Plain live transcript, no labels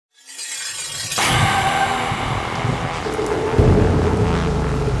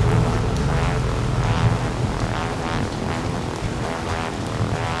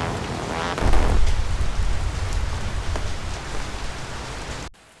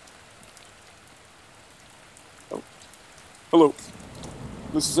Hello,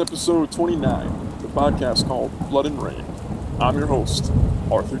 this is episode 29, the podcast called Blood and Rain. I'm your host,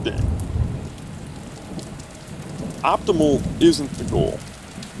 Arthur Dane. Optimal isn't the goal.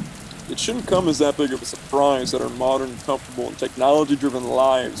 It shouldn't come as that big of a surprise that our modern, comfortable, and technology driven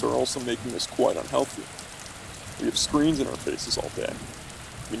lives are also making us quite unhealthy. We have screens in our faces all day.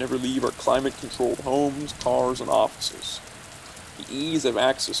 We never leave our climate controlled homes, cars, and offices. The ease of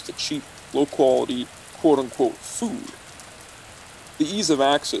access to cheap, low quality, quote unquote food. The ease of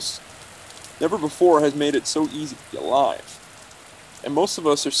access never before has made it so easy to be alive. And most of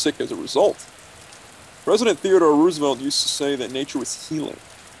us are sick as a result. President Theodore Roosevelt used to say that nature was healing.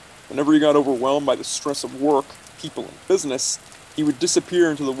 Whenever he got overwhelmed by the stress of work, people, and business, he would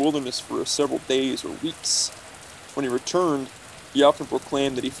disappear into the wilderness for several days or weeks. When he returned, he often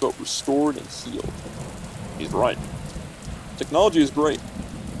proclaimed that he felt restored and healed. He's right. Technology is great.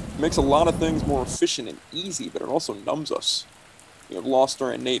 It makes a lot of things more efficient and easy, but it also numbs us. We have lost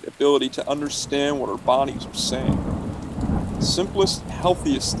our innate ability to understand what our bodies are saying. The simplest,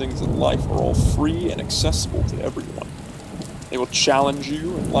 healthiest things in life are all free and accessible to everyone. They will challenge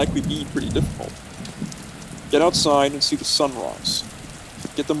you and likely be pretty difficult. Get outside and see the sunrise.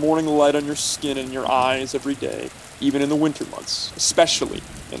 Get the morning light on your skin and your eyes every day, even in the winter months, especially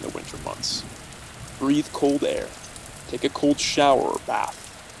in the winter months. Breathe cold air. Take a cold shower or bath.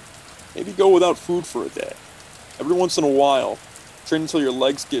 Maybe go without food for a day. Every once in a while, train until your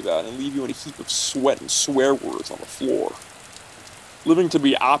legs give out and leave you in a heap of sweat and swear words on the floor. Living to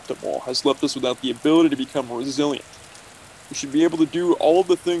be optimal has left us without the ability to become resilient. We should be able to do all of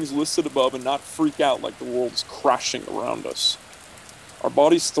the things listed above and not freak out like the world is crashing around us. Our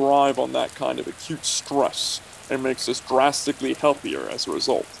bodies thrive on that kind of acute stress and makes us drastically healthier as a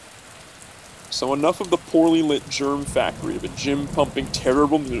result. So enough of the poorly lit germ factory of a gym pumping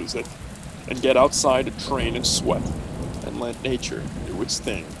terrible music, and get outside to train and sweat and let nature do its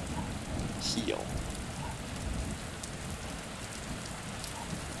thing. Heal.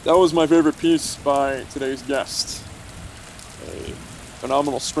 That was my favorite piece by today's guest, a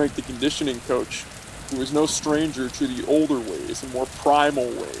phenomenal strength and conditioning coach who is no stranger to the older ways and more primal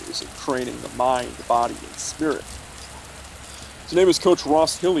ways of training the mind, body, and spirit. His name is Coach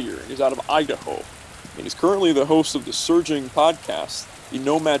Ross Hillier, and he's out of Idaho. And he's currently the host of the surging podcast, the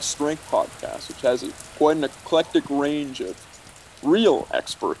Nomad Strength Podcast, which has quite an eclectic range of real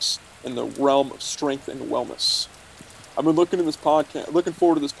experts in the realm of strength and wellness. I've been looking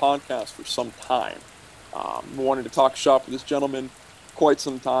forward to this podcast for some time. Wanted to talk shop with this gentleman quite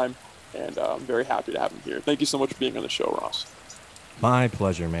some time, and I'm very happy to have him here. Thank you so much for being on the show, Ross. My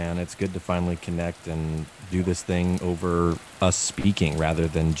pleasure, man. It's good to finally connect and do this thing over us speaking rather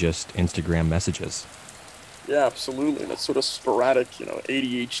than just Instagram messages. Yeah, absolutely. That sort of sporadic,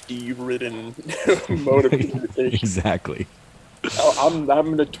 ADHD-ridden mode of communication. Exactly. I'm a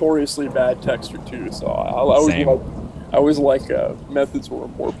notoriously bad texter too, so Same. I always like methods where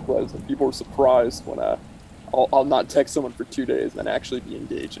I'm more present. People are surprised when I'll not text someone for 2 days and then actually be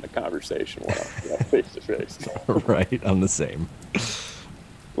engaged in a conversation when I'm face to face. Right. I'm the same.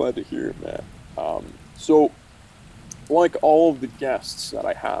 Glad to hear it, man. So like all of the guests that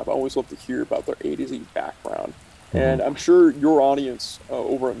I have, I always love to hear about their A to Z background. Hmm. And I'm sure your audience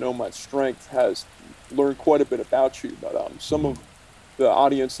over at Know My Strength has learned quite a bit about you, but some of the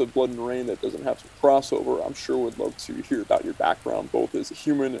audience of Blood and Rain that doesn't have some crossover, I'm sure would love to hear about your background, both as a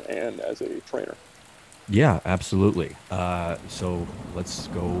human and as a trainer. Yeah, absolutely. So let's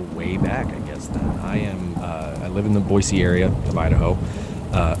go way back, I guess. Then I live in the Boise area of Idaho.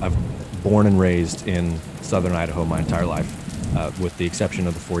 I've born and raised in southern Idaho my entire life, with the exception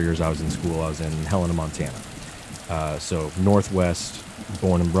of the 4 years I was in school. I was in Helena, Montana. So Northwest,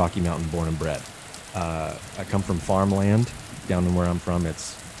 born in Rocky Mountain, born and bred. I come from farmland. Down in where I'm from,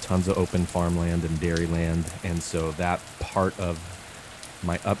 it's tons of open farmland and dairy land, and so that part of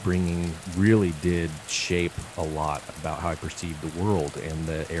my upbringing really did shape a lot about how I perceived the world and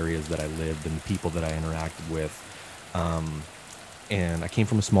the areas that I lived and the people that I interacted with. And I came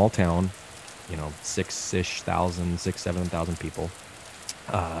from a small town, 7,000 people.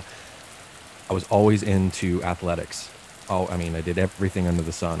 I was always into athletics. Oh, I mean, I did everything under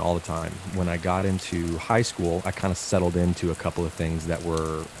the sun all the time. When I got into high school, I kind of settled into a couple of things that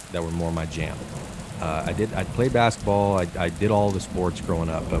were more my jam. I played basketball. I did all the sports growing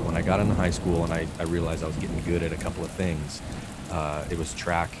up, but when I got into high school and I realized I was getting good at a couple of things, it was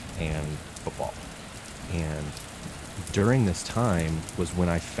track and football. And during this time was when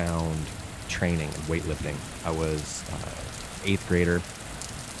I found training and weightlifting. I was eighth grader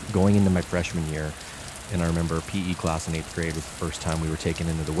going into my freshman year, and I remember PE class in eighth grade was the first time we were taken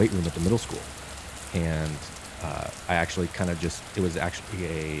into the weight room at the middle school. And I actually kind of just, it was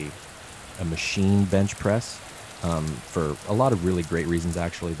actually a machine bench press, for a lot of really great reasons.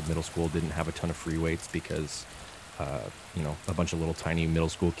 Actually, the middle school didn't have a ton of free weights because, a bunch of little tiny middle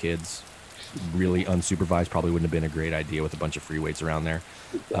school kids, really unsupervised, probably wouldn't have been a great idea with a bunch of free weights around there.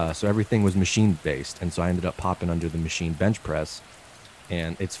 So everything was machine based. And so I ended up popping under the machine bench press.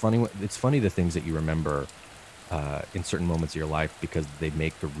 And it's funny the things that you remember in certain moments of your life, because they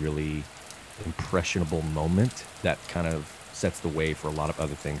make the really impressionable moment that kind of sets the way for a lot of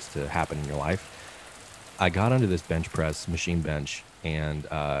other things to happen in your life. I got under this bench press, machine bench, and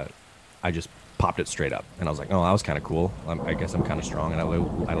I just popped it straight up. And I was like, oh, that was kind of cool. I guess I'm kind of strong. And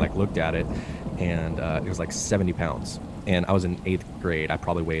I like looked at it, and it was like 70 pounds. And I was in eighth grade. I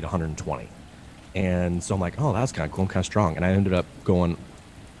probably weighed 120. And so I'm like, oh, that's kind of cool. I'm kind of strong. And I ended up going,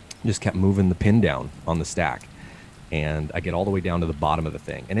 just kept moving the pin down on the stack. And I get all the way down to the bottom of the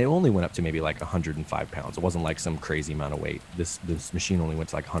thing. And it only went up to maybe like 105 pounds. It wasn't like some crazy amount of weight. This machine only went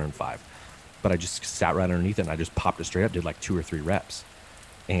to like 105. But I just sat right underneath it, and I just popped it straight up, did like 2 or 3 reps.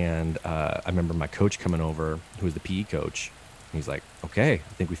 And I remember my coach coming over, who was the PE coach. And he's like, okay,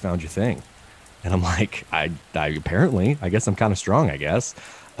 I think we found your thing. And I'm like, I apparently, I guess I'm kind of strong, I guess.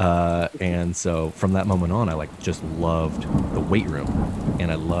 And so from that moment on, I like just loved the weight room,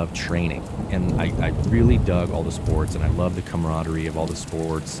 and I loved training. And I really dug all the sports, and I love the camaraderie of all the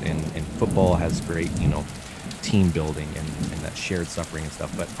sports. And football has great, team building and that shared suffering and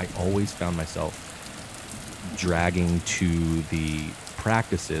stuff. But I always found myself dragging to the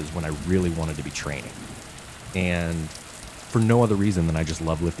practices when I really wanted to be training. And for no other reason than I just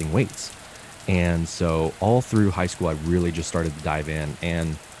love lifting weights. And so all through high school, I really just started to dive in.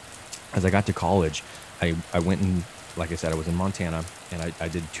 And as I got to college, I went and, like I said, I was in Montana, and I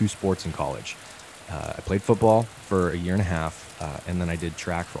did 2 sports in college. I played football for a year and a half, and then I did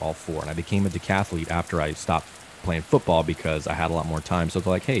track for all 4. And I became a decathlete after I stopped playing football because I had a lot more time. So they're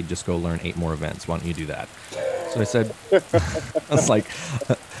like, hey, just go learn 8 more events. Why don't you do that? So I said, I was like,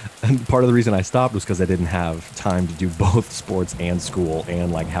 and part of the reason I stopped was because I didn't have time to do both sports and school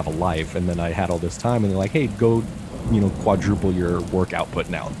and like have a life. And then I had all this time, and they're like, hey, go, quadruple your work output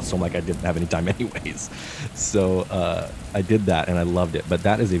now. So I'm like, I didn't have any time anyways. So I did that, and I loved it. But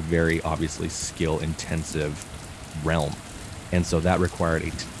that is a very obviously skill intensive realm. And so that required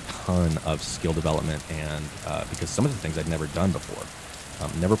a ton of skill development, and because some of the things I'd never done before,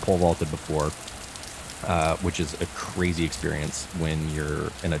 never pole vaulted before, which is a crazy experience when you're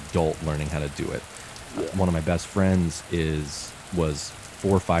an adult learning how to do it. Yeah. One of my best friends was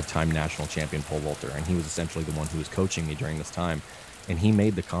 4 or 5-time national champion pole vaulter, and he was essentially the one who was coaching me during this time. And he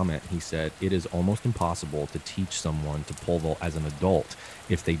made the comment, he said, it is almost impossible to teach someone to pole vault as an adult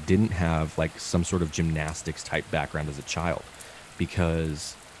if they didn't have like some sort of gymnastics type background as a child,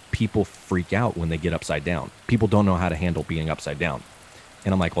 because people freak out when they get upside down. People don't know how to handle being upside down.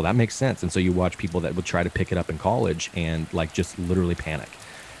 And I'm like, well, that makes sense. And so you watch people that would try to pick it up in college and like just literally panic.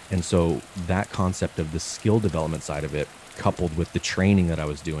 And so that concept of the skill development side of it, coupled with the training that I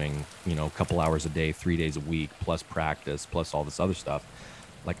was doing, a couple hours a day, 3 days a week, plus practice, plus all this other stuff,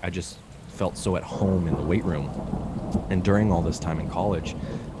 like I just felt so at home in the weight room. And during all this time in college,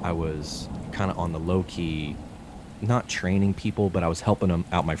 I was kind of on the low key, not training people, but I was helping them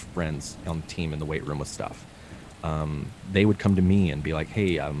out, my friends on the team in the weight room with stuff. They would come to me and be like,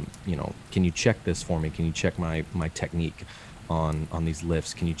 hey, can you check this for me? Can you check my technique on these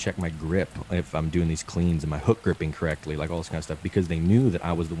lifts? Can you check my grip if I'm doing these cleans and my hook gripping correctly, like all this kind of stuff, because they knew that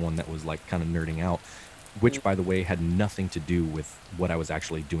I was the one that was like kind of nerding out, which by the way had nothing to do with what I was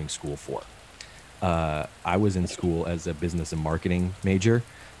actually doing school for. I was in school as a business and marketing major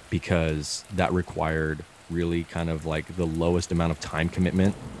because that required really kind of like the lowest amount of time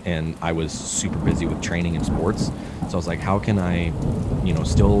commitment, and I was super busy with training and sports. So I was like, how can I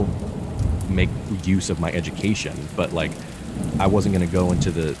still make use of my education, but like I wasn't going to go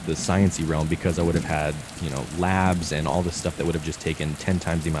into the sciencey realm, because I would have had labs and all this stuff that would have just taken 10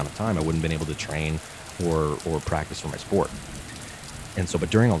 times the amount of time. I wouldn't have been able to train or practice for my sport. And so, but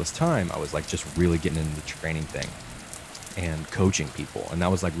during all this time, I was like just really getting into the training thing and coaching people. And that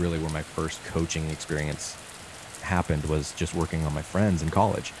was like really where my first coaching experience happened, was just working on my friends in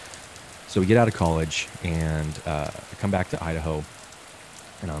college. So we get out of college, and I come back to Idaho,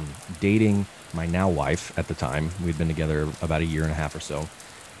 and I'm dating my now wife at the time. We'd been together about a year and a half or so.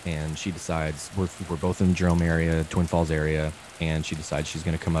 And she decides, we're both in the Jerome area, Twin Falls area, and she decides she's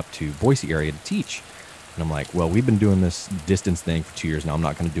going to come up to Boise area to teach. And I'm like, well, we've been doing this distance thing for 2 years now. I'm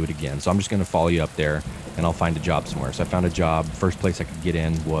not going to do it again. So I'm just going to follow you up there, and I'll find a job somewhere. So I found a job. First place I could get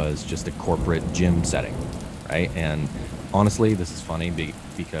in was just a corporate gym setting, right? And honestly, this is funny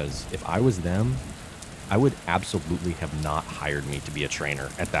because if I was them, I would absolutely have not hired me to be a trainer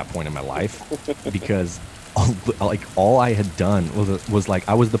at that point in my life because all I had done was like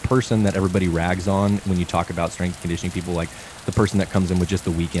I was the person that everybody rags on when you talk about strength and conditioning people, like the person that comes in with just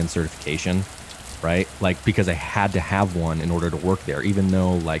the weekend certification, right? Like because I had to have one in order to work there, even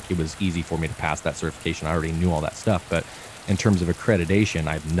though like it was easy for me to pass that certification. I already knew all that stuff, but in terms of accreditation,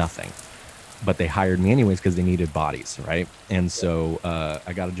 I have nothing. But they hired me anyways because they needed bodies, right? And so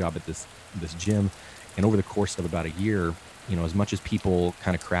I got a job at this gym, and over the course of about a year, you know, as much as people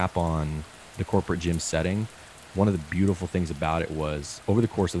kind of crap on the corporate gym setting, one of the beautiful things about it was over the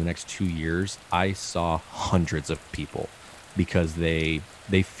course of the next 2 years, I saw hundreds of people because they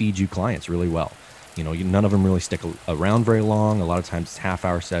feed you clients really well. You know, none of them really stick around very long. A lot of times it's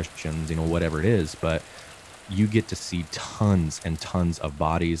half-hour sessions, you know, whatever it is, but you get to see tons and tons of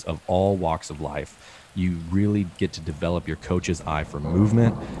bodies of all walks of life. You really get to develop your coach's eye for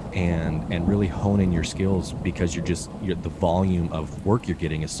movement and really hone in your skills because the volume of work you're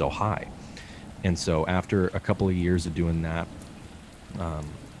getting is so high. And so after a couple of years of doing that,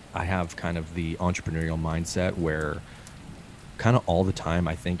 I have kind of the entrepreneurial mindset where kind of all the time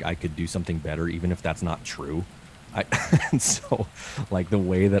I think I could do something better, even if that's not true. I, and so like the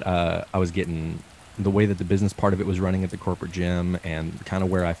way that the business part of it was running at the corporate gym and kind of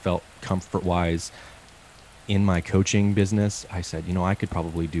where I felt comfort wise in my coaching business, I said, you know, I could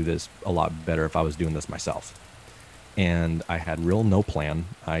probably do this a lot better if I was doing this myself. And I had real no plan.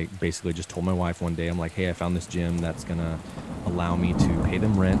 I basically just told my wife one day, I'm like, hey, I found this gym that's going to allow me to pay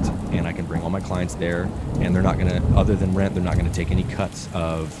them rent and I can bring all my clients there. And they're not going to, other than rent, they're not going to take any cuts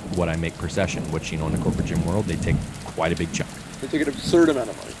of what I make per session, which, you know, in the corporate gym world, they take quite a big chunk. They take an absurd amount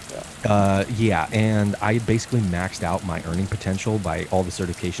of money. Yeah. Yeah. And I basically maxed out my earning potential by all the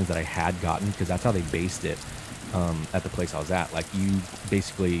certifications that I had gotten because that's how they based it at the place I was at. Like you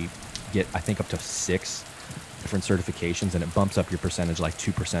basically get, I think, up to 6 different certifications and it bumps up your percentage like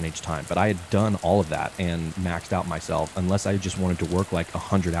 2% each time. But I had done all of that and maxed out myself. Unless I just wanted to work like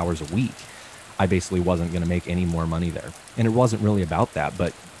 100 hours a week, I basically wasn't going to make any more money there. And it wasn't really about that.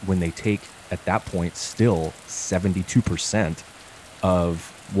 But when they take at that point still 72% of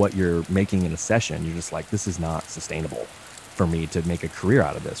what you're making in a session, you're just like, this is not sustainable for me to make a career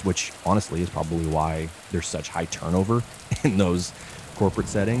out of this, which honestly is probably why there's such high turnover in those corporate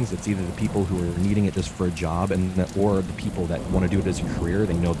settings. It's either the people who are needing it just for a job or the people that want to do it as a career.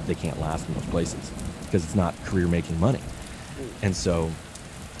 They know that they can't last in those places because it's not career making money. And so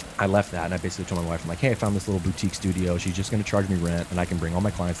I left that and I basically told my wife, I'm like, hey, I found this little boutique studio. She's just going to charge me rent and I can bring all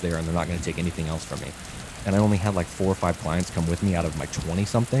my clients there and they're not going to take anything else from me. And I only had like 4 or 5 clients come with me out of my 20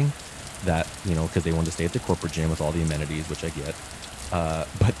 something that, you know, because they wanted to stay at the corporate gym with all the amenities, which I get.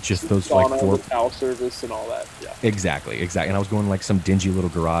 But just those like 4 towel service and all that. Yeah. Exactly. And I was going like some dingy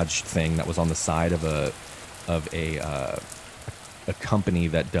little garage thing that was on the side of a company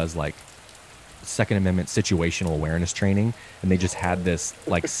that does like Second Amendment situational awareness training, and they just had this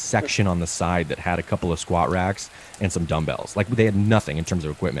like section on the side that had a couple of squat racks and some dumbbells. Like they had nothing in terms of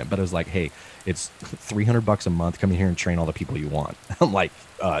equipment, but it was like, hey, it's $300 a month. Come in here and train all the people you want. I'm like,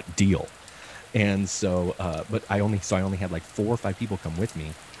 deal. And so, but I only had like 4 or 5 people come with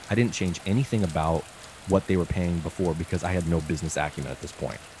me. I didn't change anything about what they were paying before because I had no business acumen at this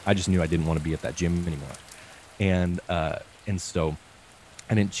point. I just knew I didn't want to be at that gym anymore. And so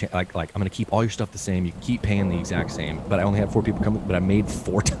I didn't like I'm going to keep all your stuff the same. You keep paying the exact same, but I only had 4 people come, but I made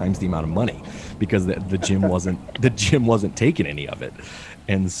 4 times the amount of money because the gym wasn't taking any of it.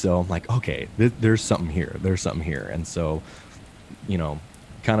 And so I'm like, okay, there's something here. And so, you know,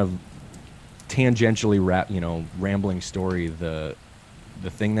 kind of tangentially rambling story, the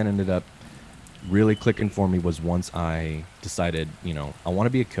thing that ended up really clicking for me was once I decided, you know, I want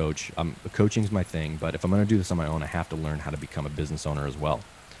to be a coach. Coaching's my thing, but if I'm going to do this on my own, I have to learn how to become a business owner as well.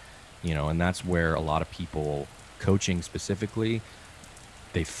 You know, and that's where a lot of people, coaching specifically,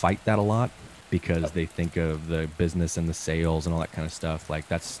 they fight that a lot because they think of the business and the sales and all that kind of stuff. Like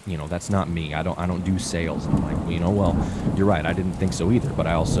that's not me. I don't do sales. And I'm like, well, you're right. I didn't think so either. But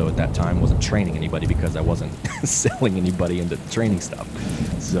I also at that time wasn't training anybody because I wasn't selling anybody into training stuff.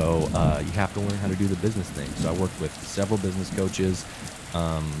 So you have to learn how to do the business thing. So I worked with several business coaches.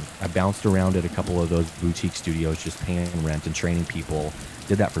 I bounced around at a couple of those boutique studios, just paying rent and training people.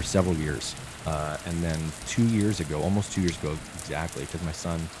 Did that for several years. And then 2 years ago, almost 2 years ago exactly, because my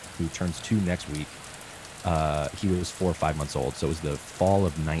son, who turns 2 next week, he was 4 or 5 months old. So it was the fall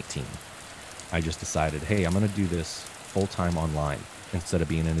of 19. I just decided, hey, I'm going to do this full-time online instead of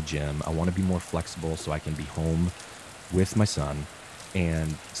being in a gym. I want to be more flexible so I can be home with my son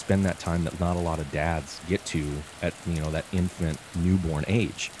and spend that time that not a lot of dads get to at, that infant newborn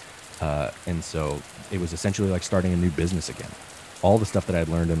age. And so it was essentially like starting a new business again. All the stuff that I'd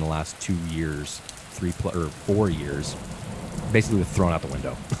learned in the last 2 years, or 4 years, basically was thrown out the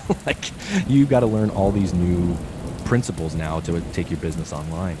window. Like, you got to learn all these new principles now to take your business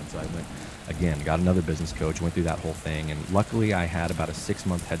online. And so I went again, got another business coach, went through that whole thing, and luckily I had about a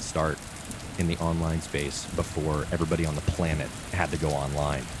 6-month head start in the online space before everybody on the planet had to go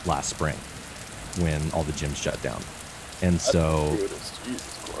online last spring when all the gyms shut down. And so,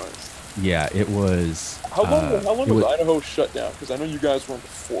 Jesus Christ. yeah, it was. How long was Idaho shut down? Because I know you guys were on the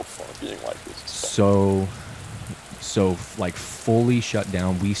forefront of being like this. So like fully shut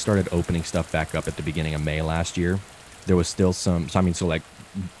down. We started opening stuff back up at the beginning of May last year. There was still some. So I mean, so like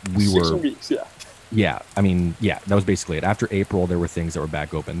we 6 were. weeks, yeah. Yeah, I mean, yeah, that was basically it. After April, there were things that were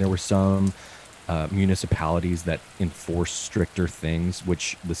back open. There were some municipalities that enforce stricter things,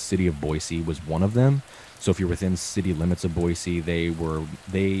 which the city of Boise was one of them. So if you're within city limits of Boise,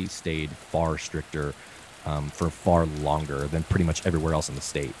 they stayed far stricter for far longer than pretty much everywhere else in the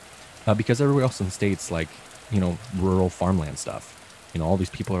state, because everywhere else in the state's like, rural farmland stuff. All these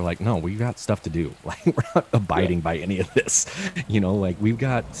people are like, no, we've got stuff to do. Like, we're not abiding by any of this. Like, we've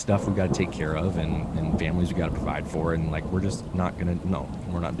got stuff we've got to take care of, and families we got to provide for, and like, we're just not gonna. No,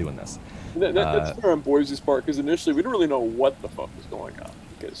 we're not doing this. That's fair on Boise's part, because initially we didn't really know what the fuck was going on,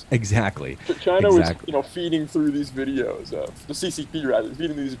 because Exactly. China was, feeding through these videos of the CCP, rather,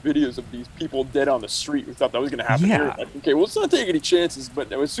 feeding these videos of these people dead on the street. We thought that was going to happen here. Yeah. Like, okay, well, let's not take any chances.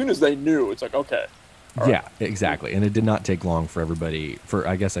 But as soon as they knew, it's like, okay. all Yeah, right. exactly. And it did not take long for everybody,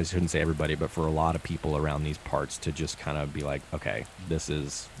 I guess I shouldn't say everybody, but for a lot of people around these parts to just kind of be like, okay, this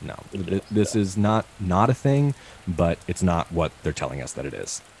is not a thing, but it's not what they're telling us that it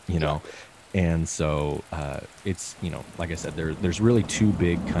is, And so it's, like I said, there's really two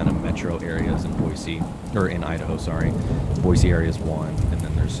big kind of metro areas in Boise, or in Idaho, sorry. Boise area is one, and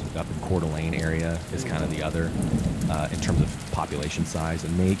then there's up in Coeur d'Alene area is kind of the other, in terms of population size.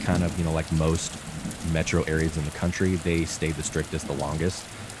 And they kind of, like most metro areas in the country, they stayed the strictest, the longest.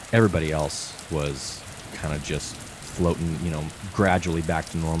 Everybody else was kind of just floating, gradually back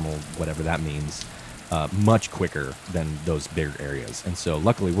to normal, whatever that means, much quicker than those bigger areas. And so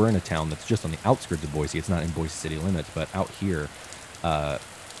luckily we're in a town that's just on the outskirts of Boise. It's not in Boise city limits, but out here,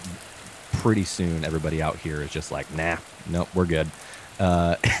 pretty soon everybody out here is just like, nah, nope, we're good.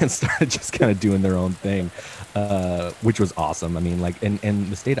 And started just kind of doing their own thing, which was awesome. I mean, like, and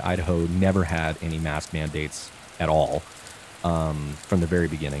the state of Idaho never had any mask mandates at all. From the very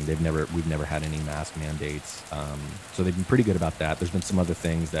beginning, we've never had any mask mandates. So they've been pretty good about that. There's been some other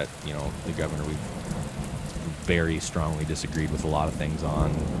things that, the governor, we've very strongly disagreed with a lot of things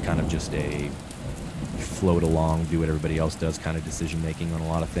on, kind of just a float along, do what everybody else does kind of decision making on a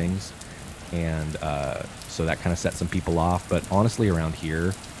lot of things. And so that kind of set some people off. But honestly, around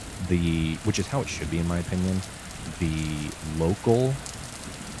here, which is how it should be, in my opinion, the local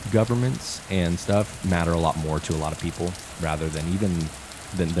governments and stuff matter a lot more to a lot of people rather than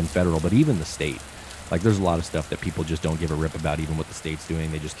than federal, but even the state. Like, there's a lot of stuff that people just don't give a rip about, even what the state's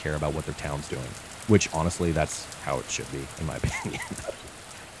doing. They just care about what their town's doing, which honestly, that's how it should be, in my opinion.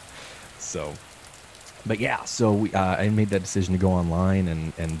 So, but yeah, so I made that decision to go online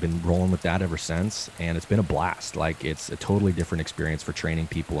and been rolling with that ever since. And it's been a blast. Like, it's a totally different experience for training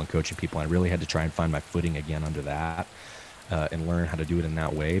people and coaching people. I really had to try and find my footing again under that. And learn how to do it in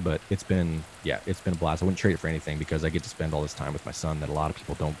that way. But it's been a blast. I wouldn't trade it for anything, because I get to spend all this time with my son that a lot of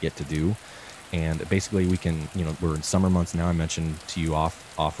people don't get to do. And basically we can, we're in summer months now. I mentioned to you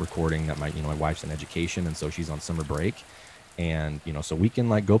off recording that my wife's in education, and so she's on summer break. And, so we can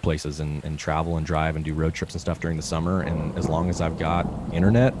like go places and travel and drive and do road trips and stuff during the summer. And as long as I've got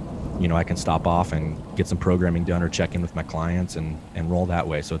internet, I can stop off and get some programming done or check in with my clients and roll that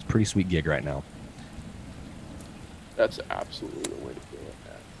way. So it's a pretty sweet gig right now. That's absolutely the way to do it,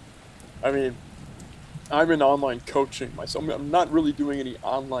 man. I mean, I'm in online coaching myself. I'm not really doing any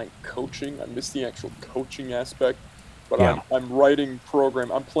online coaching. I miss the actual coaching aspect, but Yeah. I'm I'm planning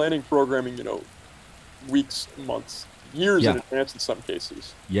programming, weeks, months, years in Yeah. advance in some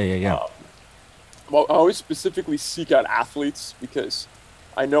cases. Yeah. Well, I always specifically seek out athletes, because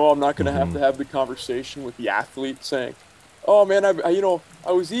I know I'm not going to Mhm. have the conversation with the athlete saying, "Oh man,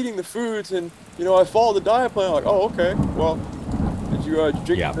 I was eating the foods and I followed the diet plan." Like, oh, okay. Well, did you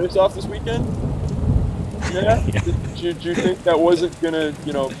drink Yeah. your face off this weekend? Yeah. Yeah. Did you think that wasn't gonna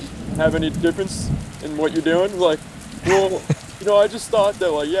have any difference in what you're doing? Like, well, I just thought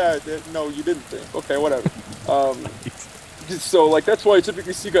that, like, yeah, no, you didn't think. Okay, whatever. So like that's why I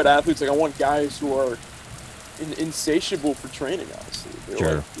typically seek out athletes. Like, I want guys who are insatiable for training. Honestly,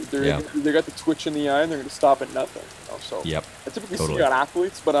 Sure. Yeah. they got the twitch in the eye, and they're going to stop at nothing. So Yep. I typically see Totally. on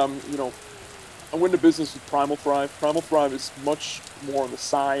athletes, but I went into business with Primal Thrive. Primal Thrive is much more on the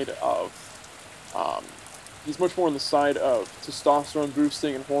side of um, he's much more on the side of testosterone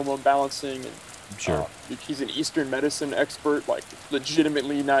boosting and hormone balancing, and Sure. he's an Eastern medicine expert, like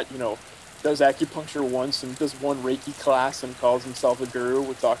legitimately not does acupuncture once and does one Reiki class and calls himself a guru.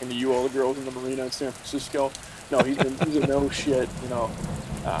 We're talking to you, all the girls in the marina in San Francisco. No, he's a no shit,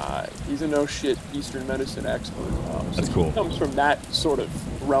 he's a no shit Eastern medicine expert. So That's he cool. comes from that sort of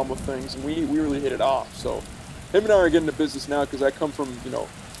realm of things, and we really hit it off. So him and I are getting into business now because I come from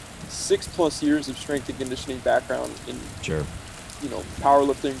 6+ years of strength and conditioning background in Sure.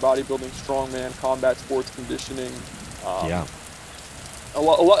 powerlifting, bodybuilding, strongman, combat sports conditioning. Um, Yeah. a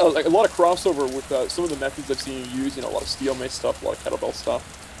lot of crossover with some of the methods I've seen you use. A lot of steel-based stuff, a lot of kettlebell stuff.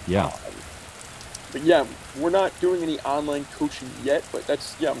 Yeah. But yeah, we're not doing any online coaching yet. But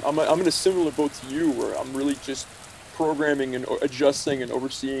that's yeah, I'm in a similar boat to you, where I'm really just programming and adjusting and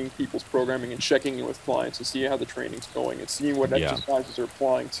overseeing people's programming and checking in with clients and seeing how the training's going and seeing what Yeah. exercises are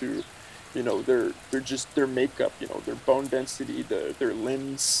applying to, their makeup, their bone density, their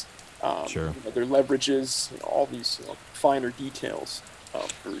limbs, Sure. their leverages, all these finer details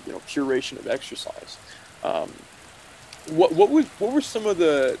for curation of exercise. Um, what were some of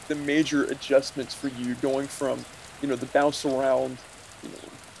the major adjustments for you going from the bounce around, you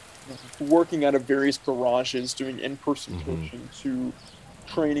working out of various garages, doing in-person Hmm. coaching to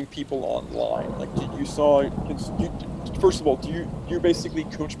training people online? Like, did you saw? First of all, do you basically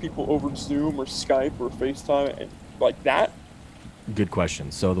coach people over Zoom or Skype or FaceTime and like that? Good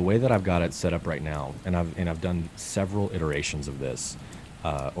question. So the way that I've got it set up right now, and I've done several iterations of this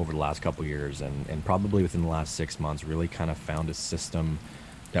over the last couple years, and probably within the last 6 months, really kind of found a system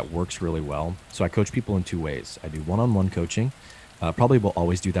that works really well. So I coach people in two ways. I do one-on-one coaching. Probably will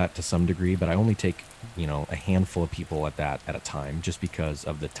always do that to some degree, but I only take a handful of people at that at a time, just because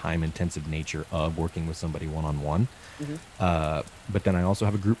of the time-intensive nature of working with somebody one-on-one. Hmm. But then I also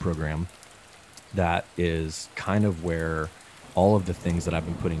have a group program that is kind of where all of the things that I've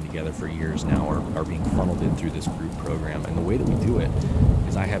been putting together for years now are being funneled in through this group program. And the way that we do it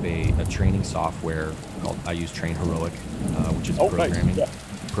is I have a training software called, I use Train Heroic, which is a Oh, nice. Yeah.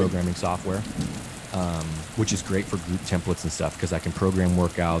 programming software, which is great for group templates and stuff because I can program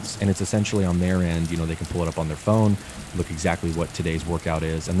workouts, and it's essentially on their end, they can pull it up on their phone, look exactly what today's workout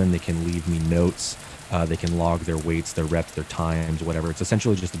is, and then they can leave me notes. They can log their weights, their reps, their times, whatever. It's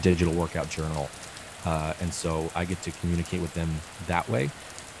essentially just a digital workout journal. And so I get to communicate with them that way.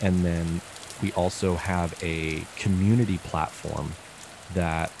 And then we also have a community platform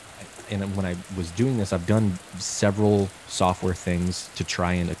that, and when I was doing this, I've done several software things to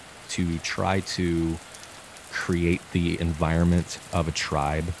try to create the environment of a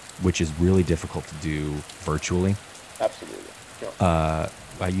tribe, which is really difficult to do virtually. Absolutely. Yeah.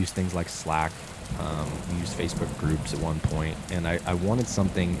 I use things like Slack. We used Facebook groups at one point, and I wanted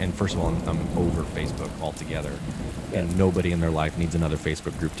something. And first of all, I'm over Facebook altogether, Yeah. and nobody in their life needs another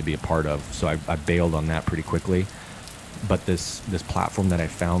Facebook group to be a part of. So I bailed on that pretty quickly. But this platform that I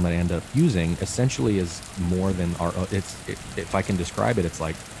found that I ended up using essentially is more than if I can describe it, it's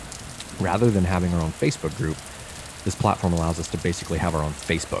like rather than having our own Facebook group, this platform allows us to basically have our own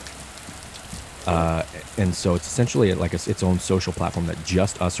Facebook. And so it's essentially like its own social platform that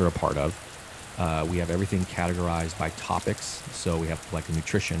just us are a part of. We have everything categorized by topics. So we have like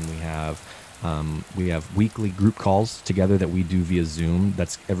nutrition. We have weekly group calls together that we do via Zoom.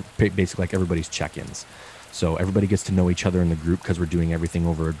 That's basically like everybody's check-ins. So everybody gets to know each other in the group because we're doing everything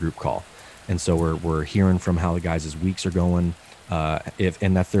over a group call. And so we're hearing from how the guys' weeks are going,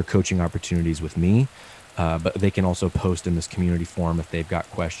 and that's their coaching opportunities with me. But they can also post in this community forum if they've got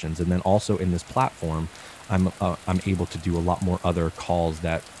questions. And then also in this platform, I'm able to do a lot more other calls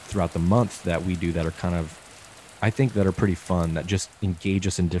that throughout the month that we do that are kind of, I think that are pretty fun, that just engage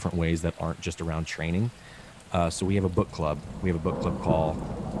us in different ways that aren't just around training. So we have a book club. We have a book club call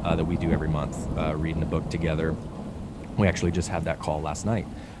that we do every month, reading a book together. We actually just had that call last night.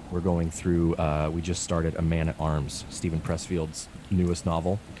 We're going through, we just started A Man at Arms, Stephen Pressfield's newest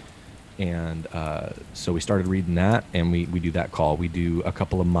novel. And so we started reading that, and we do that call. We do a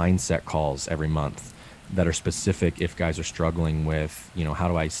couple of mindset calls every month that are specific if guys are struggling with, how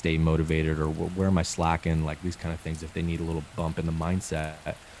do I stay motivated, or where am I slacking, like these kind of things. If they need a little bump in the mindset,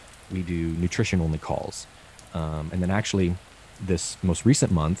 we do nutrition-only calls. And then actually this most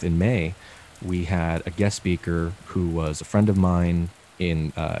recent month in May, we had a guest speaker who was a friend of mine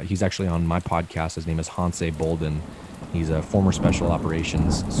he's actually on my podcast. His name is Hanse Bolden, He's a former special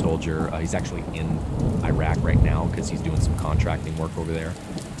operations soldier. He's actually in Iraq right now because he's doing some contracting work over there.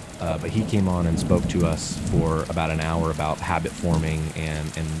 But he came on and spoke to us for about an hour about habit forming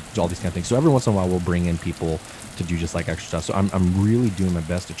and all these kind of things. So every once in a while, we'll bring in people to do just like extra stuff. So I'm really doing my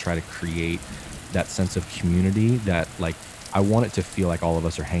best to try to create that sense of community that, like, I want it to feel like all of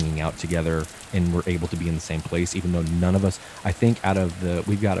us are hanging out together and we're able to be in the same place, even though none of us, I think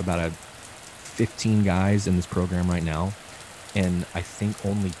we've got about 15 guys in this program right now. And I think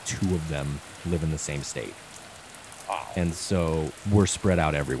only 2 of them live in the same state. And so we're spread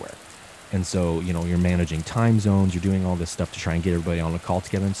out everywhere. And so, you're managing time zones, you're doing all this stuff to try and get everybody on a call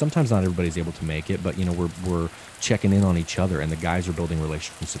together. And sometimes not everybody's able to make it, but we're checking in on each other, and the guys are building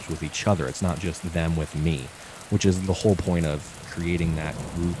relationships with each other. It's not just them with me, which is the whole point of creating that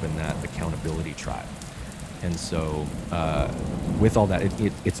group and that accountability tribe. And so with all that,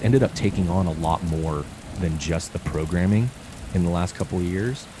 it's ended up taking on a lot more than just the programming in the last couple of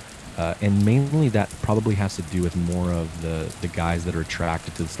years. And mainly that probably has to do with more of the guys that are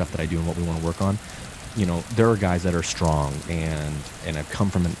attracted to the stuff that I do and what we want to work on. There are guys that are strong and have come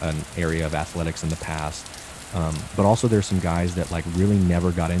from an area of athletics in the past. But also there's some guys that like really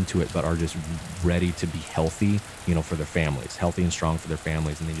never got into it, but are just ready to be healthy, for their families, healthy and strong for their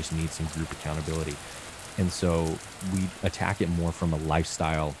families. And they just need some group accountability. And so we attack it more from a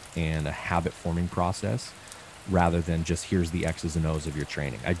lifestyle and a habit forming process, rather than just here's the X's and O's of your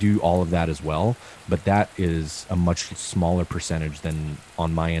training. I do all of that as well, but that is a much smaller percentage than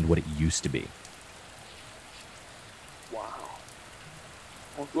on my end what it used to be. Wow.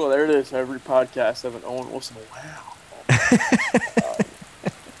 Well, there it is. Every podcast of an Owen Wilson. Wow.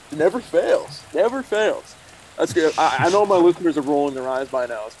 It never fails. Never fails. That's good. I know my listeners are rolling their eyes by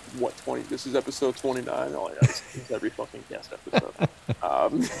now. It's what, 20? This is episode 29. Oh, yeah, this is every fucking guest episode.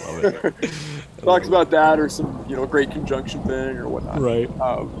 Love it. Talks about that or some, great conjunction thing or whatnot. Right.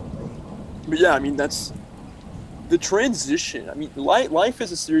 But yeah, I mean, that's the transition. I mean, life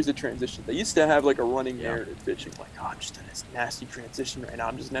is a series of transitions. They used to have like a running narrative bitching, like, oh, I'm just in this nasty transition right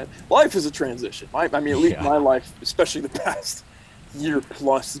now. Life is a transition. At least my life, especially the past year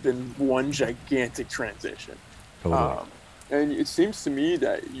plus, has been one gigantic transition. Totally. And it seems to me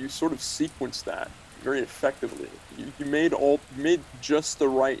that you sort of sequenced that very effectively. You made just the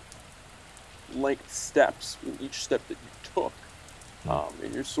right length steps in each step that you took.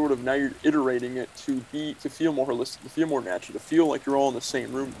 And you're sort of now you're iterating it to feel more holistic, to feel more natural, to feel like you're all in the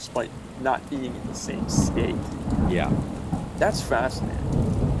same room despite not being in the same state. Yeah. That's fascinating.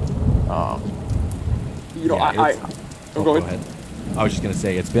 Go ahead. I was just going to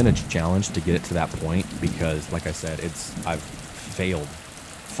say, it's been a challenge to get it to that point because, like I said, I've failed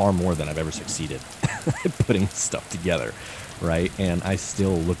far more than I've ever succeeded at putting stuff together, right? And I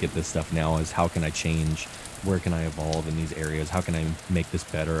still look at this stuff now as how can I change? Where can I evolve in these areas? How can I make this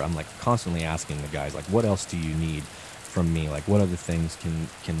better? I'm like constantly asking the guys, like, what else do you need from me? Like, what other things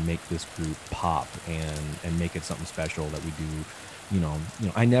can make this group pop and make it something special that we do?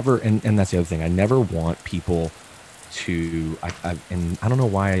 I never, and that's the other thing. I never want people to, and I don't know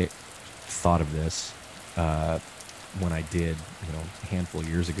why I thought of this when I did, a handful of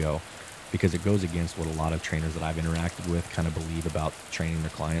years ago, because it goes against what a lot of trainers that I've interacted with kind of believe about training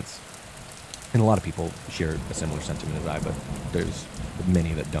their clients. And a lot of people share a similar sentiment as I, but there's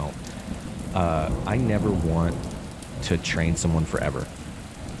many that don't. I never want to train someone forever.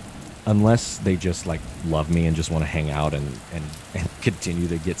 Unless they just like love me and just want to hang out and continue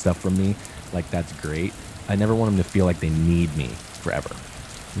to get stuff from me, like that's great. I never want them to feel like they need me forever.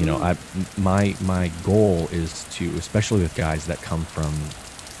 My goal is to, especially with guys that come from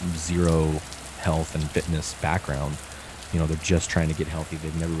zero health and fitness background, they're just trying to get healthy.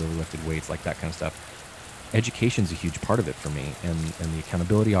 They've never really lifted weights, like that kind of stuff. Education's a huge part of it for me, and the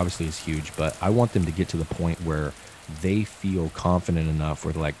accountability obviously is huge, but I want them to get to the point where they feel confident enough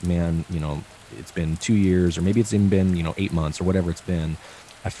where they're like, man, it's been 2 years, or maybe it's even been, 8 months or whatever it's been.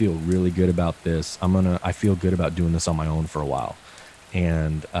 I feel really good about this. I feel good about doing this on my own for a while.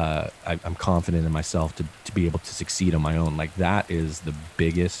 And I'm confident in myself to be able to succeed on my own. Like that is the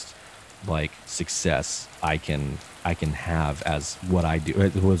biggest like success I can have as what I do.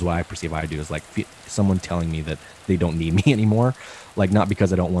 It was what I perceive I do is like someone telling me that they don't need me anymore. Like not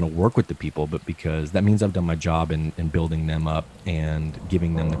because I don't want to work with the people, but because that means I've done my job in building them up and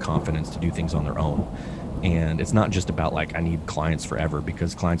giving them the confidence to do things on their own. And it's not just about like I need clients forever,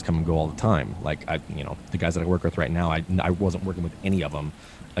 because clients come and go all the time. Like the guys that I work with right now, I wasn't working with any of them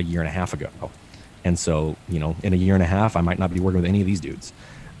a year and a half ago. And so, in a year and a half, I might not be working with any of these dudes.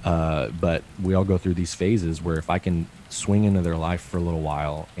 But we all go through these phases where if I can swing into their life for a little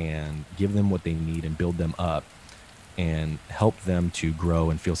while and give them what they need and build them up, and help them to grow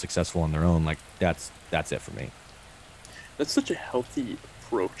and feel successful on their own, like that's it for me. That's such a healthy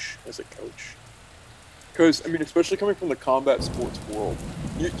approach as a coach. Because I mean, especially coming from the combat sports world,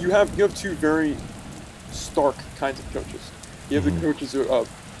 you have two very stark kinds of coaches. You have the Hmm. coaches of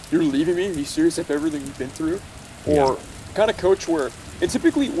you're leaving me, are you serious after everything you've been through? Yeah. Or the kind of coach where and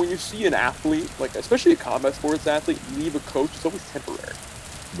typically when you see an athlete, like especially a combat sports athlete, leave a coach, it's always temporary.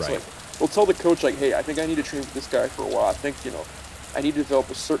 It's Right. like we'll tell the coach like, hey, I think I need to train with this guy for a while. I think, I need to develop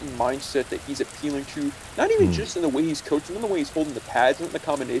a certain mindset that he's appealing to, not even Mm. just in the way he's coaching, not in the way he's holding the pads, not in the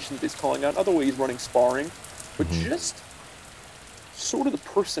combinations that he's calling out, not the way he's running sparring, but Hmm. just sort of the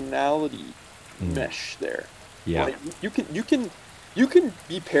personality Mm. mesh there. Yeah. Right? You can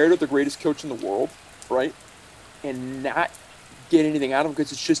be paired with the greatest coach in the world, right? And not get anything out of him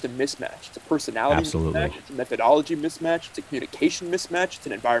because it's just a mismatch. It's a personality Absolutely. mismatch, it's a methodology mismatch, it's a communication mismatch, it's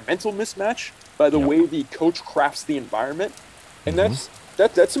an environmental mismatch by the Yep. way the coach crafts the environment. And Hmm.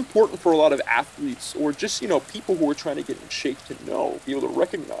 that's important for a lot of athletes or just, people who are trying to get in shape to know, be able to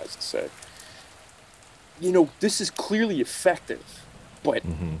recognize and say, this is clearly effective, but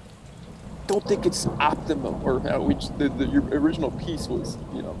Hmm. don't think it's optimum or how your original piece was,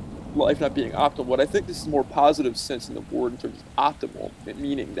 life not being optimal. But I think this is a more positive sense in the word in terms of optimal,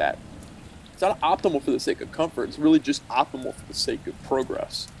 meaning that it's not optimal for the sake of comfort. It's really just optimal for the sake of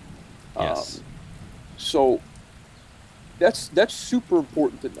progress. Yes. Um, so that's super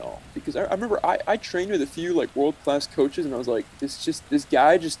important to know because I remember I trained with a few like world class coaches and I was like, this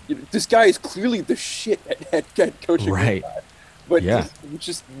guy is clearly the shit at coaching this Right. guy, but Yeah.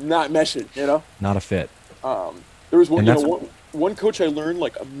 just not meshing. Not a fit. There was one, And that's one coach I learned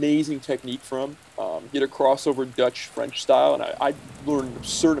like amazing technique from. He had a crossover Dutch French style, and I learned an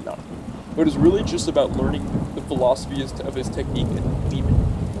absurd amount from him. But it's really just about learning the philosophy of his technique and then leaving.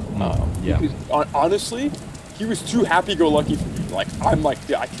 yeah. Because honestly, he was too happy-go-lucky for me. Like I'm like,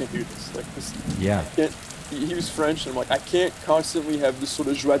 yeah, I can't do this. Like this, Yeah. I can't. He was French, and I'm like, I can't constantly have this sort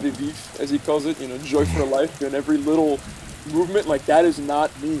of joie de vivre, as he calls it, joy for life, and every little movement. Like that is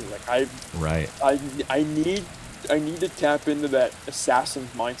not me. Like Right. I I need I need to tap into that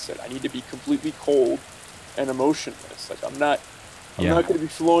assassin's mindset. I need to be completely cold and emotionless. Like I'm Yeah. not going to be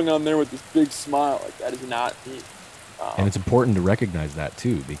flowing on there with this big smile. Like that is not me. And Um, it's important to recognize that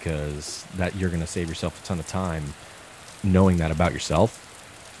too, because that you're going to save yourself a ton of time knowing that about yourself.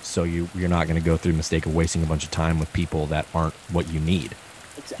 So you're not going to go through the mistake of wasting a bunch of time with people that aren't what you need,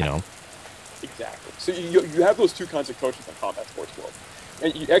 you know? exactly, exactly. So you have those two kinds of coaches in the combat sports world,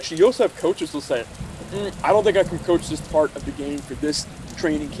 and you also have coaches who'll say, I don't think I can coach this part of the game for this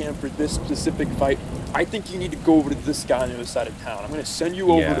training camp for this specific fight. I think you need to go over to this guy on the other side of town. I'm going to send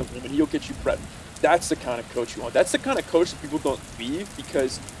you over to Yeah. him, and he'll get you prepped. That's the kind of coach you want. That's the kind of coach that people don't leave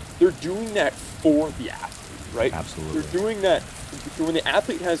because they're doing that for the athlete, right? Absolutely. They're doing that when the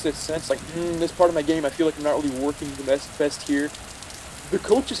athlete has this sense like, this part of my game, I feel like I'm not really working the best here. The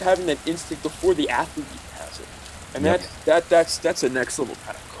coach is having that instinct before the athlete even has it, and Yep. that's a next level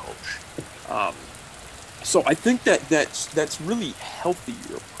kind of coach. So I think that's really healthy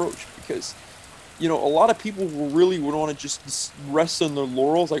your approach because a lot of people will really would want to just rest on their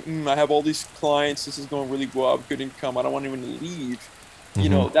laurels like I have all these clients, this is going really well, I have good income, I don't want anyone to leave.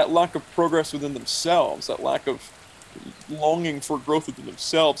 Hmm. That lack of progress within themselves, that lack of longing for growth within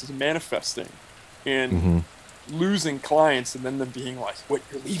themselves is manifesting and Hmm. losing clients and then them being like, what,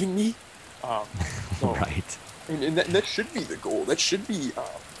 you're leaving me? So Right. and that should be the goal. That should be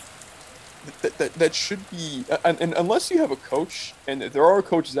that should be and unless you have a coach, and there are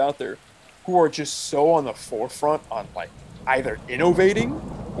coaches out there who are just so on the forefront on like either innovating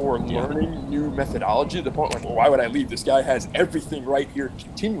or Yeah. learning new methodology to the point like, well, why would I leave? This guy has everything right here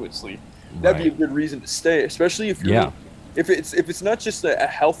continuously. That'd be a Right. good reason to stay, especially Yeah. if it's not just a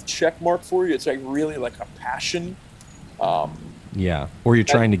health check mark for you, it's like really like a passion. Yeah. Or you're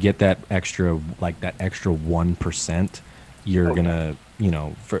That trying to get that extra, like that extra 1%, you're oh yeah, gonna,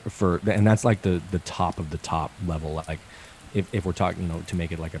 and that's like the top of the top level. Like if we're talking, to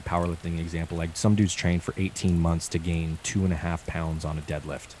make it like a powerlifting example, like some dudes train for 18 months to gain 2.5 pounds on a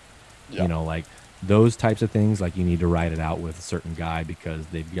deadlift. yeah, Like those types of things, like you need to write it out with a certain guy because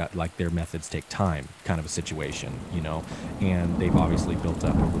they've got like their methods take time, kind of a situation, and they've obviously built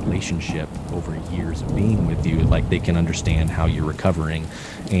up a relationship over years of being with you. Like they can understand how you're recovering,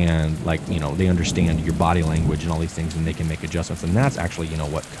 and like they understand your body language and all these things, and they can make adjustments. And that's actually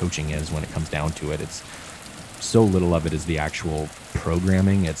what coaching is when it comes down to it. It's so little of it is the actual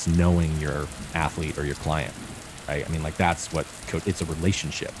programming. It's knowing your athlete or your client, right? I mean, like that's what it's a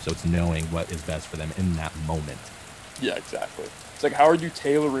relationship. So it's knowing what is best for them in that moment. yeah, exactly. It's like how are you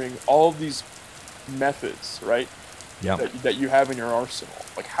tailoring all of these methods, right? Yeah. that you have in your arsenal.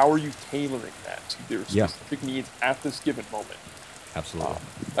 Like, how are you tailoring that to their Yeah. specific needs at this given moment? Absolutely.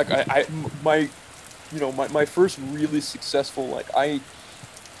 Like my my first really successful I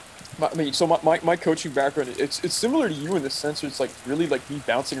mean, so my coaching background, it's similar to you in the sense where it's like really like me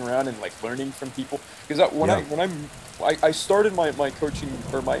bouncing around and like learning from people. Because Yeah. I started my coaching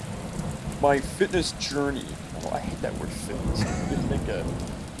or my fitness journey. Oh, I hate that word fitness. You think of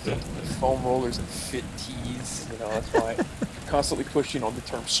foam rollers and fit tees. That's why I'm constantly pushing on the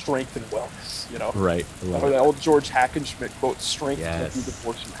term strength and wellness. Right. I love Or it. that old George Hackenschmidt quote: "Strength can't be Yes.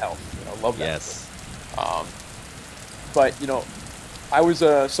 divorced from health." Love that. Yes. Um, but I was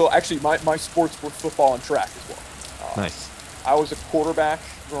so actually my sports were football and track as well. Nice. I was a quarterback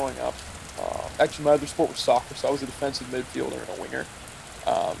growing up. Actually, my other sport was soccer, so I was a defensive midfielder and a winger.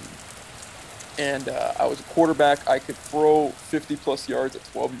 Um, and I was a quarterback. I could throw 50 plus yards at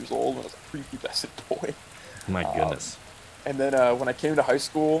 12 years old when I was a prepubescent boy. My Um, goodness. and then when I came to high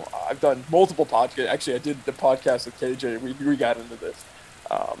school, I've done multiple podcasts. Actually, I did the podcast with KJ. We got into this.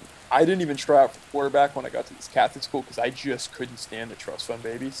 Um, I didn't even try out for quarterback when I got to this Catholic school because I just couldn't stand the trust fund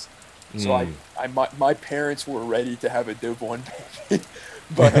babies. So Mm. my parents were ready to have a Div 1 baby,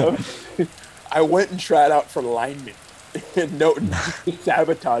 but I went and tried out for lineman and no, just to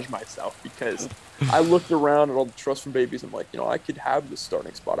sabotage myself because I looked around at all the trust fund babies. I'm like, I could have the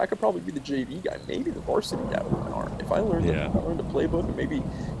starting spot. I could probably be the JV guy, maybe the varsity guy with my arm. If I learned Yeah. the playbook and maybe,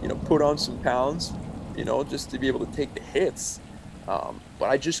 put on some pounds, just to be able to take the hits. But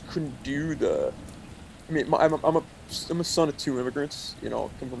I just couldn't do I mean, I'm a son of two immigrants, come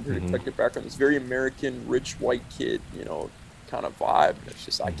from a very Hmm. eclectic background. This very American, rich white kid, kind of vibe. And it's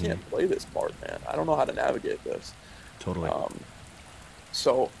just, I Hmm. can't play this part, man. I don't know how to navigate this. Totally. Um,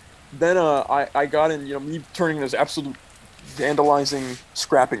 so then I got in, me turning this absolute vandalizing,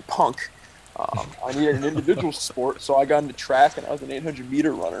 scrapping punk. I needed an individual sport, so I got into track and I was an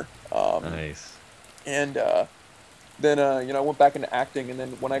 800-meter runner. Nice. And then I went back into acting, and then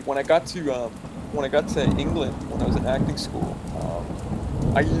when I got to England when I was in acting school,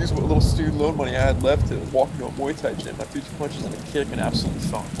 I used what little student loan money I had left to walk into a Muay Thai gym. I threw 2 punches and a kick, and absolutely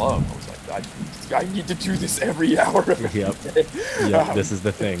fell in love. I was like, I need to do this every hour of every Yep. day. Yep. This is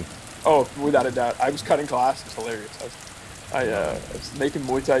the thing. Oh, without a doubt, I was cutting class. It was hilarious. I was making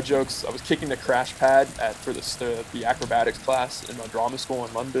Muay Thai jokes. I was kicking the crash pad for the acrobatics class in my drama school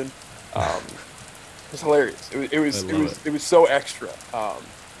in London. It was hilarious. It was so extra.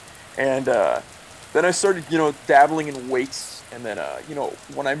 And then I started, dabbling in weights. And then,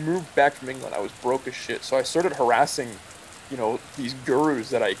 when I moved back from England, I was broke as shit. So I started harassing, these gurus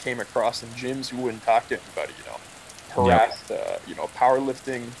that I came across in gyms who wouldn't talk to anybody, harassed,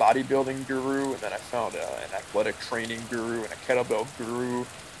 powerlifting, bodybuilding guru. And then I found an athletic training guru and a kettlebell guru,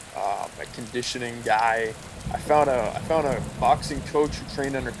 a conditioning guy. I found a boxing coach who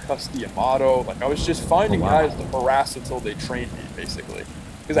trained under Cus D'Amato. Like, I was just finding Oh, wow. guys to harass until they trained me, basically.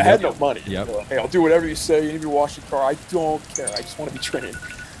 Because I had no money. Yep. They're like, hey, I'll do whatever you say. You need me to wash your car. I don't care. I just want to be trained.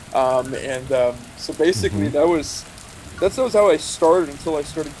 So basically, Mhm. that was how I started until I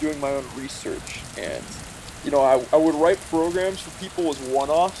started doing my own research. And I would write programs for people as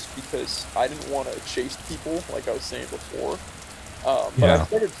one-offs because I didn't want to chase people, like I was saying before. But I Yeah.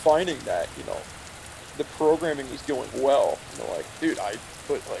 started finding that, the programming was going well. Like, dude, I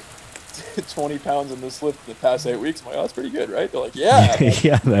put like 20 pounds in this lift in the past 8 weeks. I'm like, oh, that's pretty good, right? They're like, yeah.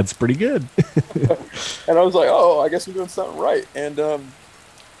 Yeah, that's pretty good. And I was like, oh, I guess I'm doing something right. And,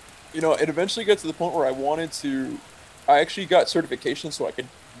 it eventually got to the point where I actually got certification so I could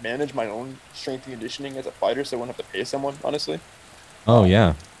manage my own strength and conditioning as a fighter so I wouldn't have to pay someone, honestly. Oh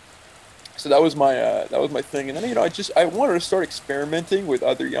yeah. So that was my thing. And then, I wanted to start experimenting with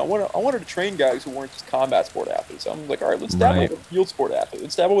other, I wanted to train guys who weren't just combat sport athletes. So I'm like, all right, let's dabble Right. with a field sport athlete.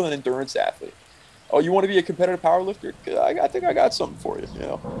 Let's dabble with an endurance athlete. Oh, you want to be a competitive powerlifter? I think I got something for you,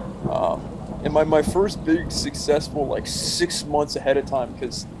 And my first big successful, like 6 months ahead of time,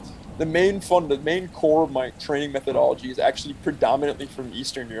 because the main core of my training methodology is actually predominantly from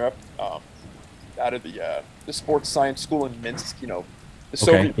Eastern Europe, out of the sports science school in Minsk. The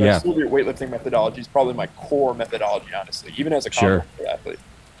Okay. Yeah. Soviet weightlifting methodology is probably my core methodology, honestly, even as a Sure. combat athlete.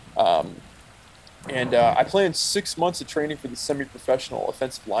 Um, and I planned 6 months of training for the semi-professional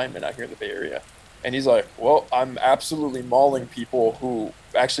offensive lineman out here in the Bay Area. And he's like, well, I'm absolutely mauling people who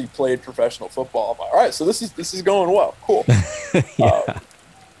actually played professional football. I'm like, all right, so this is going well. Cool. Yeah.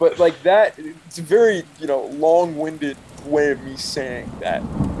 But like that, it's a very, long-winded way of me saying that,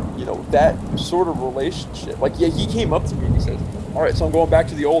 that sort of relationship. Like, yeah, he came up to me and he says, all right, so I'm going back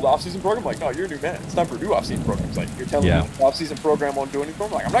to the old off-season program. I'm like, no, you're a new man. It's time for a new off-season program. It's like, you're telling Yeah. me the off-season program won't do anything for me?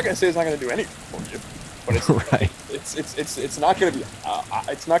 I'm like, I'm not going to say it's not going to do anything for you, but it's Right. it's not going to be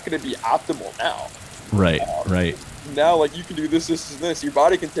it's not going to be optimal now. Right. Right. Now, like, you can do this, and this. Your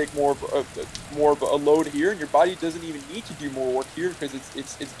body can take more of a load here, and your body doesn't even need to do more work here because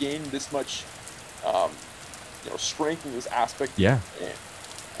it's gained this much, um, strength in this aspect of Yeah. the game.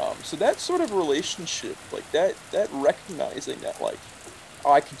 So that sort of relationship, like that recognizing that, like,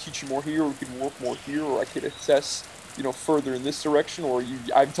 oh, I can teach you more here, or we can work more here, or I could assess, further in this direction, or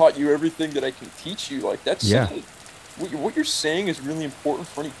I've taught you everything that I can teach you. Like, that's Yeah. something. What you're saying is really important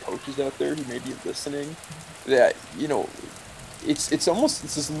for any coaches out there who may be listening. That it's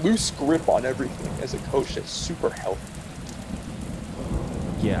this loose grip on everything as a coach that's super healthy.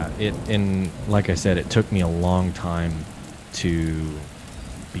 Yeah. And like I said, it took me a long time to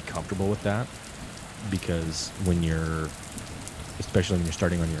be comfortable with that, because especially when you're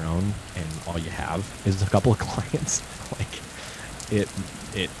starting on your own and all you have is a couple of clients, like it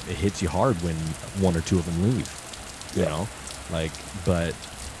it hits you hard when one or two of them leave, you Yeah. know, like, but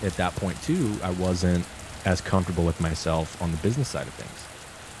at that point too, I wasn't as comfortable with myself on the business side of things.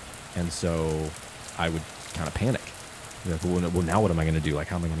 And so I would kind of panic. Like, well, now what am I going to do? Like,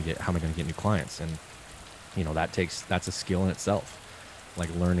 how am I going to get new clients? And, that's a skill in itself.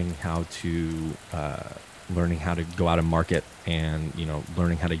 Like learning how to go out and market, and,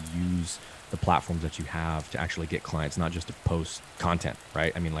 learning how to use the platforms that you have to actually get clients, not just to post content,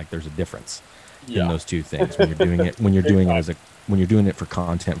 right? I mean, like, there's a difference in Yeah. those two things when you're doing it, Big time. when you're doing it for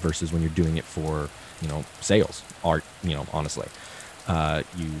content versus when you're doing it for, sales, art, honestly.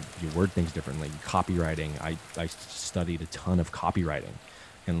 You word things differently. Copywriting. I studied a ton of copywriting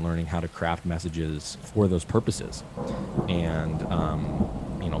and learning how to craft messages for those purposes. And,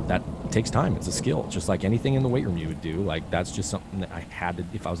 that takes time. It's a skill, just like anything in the weight room you would do. Like, that's just something that I had to,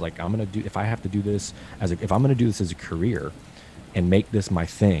 if I was like, if I have to do this if I'm going to do this as a career and make this my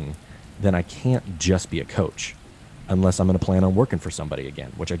thing, then I can't just be a coach unless I'm going to plan on working for somebody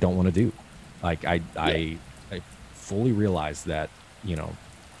again, which I don't want to do. Like, Yeah. I fully realize that,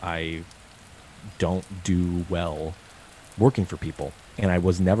 I don't do well working for people. And I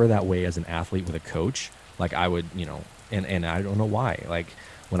was never that way as an athlete with a coach. Like, I would, and I don't know why. Like,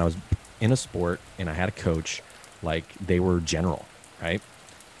 when I was in a sport and I had a coach, like, they were general, right?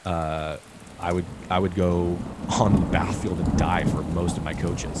 Uh, I would go on the battlefield and die for most of my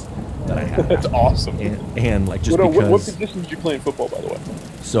coaches that I had. That's awesome. And like, just What because, position did you play in football, by the way?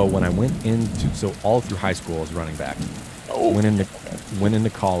 so when I so all through high school, I was running back. Oh, Went into okay. went into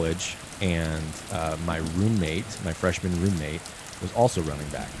college, and my freshman roommate, was also running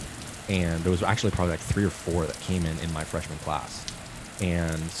back. And there was actually probably like 3 or 4 that came in my freshman class,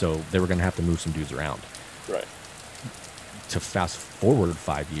 and so they were going to have to move some dudes around. Right. To fast forward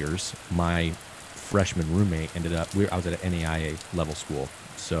 5 years, my freshman roommate ended up. I was at an NAIA level school,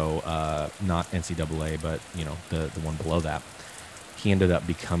 so not NCAA, but the one below that. He ended up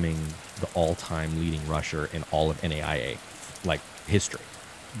becoming the all-time leading rusher in all of NAIA, like, history,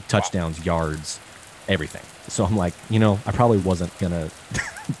 Wow. touchdowns, yards, everything. So I'm like, I probably wasn't gonna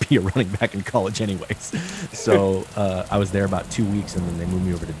be a running back in college anyways. So I was there about 2 weeks, and then they moved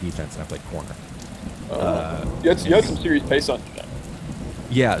me over to defense, and I played corner. Oh, you And had some serious pace on you then.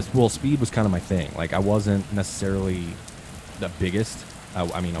 yeah, well, speed was kind of my thing. Like, I wasn't necessarily the biggest.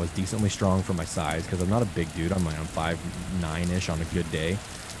 I mean, I was decently strong for my size, because I'm not a big dude. I'm 5'9" ish on a good day.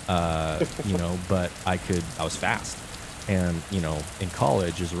 But I was fast. And, in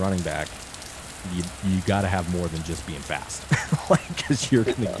college as a running back, you got to have more than just being fast. Like, because Big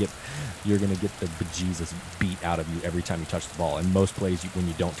time. you're gonna get the bejesus beat out of you every time you touch the ball. And most plays, when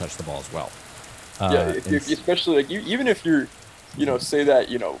you don't touch the ball as well. Yeah, And especially, like, even if you're, say that,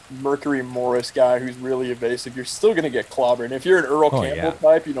 Mercury Morris guy who's really evasive, you're still gonna get clobbered. And if you're an Earl oh Campbell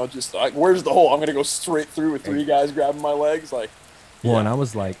yeah. type, just like, where's the hole? I'm gonna go straight through with And 3 guys grabbing my legs. Like, Well, yeah, and I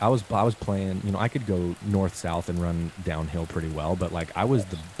was like, I was playing, I could go north south and run downhill pretty well, but, like, I was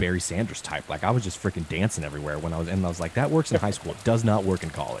the Barry Sanders type. Like, I was just freaking dancing everywhere and I was like, that works in high school. It does not work in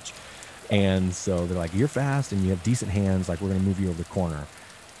college. And so they're like, you're fast and you have decent hands. Like, we're gonna move you over the corner,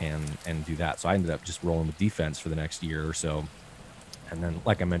 and do that. So I ended up just rolling with defense for the next year or so. And then,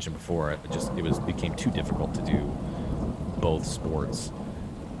 like I mentioned before, became too difficult to do both sports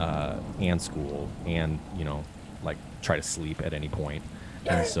and school, and, like, try to sleep at any point.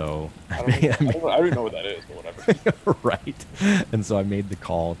 And so I don't even, I don't even know what that is, but whatever. right. And so I made the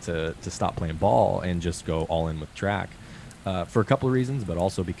call to stop playing ball and just go all in with track, for a couple of reasons, but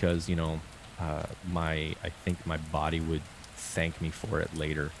also because, I think my body would thank me for it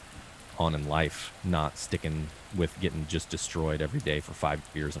later on in life, not sticking with getting just destroyed every day for 5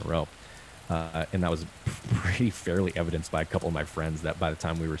 years in a row. And that was pretty fairly evidenced by a couple of my friends that by the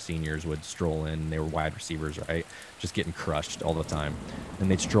time we were seniors would stroll in. They were wide receivers, right? Just getting crushed all the time.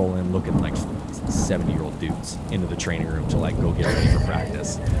 And they'd stroll in looking like 70-year-old dudes into the training room to like go get ready for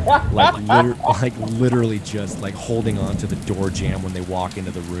practice. Like literally just like holding on to the door jamb when they walk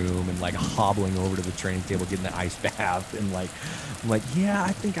into the room and like hobbling over to the training table, getting the ice bath. And like, I'm like, yeah,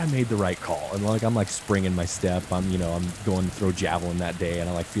 I think I made the right call. And like, I'm like springing my step. I'm going to throw javelin that day and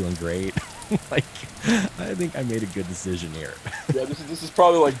I'm like feeling great. Like, I think I made a good decision here. Yeah, this is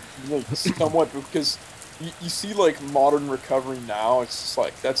probably like somewhat because you see like modern recovery now. It's just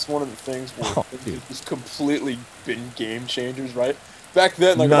like that's one of the things where Oh, things dude, have just completely been game changers, right? Back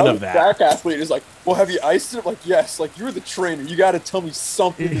then, like when I none was of a that. track athlete, it's like, well, have you iced it? I'm like, yes. Like you're the trainer, you got to tell me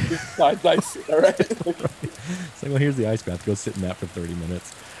something to do besides ice it. All right. Like, It's like, well, here's the ice bath. Go sit in that for 30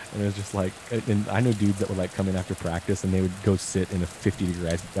 minutes. And it was just like, and I know dudes that would like come in after practice and they would go sit in a 50-degree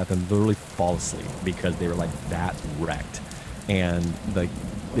ice bath and literally fall asleep because they were like that wrecked. And like,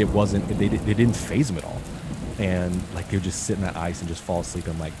 it wasn't, they didn't phase them at all. And like, they would just sit in that ice and just fall asleep.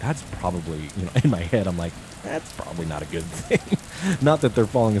 I'm like, that's probably, in my head, I'm like, that's probably not a good thing. Not that they're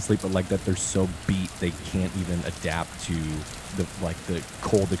falling asleep, but like that they're so beat they can't even adapt to the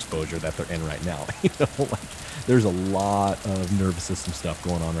cold exposure that they're in right now. Like there's a lot of nervous system stuff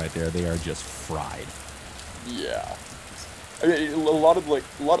going on right there. They are just fried. yeah. I mean, a lot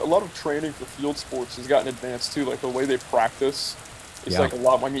of training for field sports has gotten advanced too. Like the way they practice, it's Yeah. like a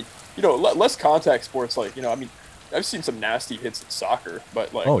lot. I mean, less contact sports. Like I mean, I've seen some nasty hits in soccer,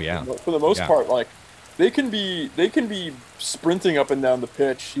 but like Oh yeah. for the most Yeah. part, like they can be sprinting up and down the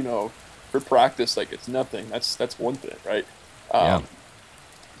pitch. For practice, like it's nothing. That's one thing, right? Yeah. Um,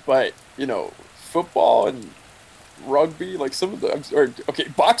 but football and rugby, like some of the, or okay,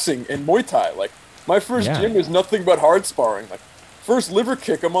 boxing and Muay Thai. Like my first Yeah. gym was nothing but hard sparring. Like first liver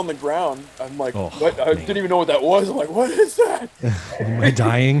kick, I'm on the ground. I'm like, Oh what? I didn't man. even know what that was. I'm like, what is that? Am I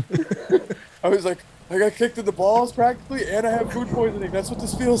dying? I was like, I got kicked in the balls practically, and I have food poisoning. That's what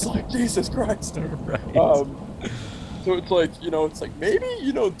this feels like. Jesus Christ. Right. Um, so it's like maybe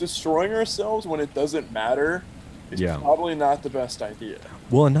destroying ourselves when it doesn't matter is Yeah. probably not the best idea.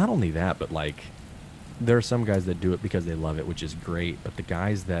 Well, and not only that, but like there are some guys that do it because they love it, which is great. But the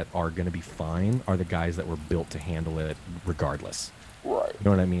guys that are going to be fine are the guys that were built to handle it regardless. Right. You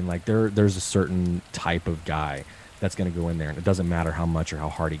know what I mean? Like there's a certain type of guy that's going to go in there and it doesn't matter how much or how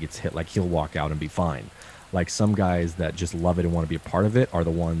hard he gets hit. Like he'll walk out and be fine. Like some guys that just love it and want to be a part of it are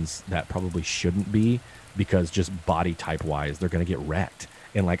the ones that probably shouldn't be because just body type wise, they're going to get wrecked.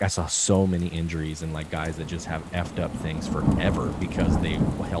 And like I saw so many injuries and like guys that just have effed up things forever because they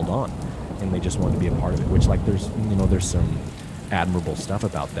held on and they just wanted to be a part of it, which like there's some admirable stuff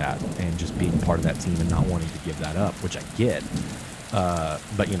about that and just being part of that team and not wanting to give that up, which I get.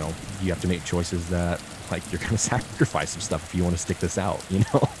 But you have to make choices that like you're gonna sacrifice some stuff if you want to stick this out.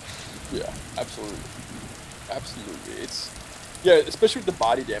 Yeah, absolutely. Absolutely. Yeah, especially with the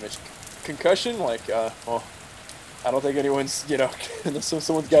body damage. Concussion, like, well, I don't think anyone's, unless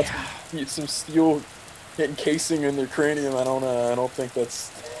someone's got Yeah. some steel encasing in their cranium. I don't think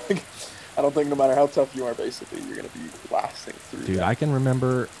that's, I don't think no matter how tough you are, basically, you're going to be lasting through Dude, that. I can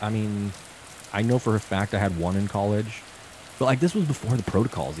remember. I mean, I know for a fact I had one in college, but like this was before the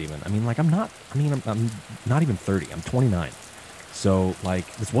protocols even. I mean, like I'm not. I mean, I'm not even 30. I'm 29. So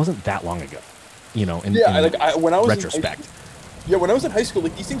like this wasn't that long ago. Yeah, In when I was in high retrospect. school, yeah, when I was in high school,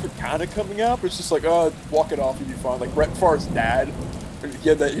 like these things were kind of coming out, but it's just like, oh, walk it off, you'll be fine. Like Brett Favre's dad, he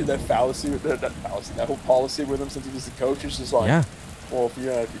had that fallacy, that whole policy with him since he was the coach. It's just like, Yeah. well, if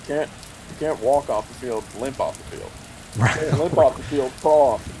you can't walk off the field, limp off the field. You can't limp Right. off the field, crawl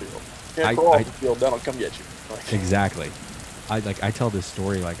off the field. You can't I, crawl I off the field, that'll come get you. Like, exactly. I tell this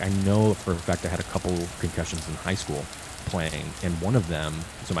story like I know for a fact I had a couple concussions in high school playing, and one of them.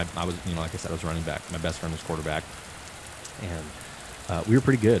 So I was like I said I was running back. My best friend was quarterback, and we were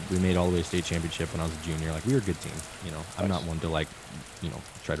pretty good. We made all the way to state championship when I was a junior. Like we were a good team. I'm not nice. one to like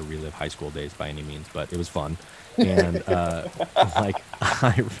try to relive high school days by any means, but it was fun. And like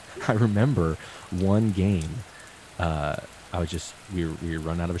I remember one game. I was just we were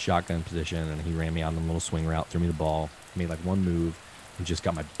running out of a shotgun position, and he ran me out on a little swing route, threw me the ball, made like one move, and just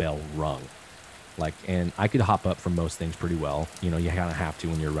got my bell rung. Like, and I could hop up from most things pretty well. You kind of have to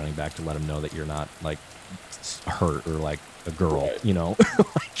when you're running back to let them know that you're not like hurt or like a girl. Right.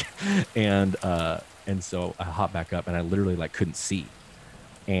 Like, and so I hopped back up, and I literally like couldn't see,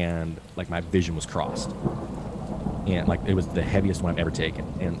 and like my vision was crossed, and like it was the heaviest one I've ever taken.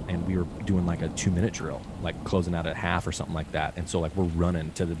 And we were doing like a 2-minute drill, like closing out at half or something like that. And so like we're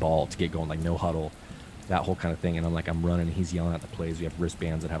running to the ball to get going, like no huddle. that whole kind of thing. And I'm like, I'm running, and he's yelling at the plays. We have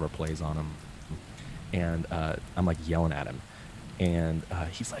wristbands that have our plays on them, and I'm like yelling at him, and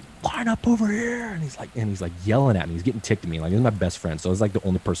he's like, line up over here, and he's like yelling at me. He's getting ticked at me. Like, he's my best friend, so it's like the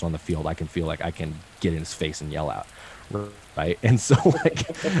only person on the field I can feel like I can get in his face and yell at, right? And so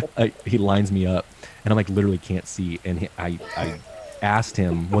like he lines me up, and I'm like literally can't see, and I asked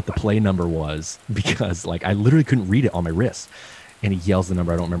him what the play number was because like I literally couldn't read it on my wrist. And he yells the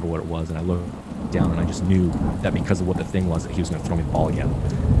number. I don't remember what it was. And I looked down, and I just knew that because of what the thing was, that he was going to throw me the ball again.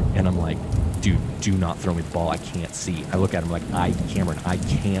 And I'm like, dude, do not throw me the ball. I can't see. I look at him like, Cameron, I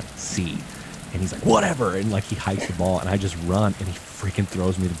can't see. And he's like, whatever. And like he hikes the ball, and I just run, and he freaking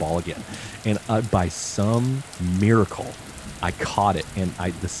throws me the ball again. And by some miracle, I caught it, and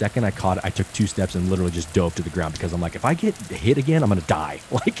the second I caught it, I took 2 steps and literally just dove to the ground because I'm like, if I get hit again, I'm gonna die.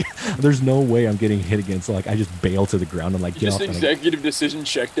 Like, there's no way I'm getting hit again. So like, I just bail to the ground and like get just off. Executive decision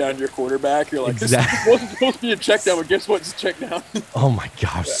check down your quarterback. You're like, exactly. This wasn't supposed to be a check down, but guess what? It's a check down. Oh my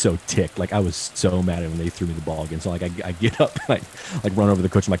god, I was so ticked. Like, I was so mad when they threw me the ball again. So like, I get up and I like run over to the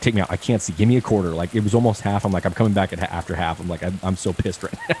coach. I'm like, take me out. I can't see. Give me a quarter. Like, it was almost half. I'm like, I'm coming back after half. I'm like, I'm so pissed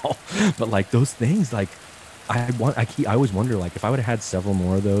right now. But like those things, like. I always wonder, like, if I would have had several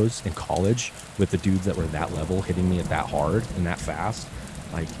more of those in college with the dudes that were that level hitting me at that hard and that fast,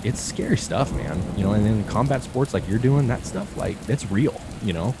 like, it's scary stuff, man. You know, and in combat sports like you're doing, that stuff, like, that's real,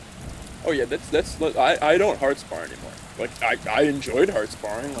 you know? Oh yeah, I don't hard spar anymore. Like, I enjoyed hard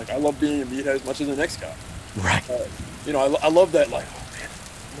sparring. Like, I love being a meathead as much as the next guy. Right. You know, I love that, like, oh man,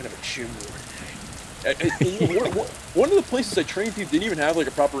 I'm gonna have a gym war today. And, you know, one of the places I trained people didn't even have like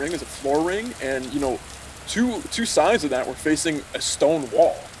a proper ring as a floor ring, and you know, two sides of that were facing a stone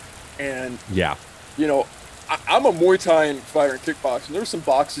wall. And yeah, you know, I'm a Muay Thai fighter and kickboxing. There were some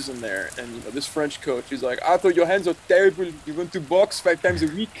boxes in there, and you know, this French coach, he's like, "I thought your hands are terrible. You want to box 5 times a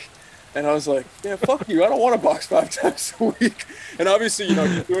week?" And I was like, "Yeah, fuck you. I don't want to box 5 times a week." And obviously, you know,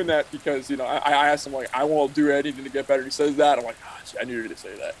 he's doing that because, you know, I asked him, like, I won't do anything to get better. He says that. I'm like, oh, I needed to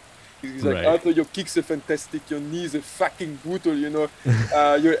say that. He's like, I thought your kicks are fantastic, your knees are fucking brutal, you know.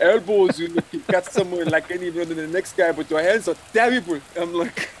 Your elbows, you know, can cut someone like anyone than the next guy, but your hands are terrible. I'm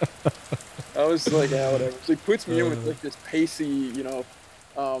like, I was like, yeah, whatever. So he puts me in with like this pacey, you know,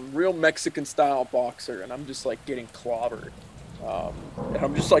 real Mexican style boxer, and I'm just like getting clobbered. And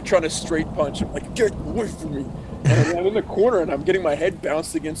I'm just like trying to straight punch him, like, get away from me. And I'm in the corner, and I'm getting my head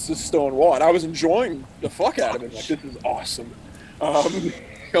bounced against this stone wall, and I was enjoying the fuck out of it. Like, this is awesome.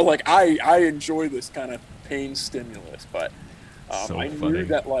 You know, like, I enjoy this kind of pain stimulus, but I knew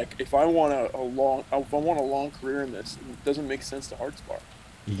that, like, if I want a long career in this, it doesn't make sense to hard spar.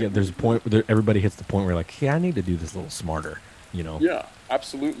 Yeah, there's a point where everybody hits the point where like, hey, I need to do this a little smarter, you know? Yeah,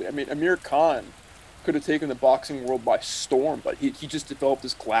 absolutely. I mean, Amir Khan could have taken the boxing world by storm, but he just developed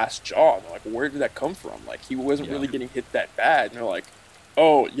this glass jaw. And they're like, where did that come from? Like, he wasn't really getting hit that bad. And they're like,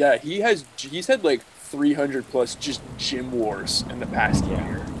 oh yeah, he's had like 300 plus just gym wars in the past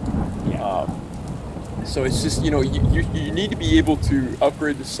year. Yeah. So it's just, you know, you need to be able to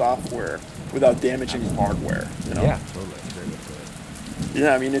upgrade the software without damaging the hardware. You know? Yeah, totally.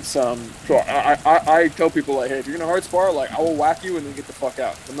 Yeah, I mean, it's so I tell people, like, hey, if you're gonna hard spar, like, I will whack you and then get the fuck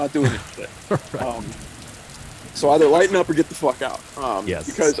out. I'm not doing this shit. Right. So either lighten up or get the fuck out. Yes.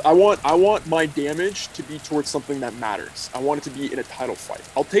 Because I want my damage to be towards something that matters. I want it to be in a title fight.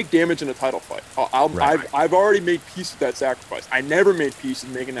 I'll take damage in a title fight. I've already made peace with that sacrifice. I never made peace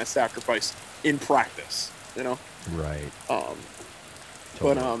with making that sacrifice in practice. You know. Right.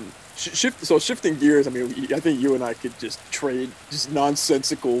 Totally. But shifting gears, I mean, I think you and I could just trade just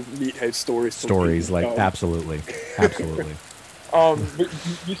nonsensical meathead stories. Like, absolutely. But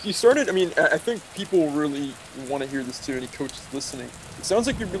you started, I mean, I think people really want to hear this too, any coaches listening. It sounds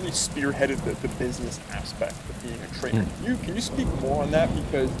like you really spearheaded the business aspect of being a trainer. Can you speak more on that?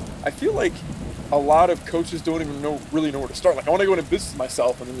 Because I feel like a lot of coaches don't even really know where to start. Like, I want to go into business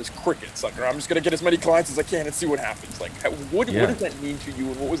myself, and then there's crickets. Like, I'm just going to get as many clients as I can and see what happens. Like, what does that mean to you,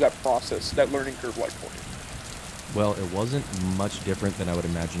 and what was that process, that learning curve like for you? Well, it wasn't much different than I would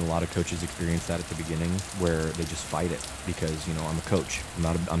imagine a lot of coaches experience that at the beginning, where they just fight it because, you know, I'm a coach. I'm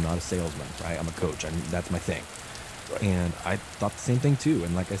not a salesman, right? I'm a coach. That's my thing. Right. And I thought the same thing too.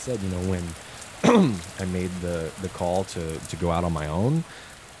 And like I said, you know, when I made the call to go out on my own,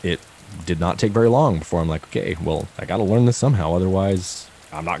 it did not take very long before I'm like, okay, well, I got to learn this somehow. Otherwise,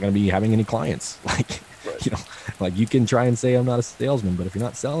 I'm not going to be having any clients. Like, you know, like, you can try and say I'm not a salesman, but if you're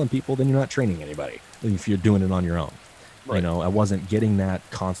not selling people, then you're not training anybody. If you're doing it on your own, you know, I wasn't getting that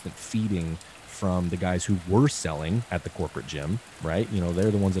constant feeding from the guys who were selling at the corporate gym, right? You know, they're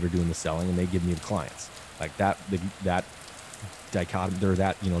the ones that are doing the selling, and they give me the clients. Like, that dichotomy, or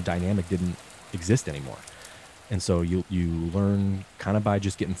that, you know, dynamic didn't exist anymore. And so you learn kind of by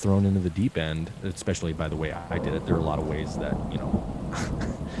just getting thrown into the deep end, especially by the way I did it. There are a lot of ways that,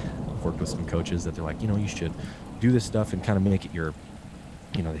 I've worked with some coaches that they're like, you should do this stuff and kind of make it your,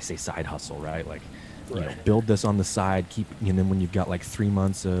 they say side hustle, right? Like, Right. build this on the side, keep, then when you've got like 3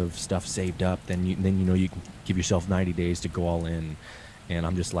 months of stuff saved up, then you can give yourself 90 days to go all in. And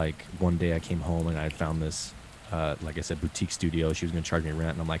I'm just like, one day I came home and I had found this, like I said, boutique studio. She was going to charge me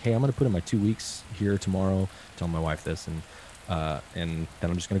rent, and I'm like, hey, I'm going to put in my 2 weeks here tomorrow. Tell my wife this, and then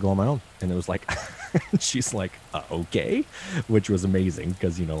I'm just going to go on my own. And it was like, she's like, okay, which was amazing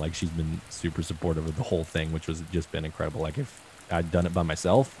because like she's been super supportive of the whole thing, which was just been incredible. Like if I'd done it by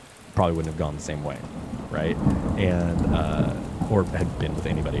myself, probably wouldn't have gone the same way, right? And or had been with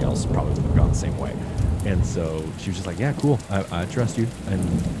anybody else, probably would have gone the same way. And so she was just like, yeah, cool, I trust you, and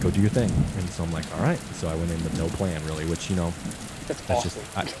go do your thing. And so I'm like, all right. So I went in with no plan really, which That's that's awesome.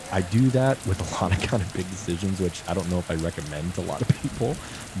 just I do that with a lot of kind of big decisions, which I don't know if I recommend to a lot of people,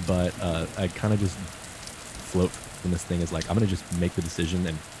 but I kind of just float from this thing is like, I'm gonna just make the decision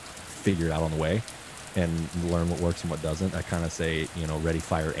and figure it out on the way and learn what works and what doesn't. I kind of say, ready,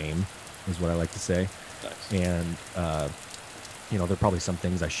 fire, aim is what I like to say. Nice. And there are probably some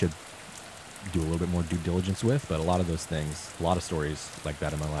things I should do a little bit more due diligence with, but a lot of those things, a lot of stories like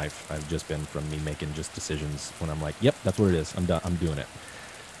that in my life have just been from me making just decisions when I'm like, yep, that's what it is, I'm done, I'm doing it.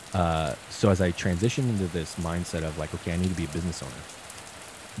 So as I transition into this mindset of like, okay, I need to be a business owner,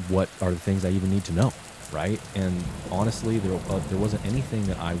 what are the things I even need to know, right? And honestly, there wasn't anything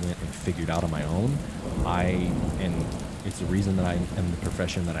that I went and figured out on my own. And it's the reason that I am the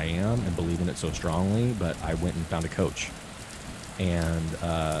profession that I am and believe in it so strongly, but I went and found a coach and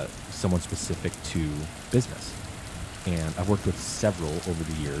someone specific to business. And I've worked with several over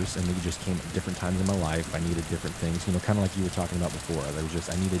the years, and they just came at different times in my life. I needed different things, kind of like you were talking about before.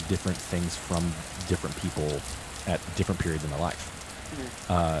 I needed different things from different people at different periods in my life.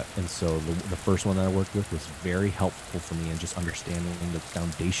 And so the first one that I worked with was very helpful for me in just understanding the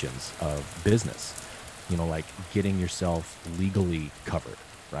foundations of business, like getting yourself legally covered,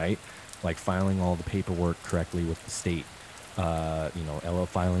 right? Like filing all the paperwork correctly with the state,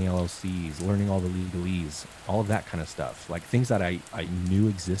 filing LLCs, learning all the legalese, all of that kind of stuff, like things that I knew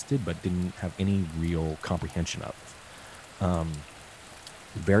existed but didn't have any real comprehension of.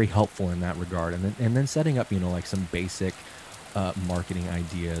 Very helpful in that regard. And then setting up, like some basic marketing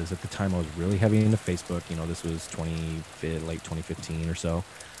ideas. At the time, I was really heavy into Facebook. This was late 2015 or so.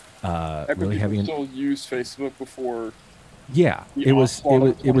 Heck, when Really people heavy in. still use Facebook before Yeah, the it was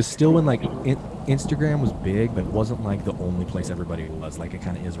onslaught of it was still when like 2020. Instagram was big, but it wasn't like the only place everybody was, like it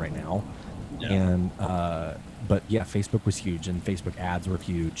kind of is right now. Yeah. And but yeah, Facebook was huge, and Facebook ads were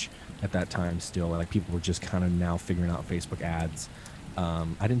huge at that time still. Like people were just kind of now figuring out Facebook ads.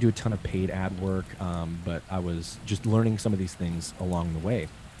 I didn't do a ton of paid ad work, but I was just learning some of these things along the way,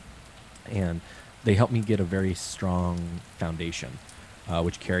 and they helped me get a very strong foundation,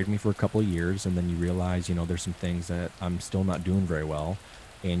 which carried me for a couple of years. And then you realize, there's some things that I'm still not doing very well,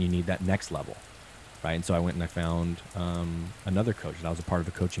 and you need that next level, right? And so I went and I found another coach. I was a part of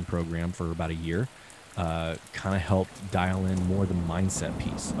a coaching program for about a year. Kind of helped dial in more the mindset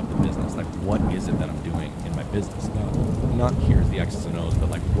piece of the business. Like, what is it that I'm doing in my business? Not here's the X's and O's, but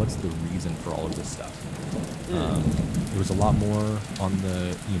like, what's the reason for all of this stuff? It was a lot more on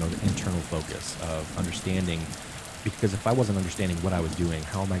the the internal focus of understanding, because if I wasn't understanding what I was doing,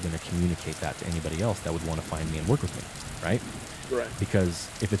 how am I going to communicate that to anybody else that would want to find me and work with me, right? Right. Because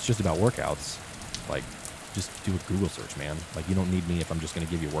if it's just about workouts, like, just do a Google search, man. Like, you don't need me if I'm just going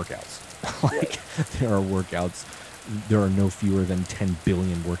to give you workouts. Like, there are workouts. There are no fewer than 10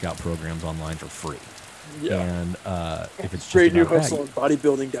 billion workout programs online for free. Yeah. And if it's just Great new about hustle on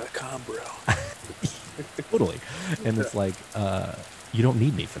bodybuilding.com, bro. totally. And it's like, you don't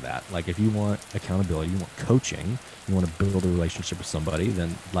need me for that. Like, if you want accountability, you want coaching, you want to build a relationship with somebody,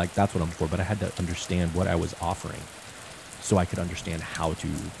 then like that's what I'm for. But I had to understand what I was offering so I could understand how to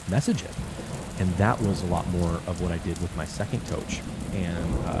message it. And that was a lot more of what I did with my second coach.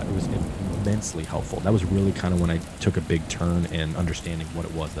 And it was immensely helpful. That was really kind of when I took a big turn in understanding what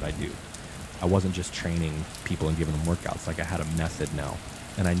it was that I do. I wasn't just training people and giving them workouts. Like, I had a method now,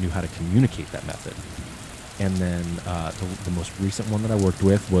 and I knew how to communicate that method. And then the most recent one that I worked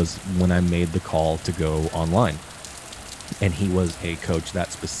with was when I made the call to go online. And he was a coach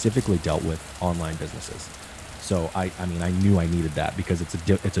that specifically dealt with online businesses. So I mean, I knew I needed that because it's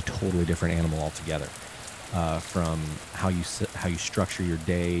a totally different animal altogether. From how you structure your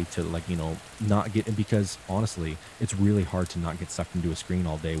day to, like, not get, because honestly, it's really hard to not get sucked into a screen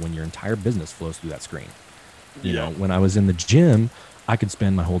all day when your entire business flows through that screen. You Yeah. know, when I was in the gym, I could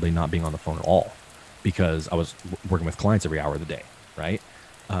spend my whole day not being on the phone at all because I was working with clients every hour of the day, right?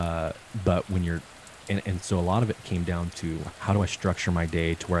 But when you're, and so a lot of it came down to how do I structure my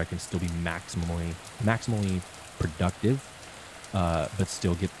day to where I can still be maximally productive, but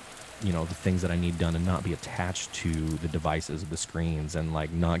still get, you know, the things that I need done and not be attached to the devices, the screens, and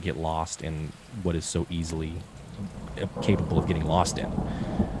like not get lost in what is so easily capable of getting lost in,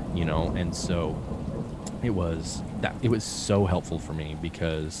 you know? And so it was so helpful for me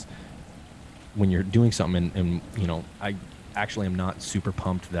because when you're doing something and you know, I actually am not super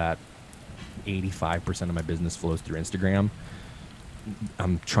pumped that 85% of my business flows through Instagram.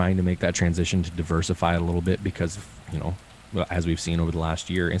 I'm trying to make that transition to diversify it a little bit because, you know, well, as we've seen over the last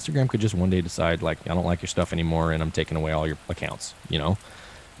year, Instagram could just one day decide like, I don't like your stuff anymore and I'm taking away all your accounts, you know?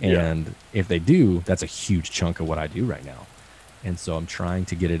 Yeah. And if they do, that's a huge chunk of what I do right now. And so I'm trying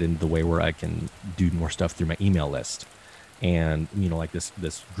to get it into the way where I can do more stuff through my email list. And, you know, like this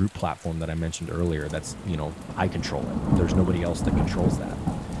group platform that I mentioned earlier, that's, you know, I control it. There's nobody else that controls that.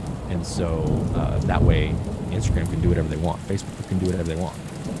 And so that way, Instagram can do whatever they want. Facebook can do whatever they want.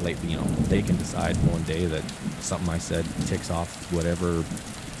 Like, you know, they can decide one day that something I said ticks off whatever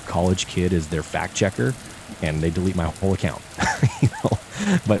college kid is their fact checker, and they delete my whole account. You know,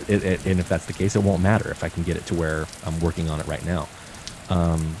 but and if that's the case, it won't matter if I can get it to where I'm working on it right now.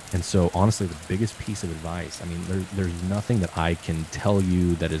 And so, honestly, the biggest piece of advice, I mean, there's nothing that I can tell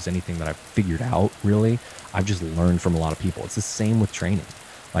you that is anything that I've figured out, really. I've just learned from a lot of people. It's the same with training.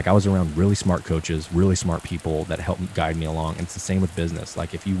 Like, I was around really smart coaches, really smart people that helped guide me along. And it's the same with business.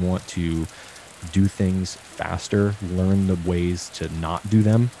 Like, if you want to do things faster, learn the ways to not do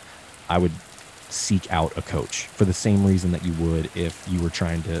them, I would seek out a coach for the same reason that you would if you were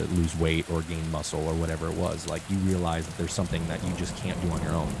trying to lose weight or gain muscle or whatever it was. Like, you realize that there's something that you just can't do on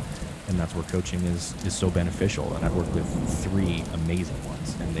your own. And that's where coaching is so beneficial. And I've worked with 3 amazing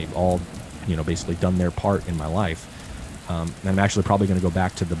ones, and they've all, you know, basically done their part in my life. And I'm actually probably going to go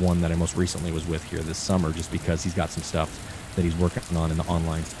back to the one that I most recently was with here this summer, just because he's got some stuff that he's working on in the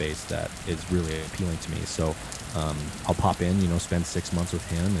online space that is really appealing to me. So I'll pop in, you know, spend 6 months with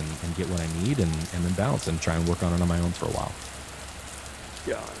him and get what I need and then bounce and try and work on it on my own for a while.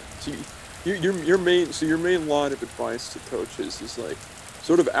 Yeah. So your main line of advice to coaches is like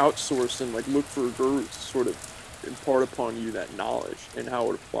sort of outsource and like look for gurus to sort of impart upon you that knowledge and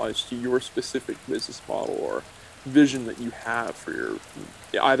how it applies to your specific business model or vision that you have for your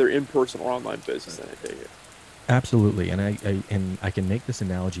either in-person or online business. And I take it. Absolutely. And I can make this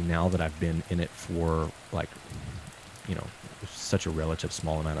analogy now that I've been in it for like, you know, such a relative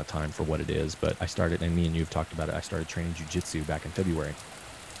small amount of time for what it is. But I started, and me and you have talked about it, I started training jujitsu back in February.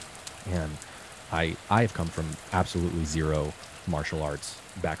 And I have come from absolutely zero martial arts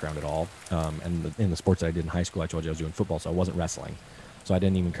background at all. And in the sports that I did in high school, I told you I was doing football, so I wasn't wrestling. So I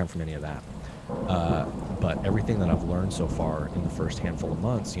didn't even come from any of that. But everything that I've learned so far in the first handful of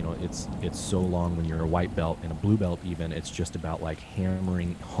months, you know, it's so long when you're a white belt and a blue belt even, it's just about like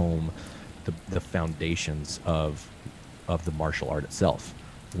hammering home the foundations of the martial art itself,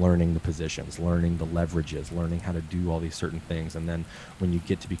 learning the positions, learning the leverages, learning how to do all these certain things. And then when you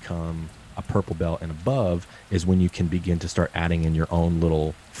get to become a purple belt and above is when you can begin to start adding in your own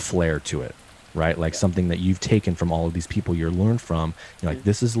little flair to it, right? Like something that you've taken from all of these people you're learned from. You're like,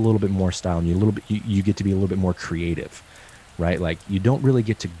 this is a little bit more style, and you get to be a little bit more creative, right? Like, you don't really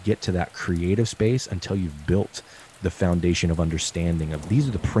get to that creative space until you've built the foundation of understanding of these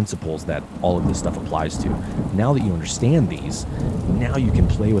are the principles that all of this stuff applies to. Now that you understand these, now you can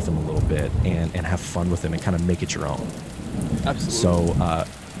play with them a little bit and have fun with them and kind of make it your own. Absolutely. So,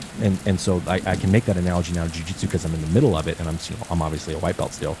 so I can make that analogy now to jiu-jitsu because I'm in the middle of it, and I'm obviously a white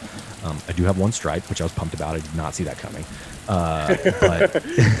belt still. I do have one stripe, which I was pumped about. I did not see that coming. But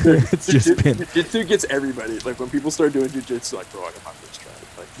it's just been... Jiu-jitsu gets everybody. Like, when people start doing jiu-jitsu, like, bro, I got my first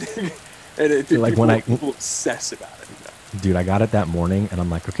stripe. Like, and like people obsess about it. You know? Dude, I got it that morning, and I'm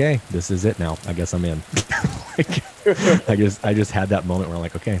like, okay, this is it now. I guess I'm in. Like, I just had that moment where I'm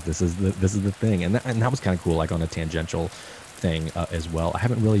like, okay, this is the thing, and that was kind of cool. Like, on a tangential thing as well. I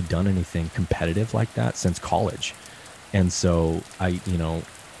haven't really done anything competitive like that since college, and so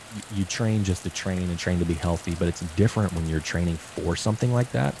you train just to train and train to be healthy, but it's different when you're training for something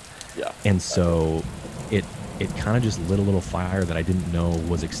like that. Yeah. And so it kind of just lit a little fire that I didn't know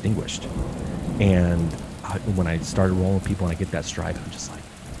was extinguished. And when I started rolling with people and I get that stripe, I'm just like,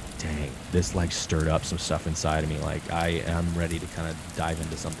 dang, this like stirred up some stuff inside of me. Like, I am ready to kind of dive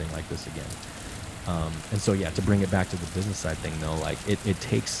into something like this again. And so, yeah, to bring it back to the business side thing, though, like it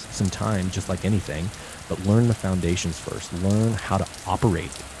takes some time, just like anything, but learn the foundations first. Learn how to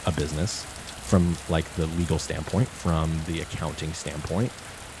operate a business from like the legal standpoint, from the accounting standpoint,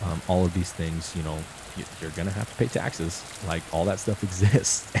 all of these things, you're going to have to pay taxes. Like all that stuff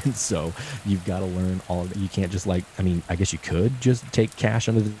exists. And so you've got to learn all of it. You can't just I guess you could just take cash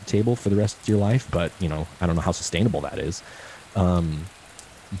under the table for the rest of your life, but I don't know how sustainable that is.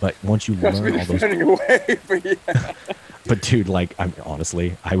 But once you learn all those, away, but yeah. but dude,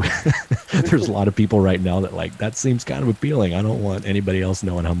 honestly, there's a lot of people right now that that seems kind of appealing. I don't want anybody else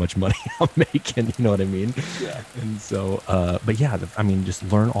knowing how much money I'm making. You know what I mean? Yeah. And so, but yeah, just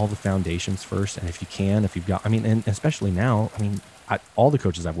learn all the foundations first. And if you've got, and especially now, all the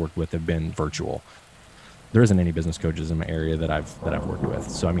coaches I've worked with have been virtual. There isn't any business coaches in my area that I've worked with.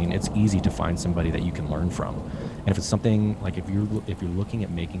 So, it's easy to find somebody that you can learn from. And if it's something like, if you're looking at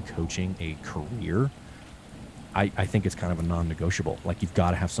making coaching a career, I think it's kind of a non-negotiable. Like you've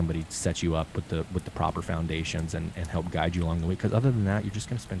got to have somebody set you up with the proper foundations and help guide you along the way. Because other than that, you're just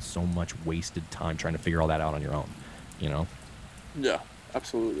going to spend so much wasted time trying to figure all that out on your own. Yeah,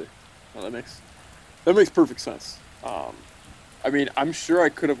 absolutely. No, that makes perfect sense. I'm sure I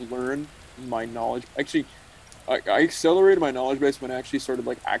could have learned my knowledge. Actually, I accelerated my knowledge base when I actually started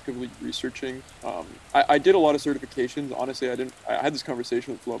actively researching. I did a lot of certifications. Honestly, I had this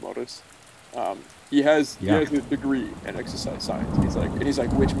conversation with Flo Modus. He has a degree in exercise science. He's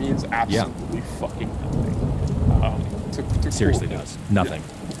like, which means absolutely fucking nothing. Seriously does nothing.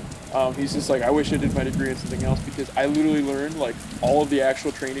 Yeah. He's just like, I wish I did my degree in something else because I literally learned all of the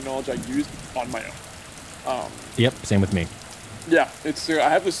actual training knowledge I used on my own. Yep, same with me. Yeah, I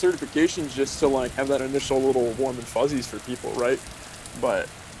have the certifications just to have that initial little warm and fuzzies for people, right? But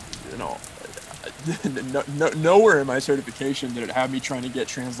nowhere in my certification did it have me trying to get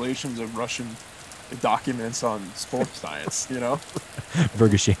translations of Russian documents on sports science,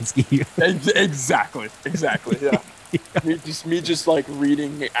 Vergashansky. Exactly, yeah. Me just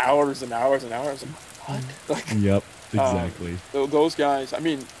reading hours and hours and hours. What? Yep, exactly. Those guys.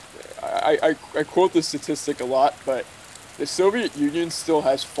 I quote this statistic a lot, but the Soviet Union still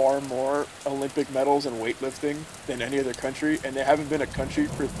has far more Olympic medals in weightlifting than any other country, and they haven't been a country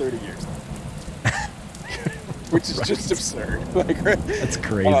for 30 years. Which is just absurd. That's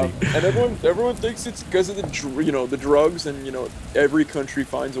crazy. And everyone thinks it's because of the drugs, and every country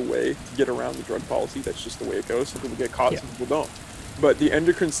finds a way to get around the drug policy. That's just the way it goes. Some people get caught, some people don't. But the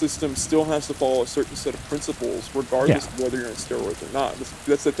endocrine system still has to follow a certain set of principles, regardless of whether you're on steroids or not.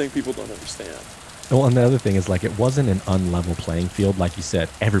 That's the thing people don't understand. Well, and the other thing is it wasn't an unlevel playing field. Like you said,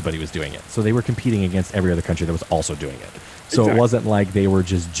 everybody was doing it. So they were competing against every other country that was also doing it. So It wasn't like they were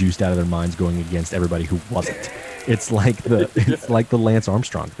just juiced out of their minds going against everybody who wasn't. It's like the Lance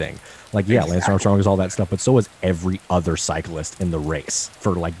Armstrong thing. Lance Armstrong is all that stuff, but so was every other cyclist in the race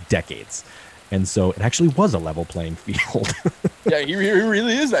for decades. And so it actually was a level playing field. Yeah, he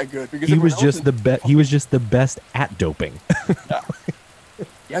really is that good because he was just the best at doping. Yeah.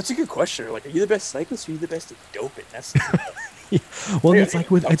 Yeah, that's a good question. Are you the best cyclist or are you the best at doping? That's well, it's like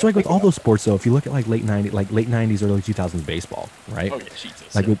with all those sports though. If you look at late '90s, early 2000s baseball, right? Oh yeah, Jesus.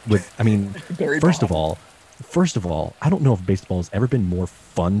 First of all, I don't know if baseball has ever been more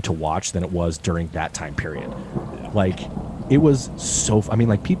fun to watch than it was during that time period. It was so.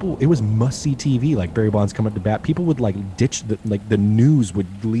 People. It was must see TV. Barry Bonds coming up to bat. People would ditch the news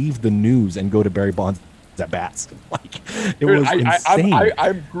would leave the news and go to Barry Bonds at bats. It was insane.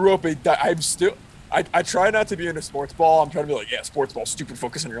 I grew up. I try not to be into sports ball. I'm trying to be sports ball, stupid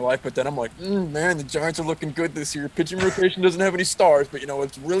focus on your life. But then I'm man, the Giants are looking good this year. Pitching rotation doesn't have any stars, but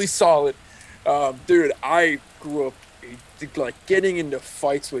it's really solid. Dude, I grew up getting into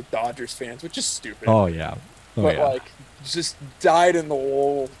fights with Dodgers fans, which is stupid. Oh yeah. Just died in the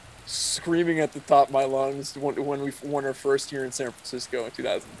hole, screaming at the top of my lungs when we won our first year in San Francisco in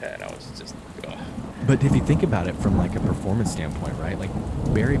 2010. I was just. But if you think about it from a performance standpoint, right?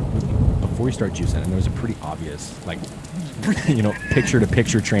 Barry, before you start juicing, and there was a pretty obvious picture to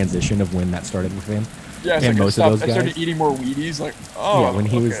picture transition of when that started with him. Yeah, and most of those guys. I started eating more Wheaties. When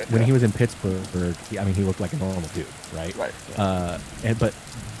he was in Pittsburgh, he looked like a normal dude, right? Right. Yeah. But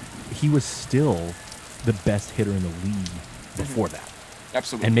he was still the best hitter in the league before that.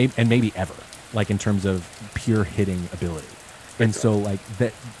 Absolutely. And maybe ever, in terms of pure hitting ability. And so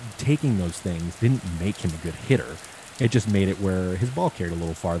that taking those things didn't make him a good hitter. It just made it where his ball carried a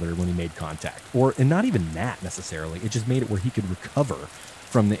little farther when he made contact. And not even that necessarily. It just made it where he could recover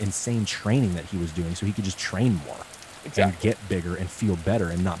from the insane training that he was doing, so he could just train more and get bigger and feel better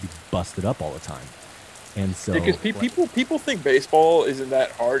and not be busted up all the time. And so because people think baseball isn't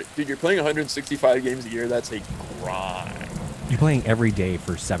that hard. Dude, you're playing 165 games a year. That's a grind. You're playing every day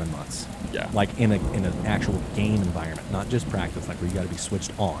for 7 months. Yeah. In an actual game environment, not just practice, where you got to be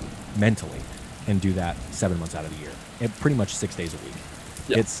switched on mentally. and do that 7 months out of the year, and pretty much 6 days a week.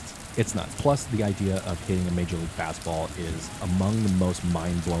 Yeah. It's nuts. Plus, the idea of hitting a major league fastball is among the most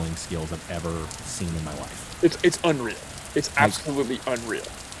mind-blowing skills I've ever seen in my life. It's unreal. It's absolutely unreal.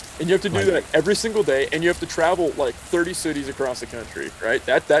 And you have to do Like- that every single day, and you have to travel like 30 cities across the country, right?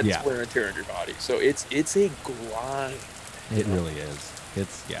 That's Yeah. wear and tear on your body. So it's a grind. It really is.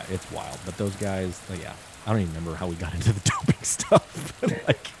 It's wild. But those guys, like, yeah, I don't even remember how we got into the doping stuff. But,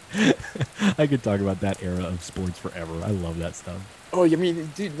 like, I could talk about that era of sports forever. I love that stuff. Oh, I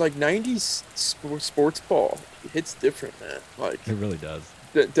mean, dude, like 90s sports ball hits different, man. Like It really does.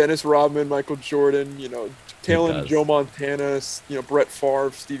 Dennis Rodman, Michael Jordan, Taylor and does. Joe Montana, Brett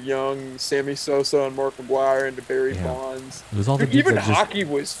Favre, Steve Young, Sammy Sosa, and Mark McGuire, and Barry Yeah. Bonds. It was all the Dude, dudes even that just- hockey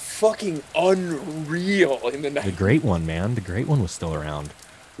was fucking unreal in the 90s. The great one, man. The great one was still around.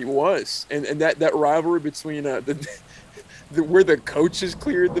 He was, and that rivalry between where the coaches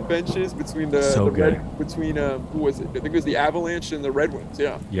cleared the benches between So the good. who was it? I think it was the Avalanche and the Red Wings.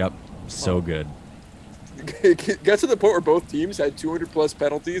 Yeah, Yep. So good. it got to the point where both teams had 200 plus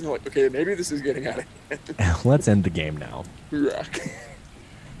penalties, and they're like, okay, maybe this is getting out of hand. Let's end the game now. Yeah.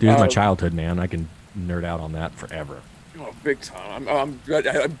 Dude, it's my Um, childhood, man. I can nerd out on that forever. Oh, big time. I'm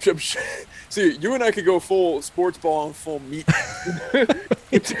see, you and I could go full sports ball and full meat.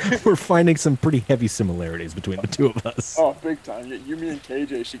 We're finding some pretty heavy similarities between the two of us. Oh, big time. You, me, and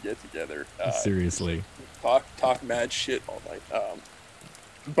KJ should get together. Seriously. Talk mad shit all night.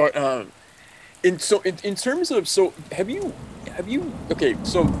 In terms of, so have you okay,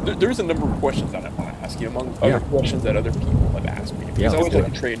 so there's a number of questions that I want to ask you among other Yeah. questions that other people have asked me, because Yeah, I always let's do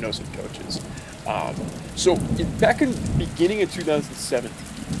like to train and know some coaches. Back in the beginning of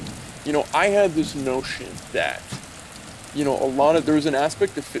 2017, I had this notion that there was an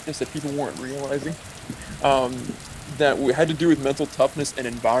aspect of fitness that people weren't realizing, that we had to do with mental toughness and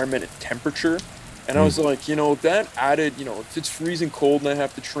environment and temperature. And I was like, that added, if it's freezing cold and I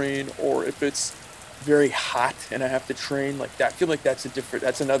have to train, or if it's very hot and I have to train, like that, I feel like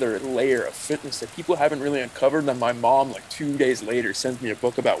that's another layer of fitness that people haven't really uncovered. And then my mom, like 2 days later, sends me a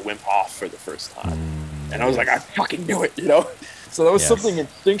book about Wim Hof for the first time. And I was like, I fucking knew it, So that was Yes. something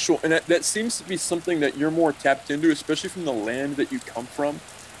instinctual. And that seems to be something that you're more tapped into, especially from the land that you come from.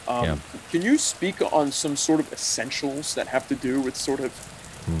 Yeah. Can you speak on some sort of essentials that have to do with sort of,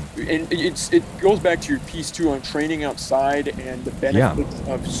 and it goes back to your piece too on training outside and the benefits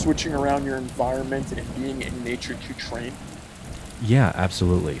of switching around your environment and being in nature to train? Yeah,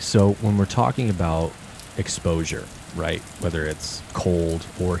 absolutely. So when we're talking about exposure, right, whether it's cold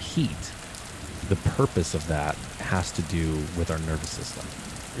or heat, the purpose of that has to do with our nervous system.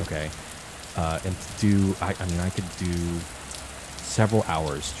 Okay. And I could do several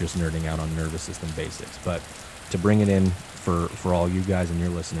hours just nerding out on nervous system basics, but to bring it in for all you guys and your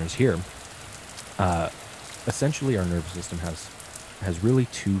listeners here, essentially our nervous system has really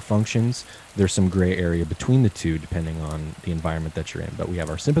two functions. There's some gray area between the two depending on the environment that you're in, but we have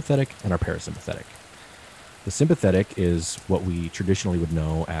our sympathetic and our parasympathetic. The sympathetic is what we traditionally would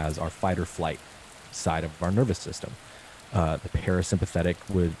know as our fight or flight side of our nervous system. The parasympathetic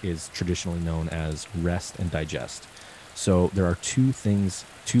is traditionally known as rest and digest. So there are two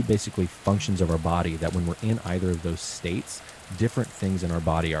basically functions of our body that when we're in either of those states, different things in our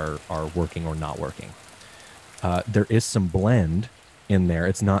body are working or not working. There is some blend in there.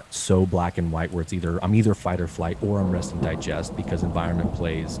 It's not so black and white where I'm either fight or flight or I'm rest and digest, because environment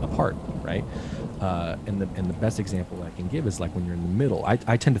plays a part, right? And the best example I can give is like when you're in the middle.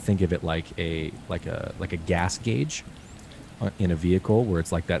 I tend to think of it like a gas gauge in a vehicle, where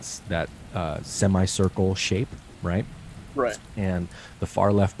it's like that semicircle shape, right? Right. And the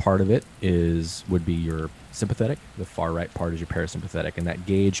far left part of it would be your sympathetic. The far right part is your parasympathetic, and that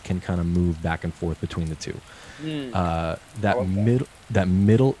gauge can kind of move back and forth between the two. That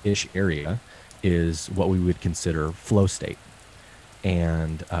middle-ish area is what we would consider flow state,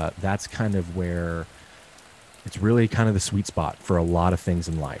 and that's kind of where it's really kind of the sweet spot for a lot of things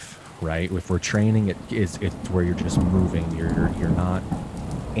in life, right? If we're training, it's where you're just moving. You're not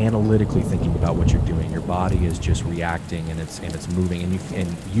analytically thinking about what you're doing. Your body is just reacting, and it's moving.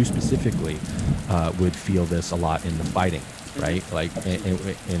 And you specifically would feel this a lot in the fighting, right? Like,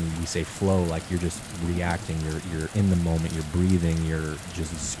 and we say flow, like you're just reacting. You're in the moment. You're breathing. You're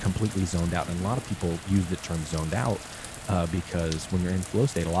just completely zoned out. And a lot of people use the term zoned out because when you're in flow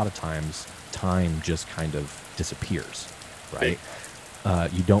state, a lot of times time just kind of disappears, right?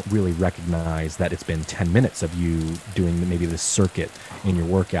 You don't really recognize that it's been 10 minutes of you doing maybe this circuit in your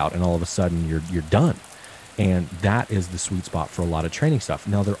workout, and all of a sudden you're done. And that is the sweet spot for a lot of training stuff.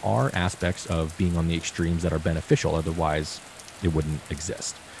 Now, there are aspects of being on the extremes that are beneficial, otherwise it wouldn't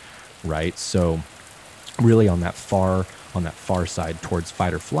exist. right? So really on that far side towards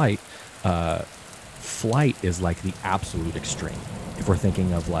fight or flight, flight is like the absolute extreme. If we're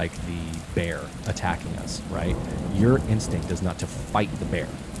thinking of like the bear attacking us, right? Your instinct is not to fight the bear.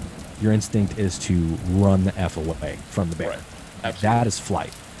 Your instinct is to run the F away from the bear. Right. Absolutely. That is flight.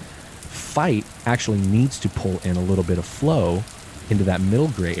 Fight actually needs to pull in a little bit of flow into that middle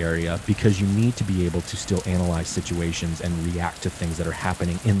gray area because you need to be able to still analyze situations and react to things that are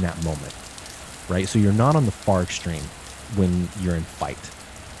happening in that moment, right? So you're not on the far extreme when you're in fight.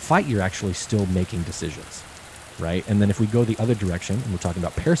 Fight, you're actually still making decisions, right? And then if we go the other direction and we're talking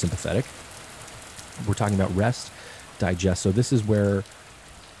about parasympathetic, we're talking about rest, digest. So this is where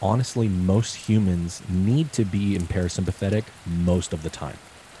honestly most humans need to be in parasympathetic most of the time.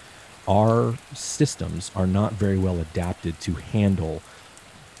 Our systems are not very well adapted to handle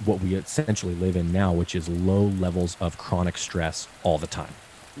what we essentially live in now, which is low levels of chronic stress all the time.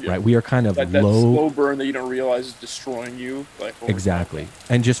 Yeah. Right? We are kind of that slow burn that you don't realize is destroying you. Like exactly.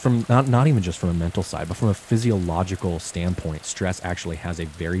 And just from not even just from a mental side, but from a physiological standpoint, stress actually has a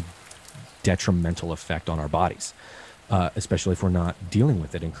very detrimental effect on our bodies, especially if we're not dealing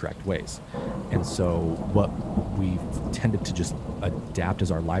with it in correct ways. And so what we've tended to just adapt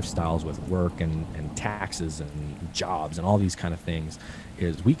as our lifestyles with work and taxes and jobs and all these kind of things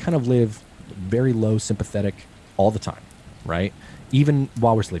is we kind of live very low sympathetic all the time, right? Even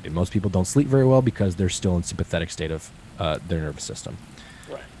while we're sleeping. Most people don't sleep very well because they're still in sympathetic state of their nervous system.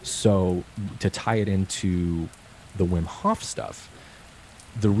 Right. So to tie it into the Wim Hof stuff,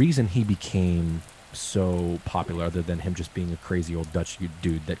 the reason he became so popular, other than him just being a crazy old Dutch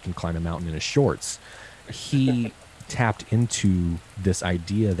dude that can climb a mountain in his shorts, he tapped into this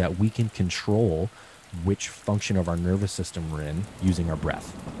idea that we can control which function of our nervous system we're in using our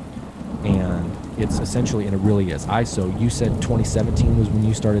breath. And it's essentially, and it really is. So you said 2017 was when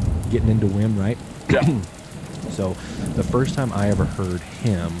you started getting into Wim, right? Yeah. So the first time I ever heard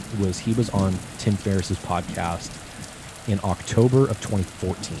him was he was on Tim Ferriss's podcast in October of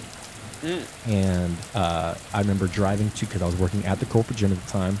 2014. And I remember driving to, because I was working at the corporate gym at the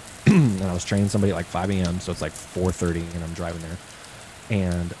time, and I was training somebody at like 5 a.m., so it's like 4:30, and I'm driving there.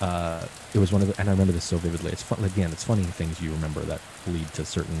 And it was one of the, and I remember this so vividly. It's fun, again, it's funny things you remember that lead to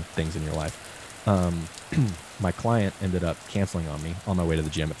certain things in your life. My client ended up canceling on me on my way to the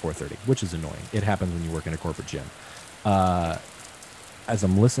gym at 4:30, which is annoying. It happens when you work in a corporate gym. As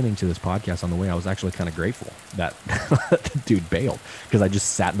I'm listening to this podcast on the way, I was actually kind of grateful that the dude bailed, because I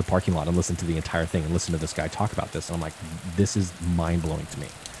just sat in the parking lot and listened to the entire thing and listened to this guy talk about this. And I'm like, this is mind blowing to me.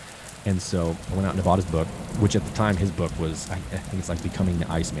 And so I went out and bought his book, which at the time his book was, I think it's like Becoming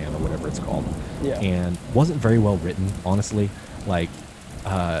the Iceman or whatever it's called. Yeah. And wasn't very well written, honestly. Like,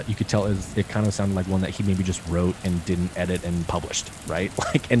 you could tell it kind of sounded like one that he maybe just wrote and didn't edit and published, right?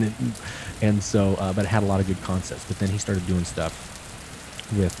 Like, and so, but it had a lot of good concepts. But then he started doing stuff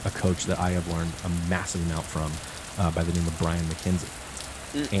with a coach that I have learned a massive amount from, by the name of Brian McKenzie.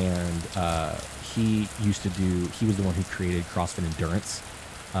 And he was the one who created CrossFit Endurance,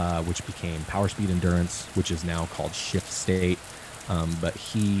 which became Power Speed Endurance, which is now called Shift State. But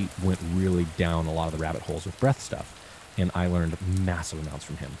he went really down a lot of the rabbit holes with breath stuff. And I learned massive amounts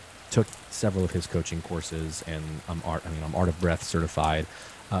from him. Took several of his coaching courses, and I'm Art of Breath certified.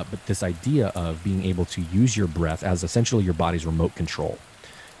 But this idea of being able to use your breath as essentially your body's remote control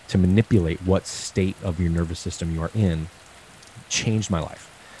to manipulate what state of your nervous system you are in changed my life.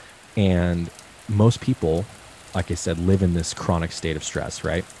 And most people, like I said, live in this chronic state of stress,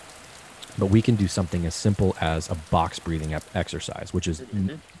 right? But we can do something as simple as a box breathing exercise, which is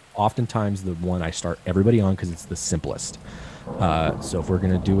oftentimes the one I start everybody on because it's the simplest. So if we're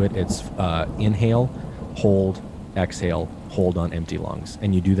going to do it, it's inhale, hold, exhale, hold on empty lungs.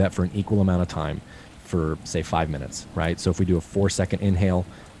 And you do that for an equal amount of time for, say, 5 minutes, right? So if we do a 4-second inhale,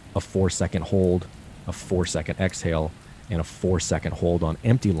 a 4-second hold, a 4-second exhale, and a 4-second hold on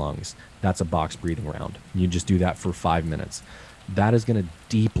empty lungs, that's a box breathing round. You just do that for 5 minutes. That is going to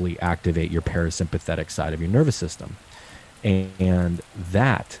deeply activate your parasympathetic side of your nervous system. And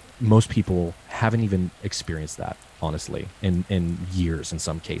that, most people haven't even experienced that, honestly, in years in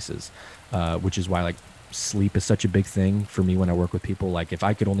some cases, which is why, like, sleep is such a big thing for me when I work with people. Like, if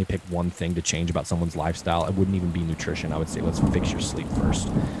I could only pick one thing to change about someone's lifestyle, it wouldn't even be nutrition. I would say, let's fix your sleep first.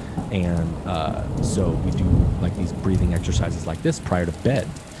 And so we do like these breathing exercises like this prior to bed,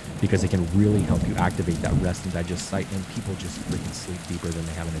 because it can really help you activate that rest and digest site. And people just freaking sleep deeper than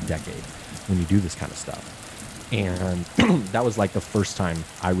they have in a decade when you do this kind of stuff. And that was like the first time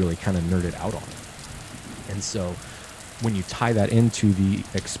I really kind of nerded out on it. And so when you tie that into the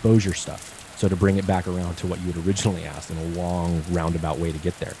exposure stuff, So to bring it back around to what you had originally asked in a long roundabout way to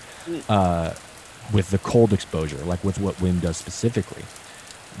get there, with the cold exposure, like with what Wim does specifically,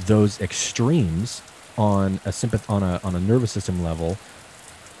 those extremes on a nervous system level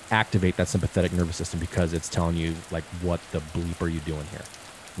activate that sympathetic nervous system because it's telling you like, what the bleep are you doing here,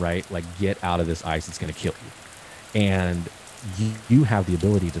 right? Like, get out of this ice, it's going to kill you. And you have the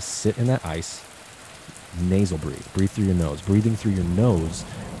ability to sit in that ice, nasal breathe through your nose. Breathing through your nose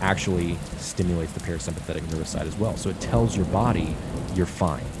actually stimulates the parasympathetic nervous side as well. So it tells your body you're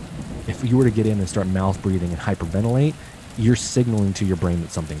fine. If you were to get in and start mouth breathing and hyperventilate, you're signaling to your brain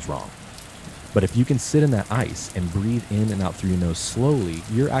that something's wrong. But if you can sit in that ice and breathe in and out through your nose slowly,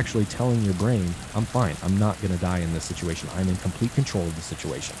 you're actually telling your brain, I'm fine. I'm not going to die in this situation. I'm in complete control of the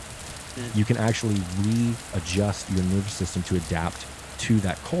situation. You can actually readjust your nervous system to adapt to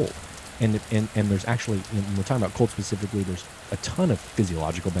that cold. And there's actually, when we're talking about cold specifically, there's a ton of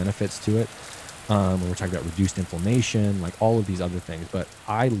physiological benefits to it. When we're talking about reduced inflammation, like all of these other things. But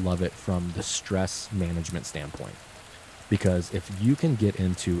I love it from the stress management standpoint. Because if you can get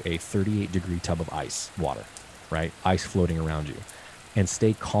into a 38-degree tub of ice water, right, ice floating around you, and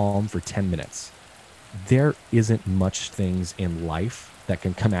stay calm for 10 minutes, there isn't much things in life that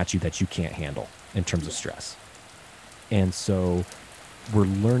can come at you that you can't handle in terms of stress. And so we're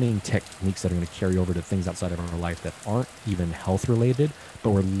learning techniques that are going to carry over to things outside of our life that aren't even health related,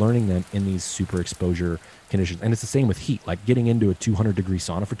 but we're learning them in these super exposure conditions. And it's the same with heat. Like getting into a 200-degree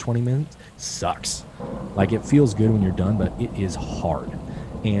sauna for 20 minutes sucks. Like it feels good when you're done, but it is hard.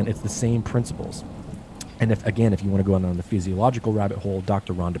 And it's the same principles. And if you want to go on the physiological rabbit hole,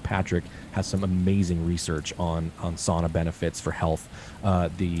 Dr. Rhonda Patrick has some amazing research on sauna benefits for health,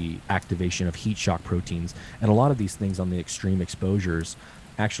 the activation of heat shock proteins. And a lot of these things on the extreme exposures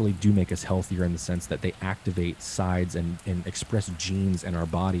actually do make us healthier in the sense that they activate sides and express genes in our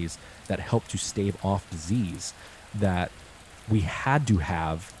bodies that help to stave off disease that we had to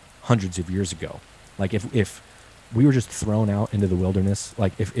have hundreds of years ago. Like if we were just thrown out into the wilderness,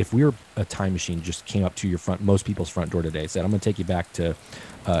 like if we were a time machine just came up to most people's front door today, said, I'm going to take you back to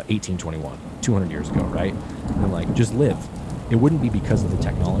 1821, 200 years ago, right? And like, just live. It wouldn't be because of the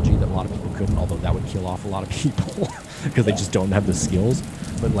technology that a lot of people couldn't, although that would kill off a lot of people because they just don't have the skills.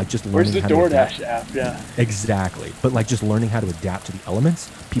 But like just learning Where's the DoorDash app? Yeah. Exactly. But like just learning how to adapt to the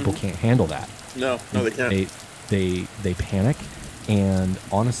elements, people can't handle that. No, they can't. They panic. And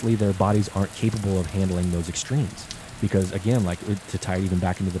honestly, their bodies aren't capable of handling those extremes because, again, like to tie it even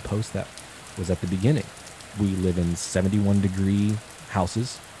back into the post that was at the beginning, we live in 71-degree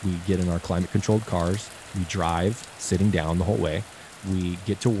houses. We get in our climate-controlled cars. We drive sitting down the whole way. We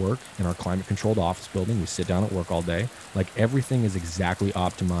get to work in our climate-controlled office building. We sit down at work all day. Like everything is exactly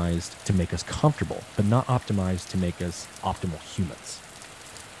optimized to make us comfortable, but not optimized to make us optimal humans.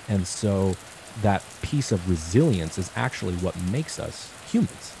 And so that piece of resilience is actually what makes us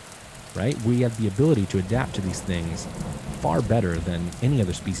humans, right? We have the ability to adapt to these things far better than any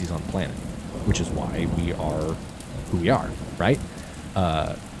other species on the planet, which is why we are who we are, right?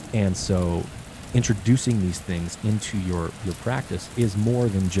 And so introducing these things into your practice is more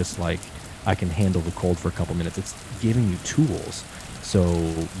than just like, I can handle the cold for a couple minutes. It's giving you tools so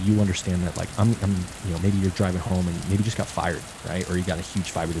you understand that, like, maybe you're driving home and maybe you just got fired, right? Or you got a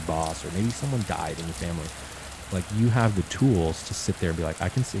huge fight with your boss, or maybe someone died in your family. Like, you have the tools to sit there and be like, I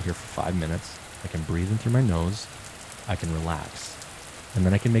can sit here for 5 minutes. I can breathe in through my nose. I can relax. And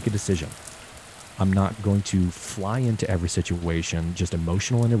then I can make a decision. I'm not going to fly into every situation just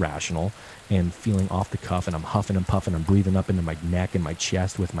emotional and irrational and feeling off the cuff, and I'm huffing and puffing. I'm breathing up into my neck and my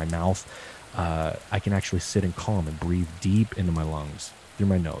chest with my mouth. I can actually sit and calm and breathe deep into my lungs through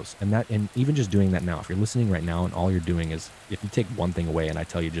my nose. And even just doing that now, if you're listening right now and all you're doing is, if you take one thing away and I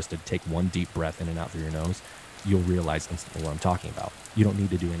tell you just to take one deep breath in and out through your nose, you'll realize instantly what I'm talking about. You don't need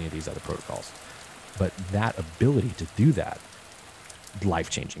to do any of these other protocols. But that ability to do that,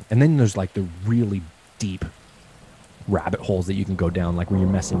 life-changing. And then there's like the really deep rabbit holes that you can go down, like where you're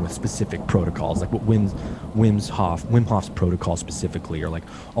messing with specific protocols, like what Wim Hof's protocol specifically, or like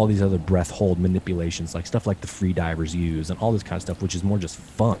all these other breath hold manipulations, like stuff like the free divers use and all this kind of stuff, which is more just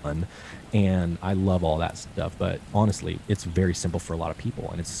fun. And I love all that stuff. But honestly, it's very simple for a lot of people,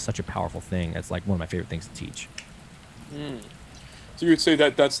 and it's such a powerful thing. It's like one of my favorite things to teach. So you would say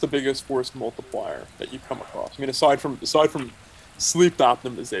that that's the biggest force multiplier that you come across? I mean, aside from sleep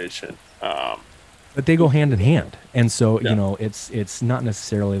optimization. But they go hand in hand. And so, it's not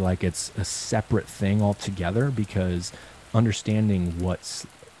necessarily like it's a separate thing altogether, because understanding what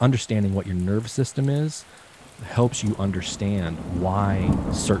your nervous system is helps you understand why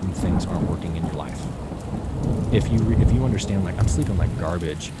certain things aren't working in your life. If you understand, like, I'm sleeping like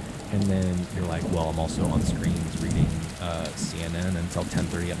garbage And then you're like, well, I'm also on screens reading CNN until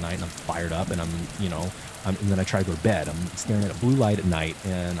 10:30 at night, and I'm fired up, and and then I try to go to bed. I'm staring at a blue light at night,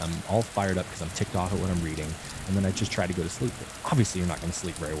 and I'm all fired up because I'm ticked off at what I'm reading, and then I just try to go to sleep. Obviously, you're not going to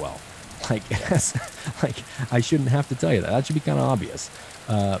sleep very well. Like, like I shouldn't have to tell you that. That should be kind of obvious.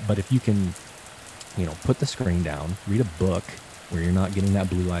 But if you can, put the screen down, read a book where you're not getting that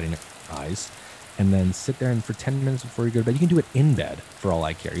blue light in your eyes, and then sit there and for 10 minutes before you go to bed, you can do it in bed for all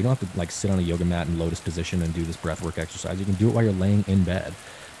I care. You don't have to like sit on a yoga mat in lotus position and do this breath work exercise. You can do it while you're laying in bed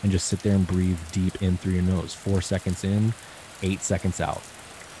and just sit there and breathe deep in through your nose. 4 seconds in, 8 seconds out.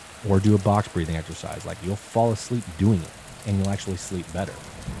 Or do a box breathing exercise. Like, you'll fall asleep doing it and you'll actually sleep better.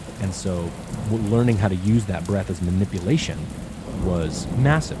 And so learning how to use that breath as manipulation was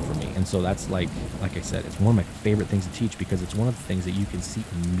massive for me. And so that's like I said, it's one of my favorite things to teach because it's one of the things that you can see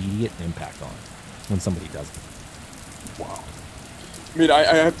immediate impact on when somebody does it. Wow. I mean, I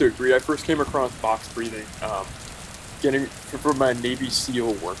have to agree. I first came across box breathing, getting from my Navy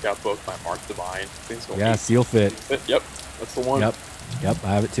SEAL workout book by Mark Devine. Yeah, SEAL Fit. Yep, that's the one. Yep, I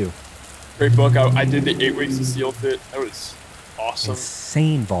have it too. Great book. I did the 8 weeks of SEAL Fit. That was awesome.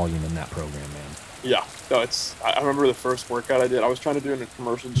 Insane volume in that program, man. Yeah, no, I remember the first workout I did. I was trying to do it in a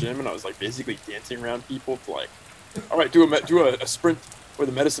commercial gym, and I was like basically dancing around people to like, all right, do a sprint with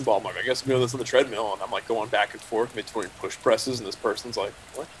a medicine ball. I'm like, I guess I'm doing this on the treadmill, and I'm like going back and forth, doing push presses, and this person's like,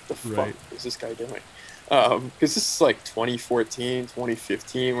 what the fuck is this guy doing? Because this is like 2014,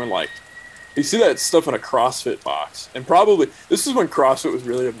 2015, when like you see that stuff in a CrossFit box, and probably this is when CrossFit was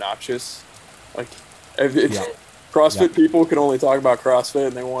really obnoxious. Like, CrossFit people could only talk about CrossFit,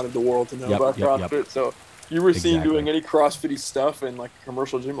 and they wanted the world to know about CrossFit. Yep. So you were seen doing any CrossFit-y stuff in like a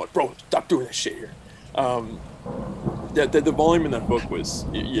commercial gym, like, bro, stop doing this shit here. The volume in that book was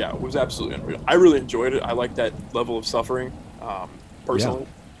absolutely unreal. I really enjoyed it. I like that level of suffering, personally.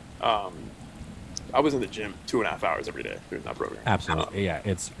 Yeah. I was in the gym 2.5 hours every day doing that program. Absolutely,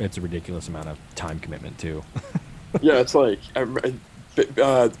 it's a ridiculous amount of time commitment too. Yeah, it's like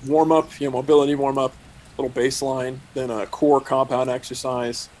warm up, mobility warm up, little baseline, then a core compound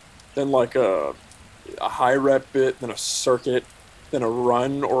exercise, then like a high rep bit, then a circuit, then a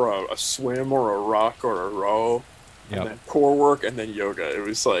run or a swim or a ruck or a row, and then core work, and then yoga. It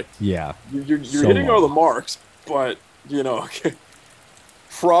was like, you're so hitting all the marks, but it's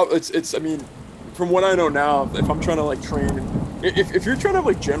I mean, from what I know now, if I'm trying to like train, if you're trying to have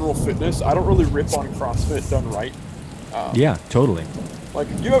like general fitness, I don't really rip on CrossFit done right. Yeah, totally. Like,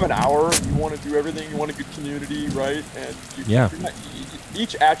 if you have an hour, you want to do everything, you want a good community, right? And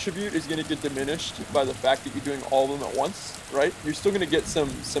each attribute is going to get diminished by the fact that you're doing all of them at once, right? You're still going to get some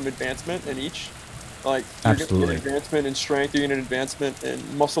advancement in each. Like, you're going to get advancement in strength, you're going to get advancement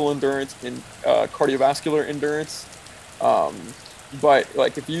in muscle endurance, in cardiovascular endurance. But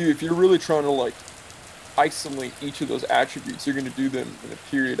like, if you're really trying to like isolate each of those attributes, you're going to do them in a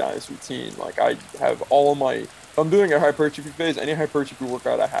periodized routine. Like, I have all of my, if I'm doing a hypertrophy phase, any hypertrophy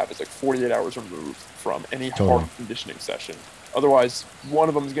workout I have is like 48 hours removed from any hard conditioning session. Otherwise, one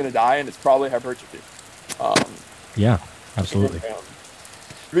of them is going to die, and it's probably hypertrophy. Yeah, absolutely.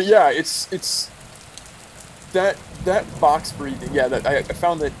 But yeah, it's that box breathing. Yeah, that I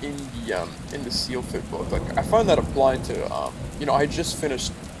found that in the SEAL Fit book. Like, I find that applied to I just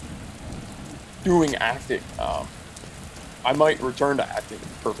finished doing acting. I might return to acting, to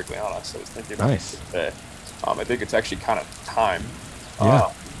be perfectly honest. I was thinking about it today. I think it's actually kind of time.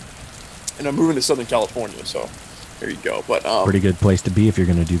 Yeah. And I'm moving to Southern California, so there you go. But pretty good place to be if you're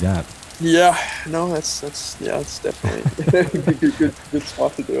going to do that. Yeah, no, that's definitely a good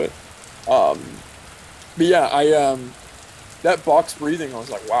spot to do it. But yeah, I that box breathing, I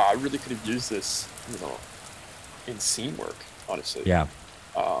was like, wow, I really could have used this, in scene work, honestly. Yeah.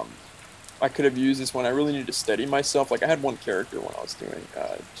 I could have used this when I really needed to steady myself. Like, I had one character when I was doing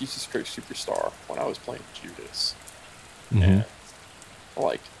Jesus Christ Superstar, when I was playing Judas. Mm-hmm. And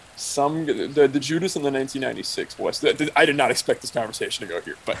like the Judas in the 1996 West. I did not expect this conversation to go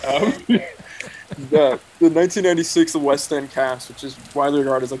here, but the 1996 West End cast, which is widely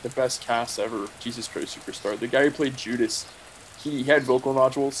regarded as like the best cast ever, Jesus Christ Superstar. The guy who played Judas, he had vocal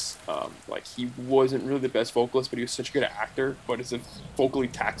nodules. Like, he wasn't really the best vocalist, but he was such a good actor. But it's a vocally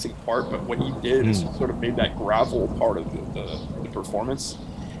taxing part. But what he did is sort of made that gravel part of the performance.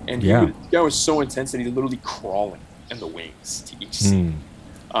 And the guy was so intense that he's literally crawling in the wings to each scene.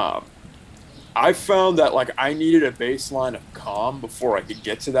 I found that like I needed a baseline of calm before I could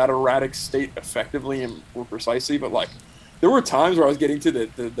get to that erratic state effectively and more precisely. But like, there were times where I was getting to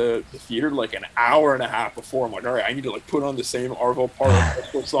the theater like an hour and a half before. I'm like, all right, I need to like put on the same Arvo Part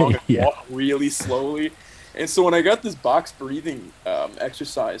song and walk really slowly. And so when I got this box breathing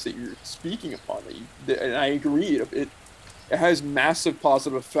exercise that you're speaking upon, and I agree, it has massive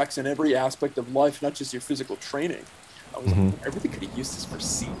positive effects in every aspect of life, not just your physical training. I was like, Hmm. "Man, I really could have used this for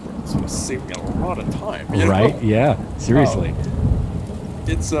seat work. This would have saved me a lot of time, you know? Right? Yeah. Seriously. Um,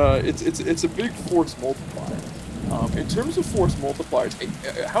 it's a big force multiplier. In terms of force multipliers,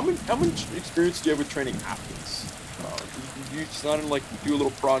 how much experience do you have with training athletes? Do you sound like you do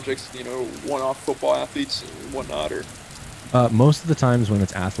little projects, one-off football athletes and whatnot, or Most of the times when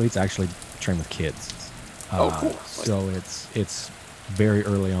it's athletes, I actually train with kids. oh, cool, like So it's very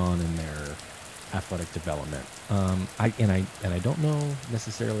early on in their athletic development. I don't know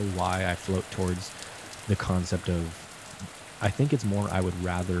necessarily why I float towards the concept of. I think it's more I would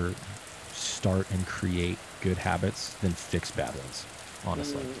rather start and create good habits than fix bad ones,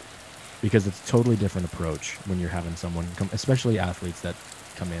 honestly, mm, because it's a totally different approach when you're having someone come, especially athletes that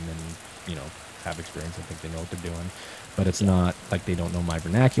come in and you know have experience. I think they know what they're doing, but it's yeah, not like they don't know my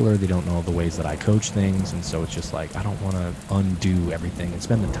vernacular, they don't know the ways that I coach things, and so it's just like I don't want to undo everything and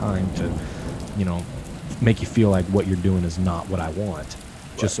spend the time to you know make you feel like what you're doing is not what I want,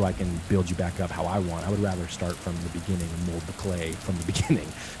 just right, so I can build you back up how I want. I would rather start from the beginning and mold the clay from the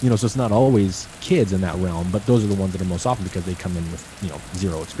beginning. So it's not always kids in that realm, but those are the ones that are most often because they come in with,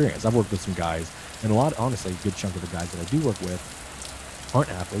 zero experience. I've worked with some guys, and a lot, honestly, a good chunk of the guys that I do work with aren't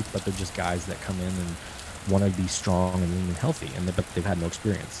athletes, but they're just guys that come in and want to be strong and lean and healthy, but they've had no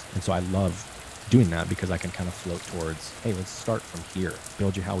experience. And so I love doing that because I can kind of float towards, hey, let's start from here,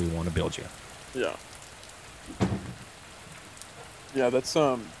 build you how we want to build you. yeah, yeah. That's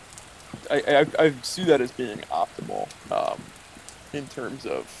I see that as being optimal, in terms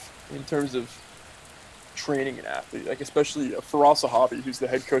of training an athlete, like especially Faraz Sahabi, who's the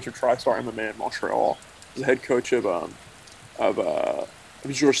head coach of TriStar MMA in Montreal, the head coach of uh of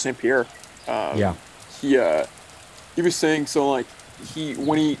Georges St. Pierre. Yeah. He he was saying, so like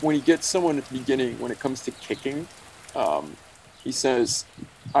when he gets someone at the beginning when it comes to kicking, um, he says,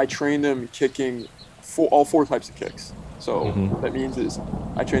 I train them kicking all four types of kicks. So what that Mm-hmm. means is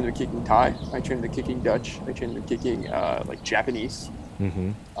I train them kicking Thai, I train them kicking Dutch, I train them kicking like Japanese,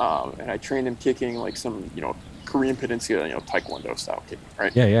 Mm-hmm. and I train them kicking like some Korean Peninsula Taekwondo style kicking,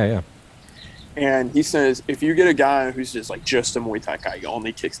 right? Yeah, yeah, yeah. And he says if you get a guy who's just a Muay Thai guy, he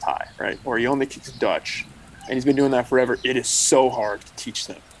only kicks Thai, right? Or he only kicks Dutch, and he's been doing that forever, it is so hard to teach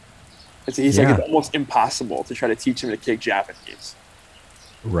them. He's like, it's Yeah. almost impossible to try to teach him to kick Japanese.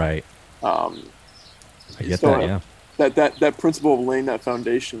 Right. Um, I get so that. Yeah. that principle of laying that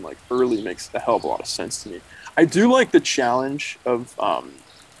foundation like early makes a hell of a lot of sense to me. I do like the challenge of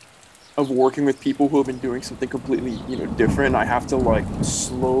working with people who have been doing something completely different. I have to like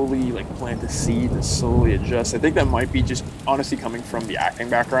slowly like plant the seed and slowly adjust. I think that might be just honestly coming from the acting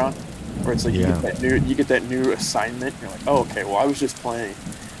background, where it's like Yeah. you get that new assignment. You're like, oh, okay, well I was just playing.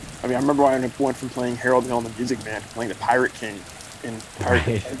 I mean, I remember I went from playing Harold Hill and the Music Man to playing the Pirate King in Pirate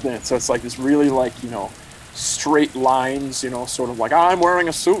Right. King. So it's like this really like straight lines, sort of like I'm wearing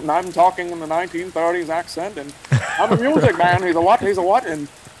a suit and I'm talking in the 1930s accent and I'm a music man. He's a what? He's a what? And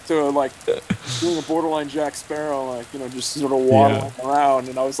to like doing a borderline Jack Sparrow, like just sort of Yeah. waddling around,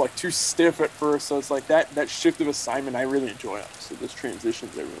 and I was like too stiff at first. So it's like that shift of assignment I really enjoy. So those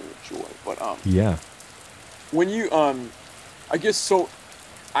transitions I really enjoy. But Yeah. when you I guess so.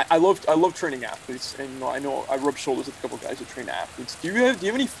 I love training athletes, and I know I rub shoulders with a couple of guys who train athletes. Do you have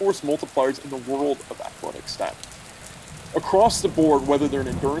any force multipliers in the world of athletics that across the board, whether they're an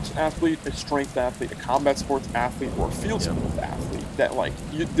endurance athlete, a strength athlete, a combat sports athlete, or a field Yeah. sports athlete, that like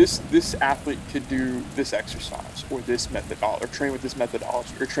this athlete could do this exercise or this methodology, or train with this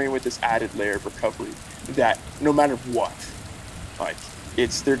methodology, or train with this added layer of recovery, that no matter what, like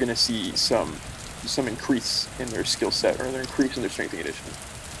they're gonna see some increase in their skill set or their increase in their strength and conditioning.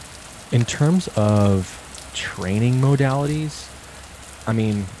 In terms of training modalities, I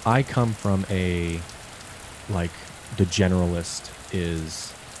mean, I come from like, the generalist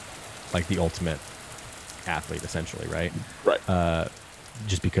is like the ultimate athlete, essentially, right? Right.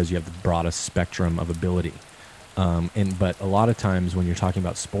 Just because you have the broadest spectrum of ability. But a lot of times when you're talking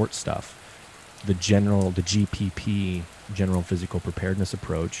about sports stuff, the GPP, general physical preparedness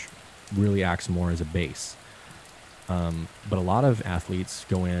approach, really acts more as a base. But a lot of athletes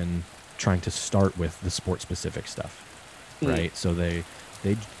go in trying to start with the sport specific stuff, Mm, right? So they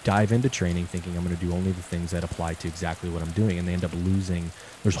dive into training thinking I'm going to do only the things that apply to exactly what I'm doing, and they end up losing.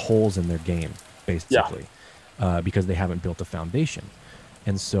 There's holes in their game, yeah. basically, because they haven't built a foundation.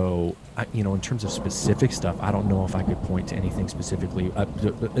 And so, in terms of specific stuff, I don't know if I could point to anything specifically.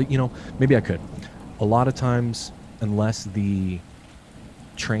 Maybe I could. A lot of times, unless the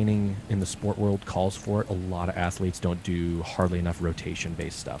training in the sport world calls for it, a lot of athletes don't do hardly enough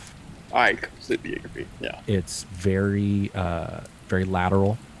rotation-based stuff. I completely agree. Yeah. It's very very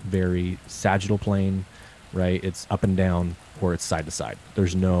lateral, very sagittal plane, right? It's up and down or it's side to side.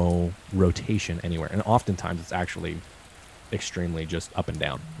 There's no rotation anywhere, and oftentimes it's actually extremely just up and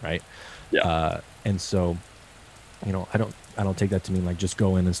down, right? Yeah. And so, I don't take that to mean like just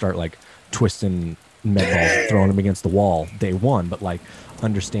go in and start like twisting med balls, throwing them against the wall day one, but like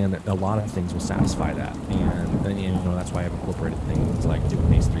understand that a lot of things will satisfy that, and that's why I've incorporated things like doing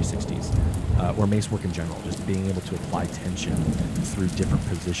Mace 360s or Mace work in general, just being able to apply tension through different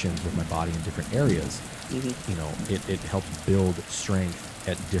positions with my body in different areas. It helps build strength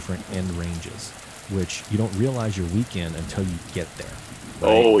at different end ranges, which you don't realize you're weak in until you get there.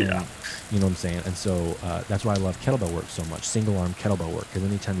 Right? Oh, yeah. You know what I'm saying? And so that's why I love kettlebell work so much, single arm kettlebell work, because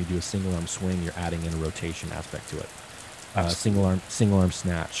anytime you do a single arm swing, you're adding in a rotation aspect to it. Single arm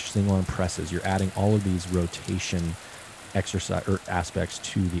snatch, single arm presses, you're adding all of these rotation exercise or aspects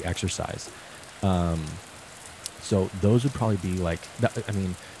to the exercise. So those would probably be like, I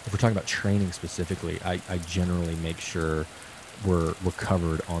mean, if we're talking about training specifically, I generally make sure we're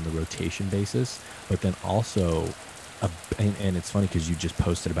covered on the rotation basis, but then also, and it's funny because you just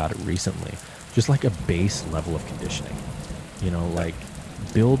posted about it recently, just like a base level of conditioning, like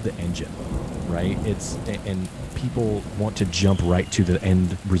build the engine, right? And people want to jump right to the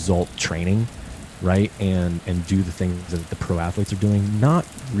end result training, right? And do the things that the pro athletes are doing, not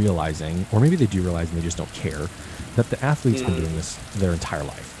realizing, or maybe they do realize and they just don't care, that the athlete's been doing this their entire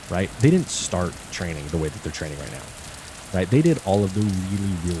life, right? They didn't start training the way that they're training right now, right? They did all of the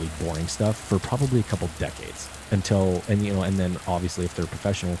really, really boring stuff for probably a couple decades and then obviously if they're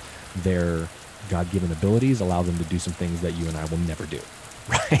professional, their God-given abilities allow them to do some things that you and I will never do,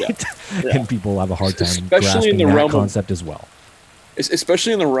 right? Yeah. And people have a hard time Especially grasping in the that realm concept as well.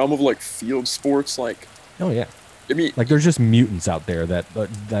 Especially in the realm of like field sports, like, Oh yeah. I mean, Like there's just mutants out there that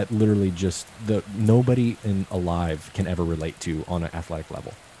literally just nobody alive can ever relate to on an athletic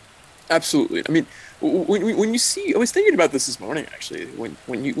level. absolutely. I mean, when you see, I was thinking about this morning actually.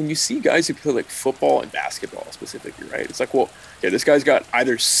 When you see guys who play like football and basketball specifically, right? It's like, well, yeah, this guy's got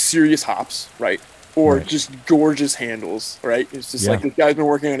either serious hops, right, or Right. just gorgeous handles, right? It's just Yeah. like this guy's been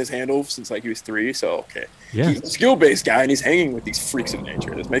working on his handle since like he was 3. So okay, Yeah. he's a skill-based guy and he's hanging with these freaks of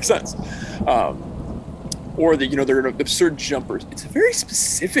nature. This makes sense. Or they're absurd jumpers. It's a very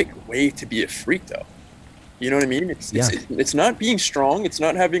specific way to be a freak, though. You know what I mean? It's not being strong. It's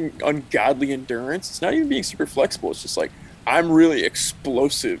not having ungodly endurance. It's not even being super flexible. It's just like, I'm really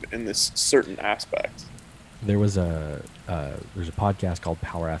explosive in this certain aspect. There's a podcast called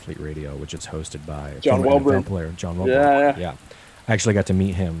Power Athlete Radio, which is hosted by John former Welbourn. NFL player John Welbourn. Yeah. I actually got to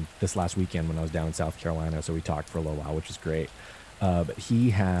meet him this last weekend when I was down in South Carolina, so we talked for a little while, which was great. But he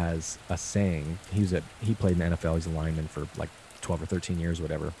has a saying. He played in the NFL. He's a lineman for like 12 or 13 years, or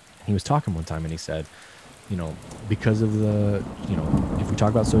whatever. He was talking one time and he said, because of if we talk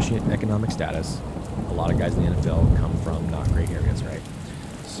about socioeconomic status, a lot of guys in the NFL come from not great areas, right?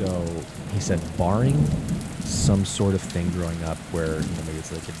 So he said, barring some sort of thing growing up where maybe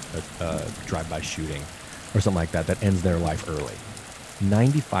it's like a drive-by shooting or something like that ends their life early,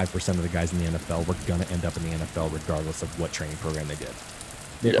 95% of the guys in the NFL were going to end up in the NFL regardless of what training program they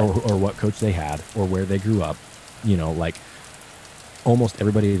did, or what coach they had, or where they grew up. Like almost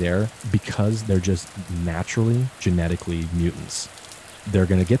everybody there, because they're just naturally genetically mutants, they're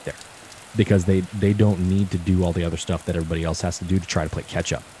going to get there because they don't need to do all the other stuff that everybody else has to do to try to play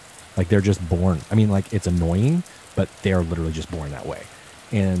catch up. Like they're just born. I mean, like it's annoying, but they're literally just born that way.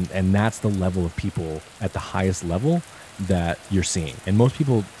 And that's the level of people at the highest level that you're seeing. And most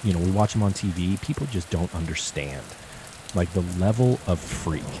people, we watch them on TV, people just don't understand like the level of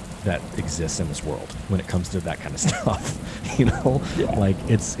freak that exists in this world when it comes to that kind of stuff. Like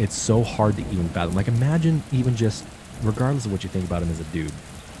it's so hard to even fathom. Like imagine even just, regardless of what you think about him as a dude,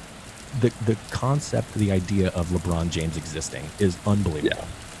 the concept, the idea of LeBron James existing is unbelievable. Yeah,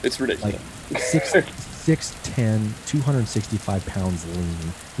 it's ridiculous. Like 6'10", 265 pounds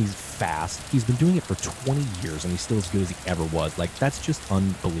lean. He's fast. He's been doing it for 20 years and he's still as good as he ever was. Like that's just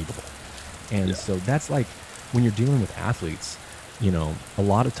unbelievable. And so that's like, when you're dealing with athletes, a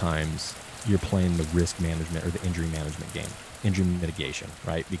lot of times you're playing the risk management or the injury management game, injury mitigation,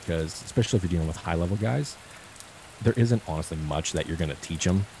 right? Because especially if you're dealing with high level guys, there isn't honestly much that you're going to teach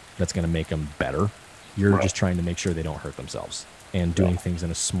them that's going to make them better. You're just trying to make sure they don't hurt themselves and doing things in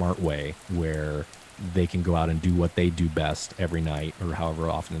a smart way where they can go out and do what they do best every night or however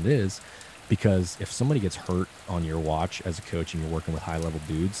often it is. Because if somebody gets hurt on your watch as a coach and you're working with high level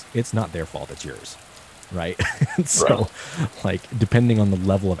dudes, it's not their fault, it's yours. right? And so, like, depending on the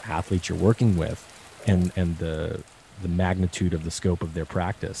level of athletes you're working with, and the magnitude of the scope of their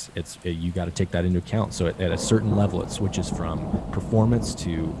practice, you got to take that into account. So at a certain level, it switches from performance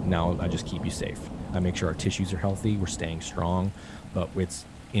to, now I just keep you safe. I make sure our tissues are healthy, we're staying strong, but it's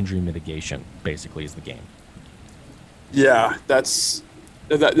injury mitigation basically is the game. Yeah, that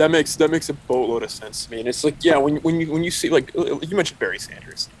makes a boatload of sense to me. And it's like, yeah, when you see, like, you mentioned Barry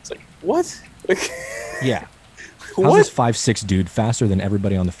Sanders, it's like, what? Like, Yeah. How's what? this 5'6" dude faster than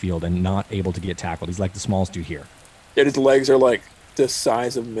everybody on the field and not able to get tackled? He's like the smallest dude here. Yet his legs are like the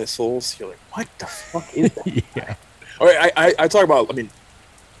size of missiles. You're like, what the fuck is that? Yeah. All right, I talk about. I mean,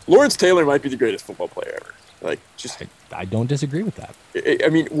 Lawrence Taylor might be the greatest football player ever. Like, just I don't disagree with that. I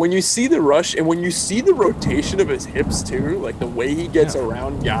mean, when you see the rush and when you see the rotation of his hips too, like the way he gets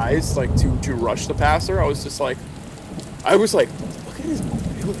around guys, like to rush the passer, I was like, look at his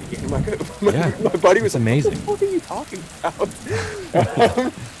mobility. And my buddy was amazing. What the fuck are you talking about?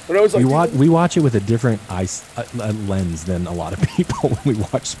 But I was like, we watch it with a different lens than a lot of people when we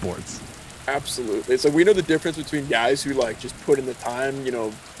watch sports. Absolutely. It's like we know the difference between guys who like just put in the time, you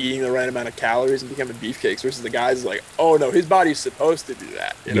know, eating the right amount of calories and becoming beefcakes versus the guys like, oh no, his body's supposed to do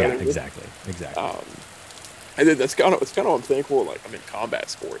that. You know what I mean? Exactly. And then that's kind of what I'm thankful. Like I'm in combat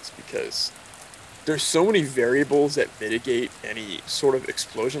sports because there's so many variables that mitigate any sort of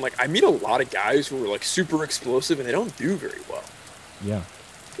explosion. Like I meet a lot of guys who are like super explosive and they don't do very well. Yeah.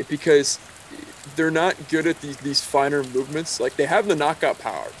 Because they're not good at these finer movements. Like they have the knockout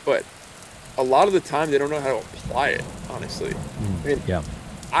power, but a lot of the time they don't know how to apply it, honestly. I mean, yeah.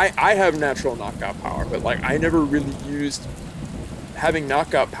 I have natural knockout power, but like I never really used having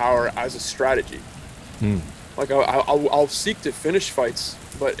knockout power as a strategy. Like I'll seek to finish fights,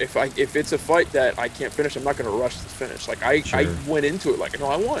 but if it's a fight that I can't finish, I'm not going to rush the finish. Like I went into it like, no,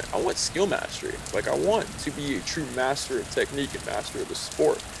 I want skill mastery. Like I want to be a true master of technique and master of the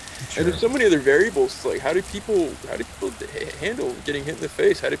sport. Sure. And there's so many other variables. Like how do people handle getting hit in the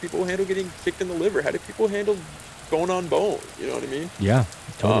face? How do people handle getting kicked in the liver? How do people handle bone on bone? You know what I mean? Yeah,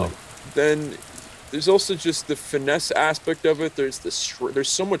 totally. Then there's also just the finesse aspect of it. There's there's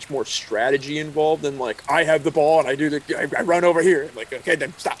so much more strategy involved than like I have the ball and I run over here. Like okay,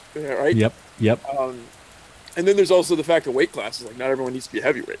 then stop. Right? Yep. And then there's also the fact of weight classes. Like not everyone needs to be a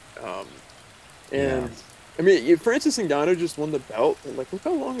heavyweight. I mean, Francis Ngannou just won the belt, and like, look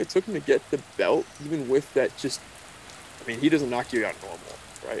how long it took him to get the belt, even with that. I mean, he doesn't knock you out normal,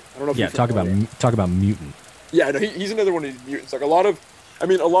 right? I don't know. If talk about mutant. Yeah, no, he's another one of these mutants. Like a lot of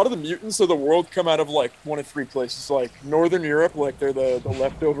the mutants of the world come out of like one of three places. Like Northern Europe, like they're the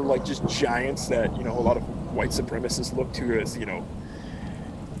leftover like just giants that a lot of white supremacists look to as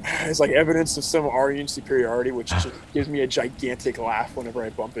as like evidence of some Aryan superiority, which just gives me a gigantic laugh whenever I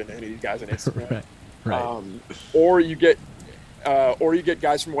bump into any of these guys on Instagram. Right. Or you get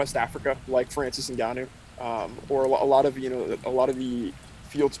guys from West Africa like Francis Ngannou, or a lot of the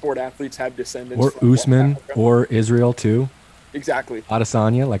field sport athletes have descendants. Or from Usman, or Israel too. Exactly.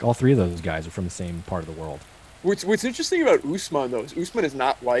 Adesanya, like all three of those guys are from the same part of the world. What's interesting about Usman though is Usman is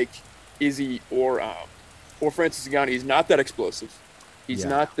not like Izzy or Francis Ngannou. He's not that explosive. He's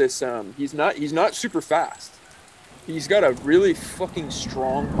not this. He's not super fast. He's got a really fucking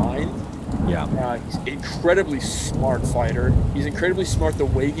strong mind. Yeah. He's an incredibly smart fighter. He's incredibly smart the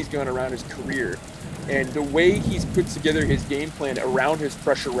way he's gone around his career. And the way he's put together his game plan around his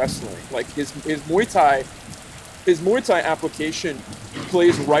pressure wrestling. Like his Muay Thai application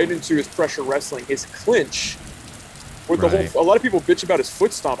plays right into his pressure wrestling. His clinch, or a lot of people bitch about his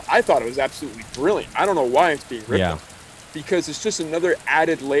foot stomp. I thought it was absolutely brilliant. I don't know why it's being ripped up. Because it's just another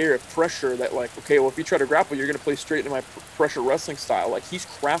added layer of pressure that like, okay, well, if you try to grapple, you're going to play straight into my pressure wrestling style. Like he's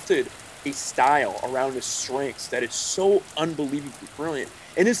crafted a style around his strengths that is so unbelievably brilliant.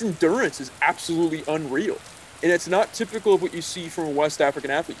 And his endurance is absolutely unreal. And it's not typical of what you see from a West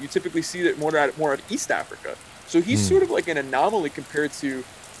African athlete. You typically see that more at East Africa. So he's sort of like an anomaly compared to,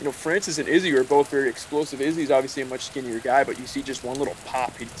 Francis and Izzy are both very explosive. Izzy's obviously a much skinnier guy, but you see just one little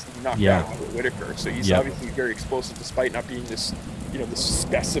pop, he knocked out Robert Whitaker. So he's obviously very explosive despite not being this, this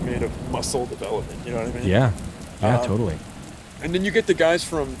specimen of muscle development. You know what I mean? Yeah, totally. And then you get the guys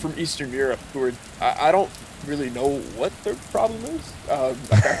from Eastern Europe who are, I don't really know what their problem is.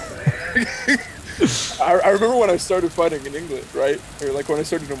 I remember when I started fighting in England, right? Or like when I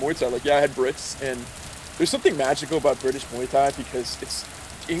started in Muay Thai, like, I had Brits, and there's something magical about British Muay Thai because it's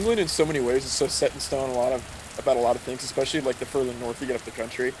England in so many ways is so set in stone about a lot of things, especially like the further north you get up the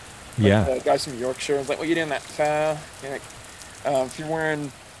country. Like, guys from Yorkshire, I was like, "What are you doing that?" Like, if you're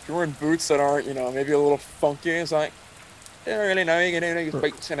wearing boots that aren't, maybe a little funky, it's like, "I don't really know. You're gonna use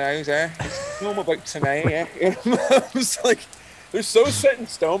boots and those, film about tonight. And I was like, they're so set in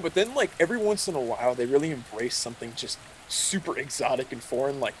stone, but then like every once in a while, they really embrace something just super exotic and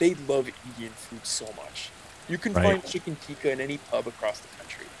foreign. Like they love Indian food so much. You can Right. find chicken tikka in any pub across the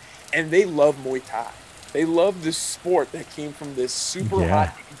country, and they love Muay Thai. They love this sport that came from this super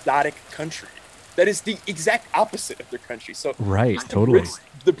hot Yeah. exotic country. That is the exact opposite of their country. So Right. just Totally.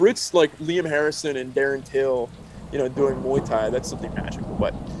 The Brits like Liam Harrison and Darren Till, doing Muay Thai. That's something magical.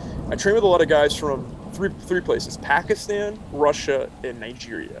 But I train with a lot of guys from three places: Pakistan, Russia, and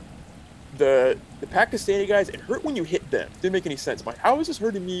Nigeria. The Pakistani guys, it hurt when you hit them. Didn't make any sense. I'm like, how is this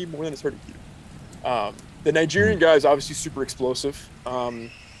hurting me more than it's hurting you? The Nigerian Mm. guys obviously super explosive.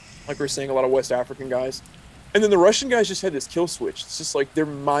 Like we are saying, a lot of West African guys. And then the Russian guys just had this kill switch. It's just like their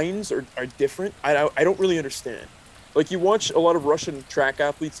minds are different. I don't really understand. Like you watch a lot of Russian track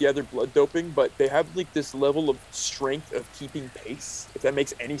athletes, yeah, they're blood doping, but they have like this level of strength of keeping pace, if that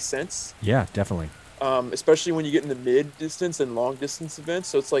makes any sense. Yeah, definitely. Especially when you get in the mid distance and long distance events.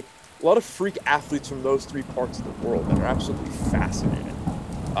 So it's like a lot of freak athletes from those three parts of the world that are absolutely fascinating.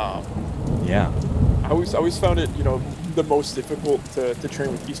 Um, Yeah. I always found it, the most difficult to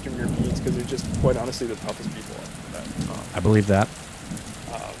train with Eastern Europeans because they're just quite honestly the toughest people I've met. I believe that.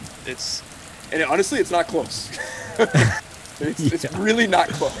 It's and honestly, it's not close. It's Yeah. really not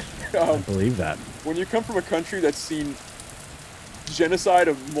close. I believe that. When you come from a country that's seen genocide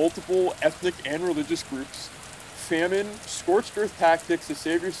of multiple ethnic and religious groups, famine, scorched earth tactics to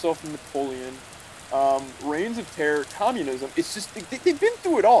save yourself from Napoleon, reigns of terror, communism. It's just they've been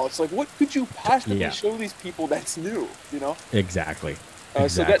through it all. It's like, what could you possibly Yeah. show these people that's new? Exactly. So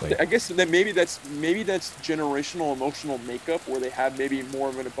Exactly. I guess that maybe that's generational emotional makeup where they have maybe more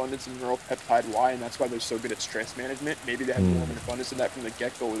of an abundance of neuropeptide Y, and that's why they're so good at stress management. Maybe they have more of an abundance of that from the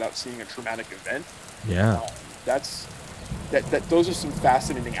get-go without seeing a traumatic event. Yeah. That's those are some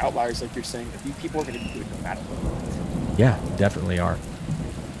fascinating outliers, like you're saying, that these people are going to be good no matter what. Yeah, definitely are.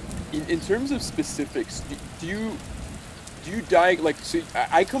 In terms of specifics, do you like? So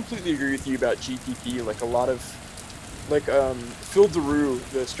I completely agree with you about GTP. Like a lot of Phil Daru,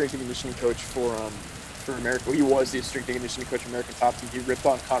 the strength and conditioning coach for America. Well, he was the strength and conditioning coach for American Top Team. He ripped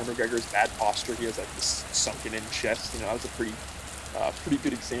on Conor McGregor's bad posture. He has like this sunken in chest. That was a pretty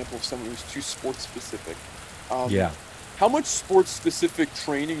good example of someone who's too sports specific. Yeah. How much sports specific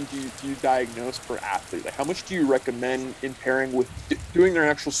training do you diagnose per athlete? Like how much do you recommend in pairing with doing their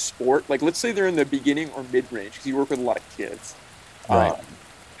actual sport? Like let's say they're in the beginning or mid range because you work with a lot of kids. Right.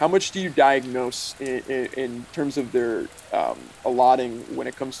 How much do you diagnose in terms of their allotting when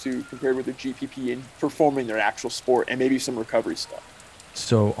it comes to compared with their GPP and performing their actual sport and maybe some recovery stuff?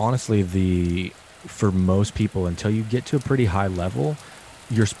 So honestly, for most people, until you get to a pretty high level,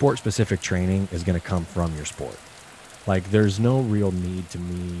 your sport specific training is going to come from your sport. Like there's no real need to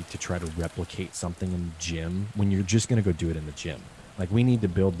me to try to replicate something in the gym when you're just going to go do it in the gym. Like we need to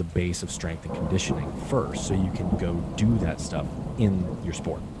build the base of strength and conditioning first so you can go do that stuff in your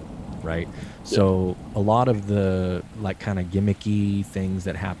sport, right? So a lot of the like kind of gimmicky things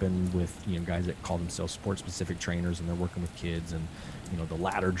that happen with, guys that call themselves sport specific trainers and they're working with kids and, the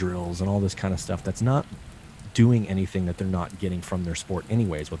ladder drills and all this kind of stuff, that's not doing anything that they're not getting from their sport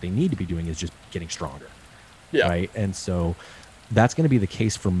anyways. What they need to be doing is just getting stronger. Yeah. Right. And so that's going to be the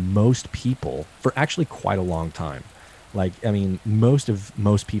case for most people for actually quite a long time. Like, I mean, most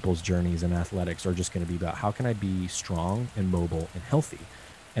people's journeys in athletics are just going to be about how can I be strong and mobile and healthy?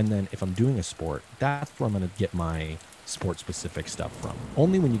 And then if I'm doing a sport, that's where I'm going to get my sport specific stuff from.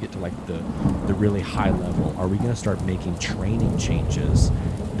 Only when you get to like the really high level are we going to start making training changes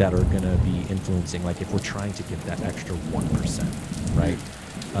that are going to be influencing, like if we're trying to get that extra 1%, right?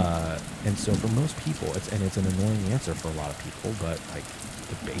 And so for most people, it's an annoying answer for a lot of people, but like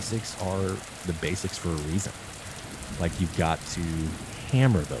the basics are the basics for a reason. Like you've got to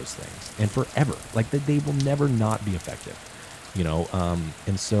hammer those things and forever, like they will never not be effective,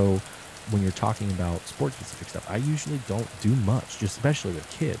 and so when you're talking about sport specific stuff, I usually don't do much, just especially with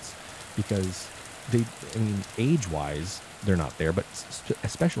kids, because age wise, they're not there, but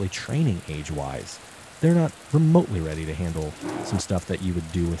especially training age wise, they're not remotely ready to handle some stuff that you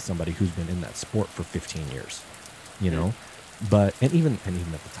would do with somebody who's been in that sport for 15 years, But and even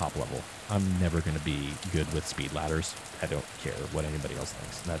at the top level, I'm never going to be good with speed ladders. I don't care what anybody else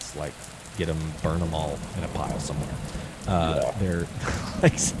thinks. That's like get them, burn them all in a pile somewhere. They're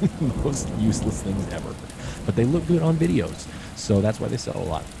like the most useless things ever, but they look good on videos, so that's why they sell a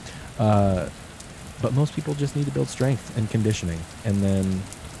lot. But most people just need to build strength and conditioning, and then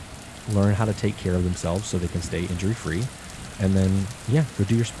learn how to take care of themselves so they can stay injury free. And then, go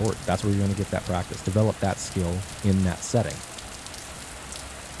do your sport. That's where you're going to get that practice. Develop that skill in that setting.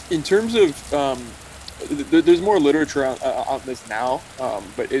 In terms of there's more literature on this now,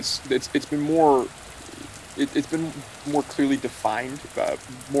 but it's been more it's been more clearly defined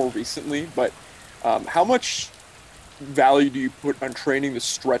more recently. But how much value do you put on training the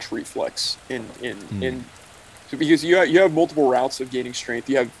stretch reflex Mm, in so because you have multiple routes of gaining strength.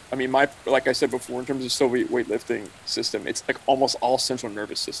 You have, I mean, my like I said before, in terms of Soviet weightlifting system, it's like almost all central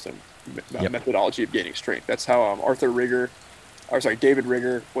nervous system yep. methodology of gaining strength. That's how Arthur Rigger, or sorry, David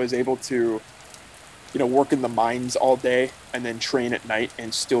Rigger was able to work in the mines all day and then train at night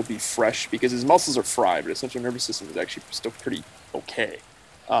and still be fresh because his muscles are fried, but his central nervous system is actually still pretty okay.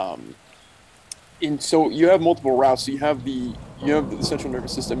 Um, and so you have multiple routes. So you have the central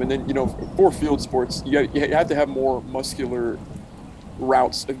nervous system, and then for field sports, you have to have more muscular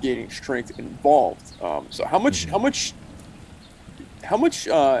routes of gaining strength involved. So Hmm. how much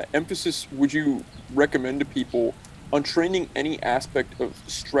emphasis would you recommend to people on training any aspect of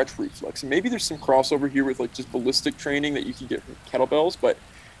stretch reflex? And maybe there's some crossover here with like just ballistic training that you can get from kettlebells, but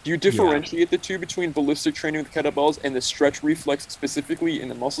do you Yeah. differentiate the two between ballistic training with kettlebells and the stretch reflex specifically in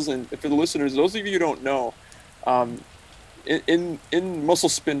the muscles? And for the listeners, those of you who don't know, um, in muscle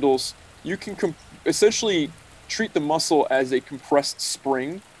spindles, you can essentially treat the muscle as a compressed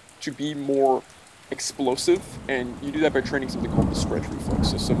spring to be more explosive, and you do that by training something called the stretch reflex.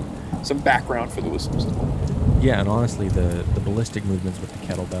 So some background for the listeners as well. Yeah, and honestly, the ballistic movements with the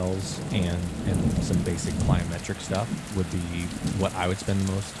kettlebells and some basic plyometric stuff would be what I would spend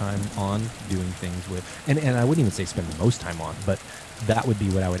the most time on doing things with. And I wouldn't even say spend the most time on, but that would be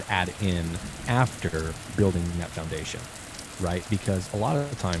what I would add in after building that foundation, right? Because a lot of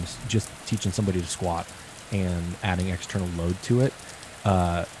the times, just teaching somebody to squat and adding external load to it,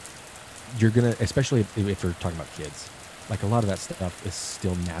 uh, you're gonna, especially if you're talking about kids, like a lot of that stuff is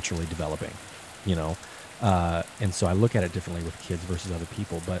still naturally developing, you know. And so I look at it differently with kids versus other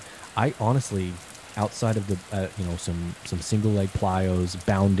people. But I honestly, outside of the some single leg plyos,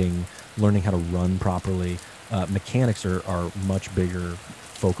 bounding, learning how to run properly, mechanics are much bigger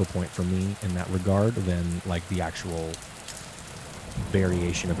focal point for me in that regard than like the actual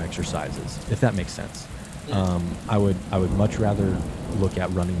variation of exercises, if that makes sense. Mm. I would much rather look at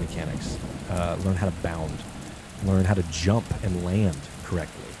running mechanics, learn how to bound, learn how to jump and land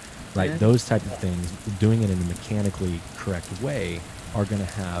correctly, right? Mhm. Those type of things, doing it in a mechanically correct way, are going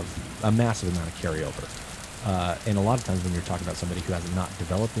to have a massive amount of carryover. And a lot of times when you're talking about somebody who has not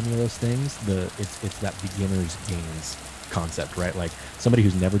developed any of those things, it's that beginner's gains concept, right? Like somebody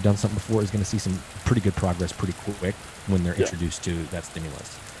who's never done something before is going to see some pretty good progress pretty quick when they're Yeah. introduced to that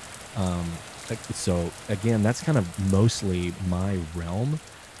stimulus. Um, so again, that's kind of mostly my realm.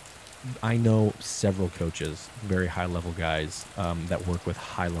 I know several coaches, very high level guys that work with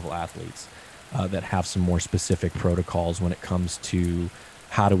high level athletes that have some more specific protocols when it comes to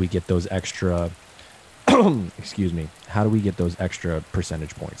how do we get those extra, excuse me, how do we get those extra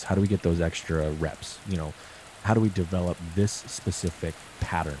percentage points? How do we get those extra reps? How do we develop this specific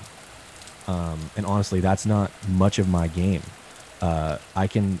pattern? And honestly, that's not much of my game. Uh, I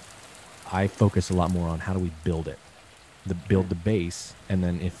can, I focus a lot more on how do we build it, build the base, and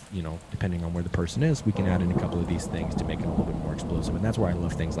then if depending on where the person is, we can add in a couple of these things to make it a little bit more explosive. And that's where I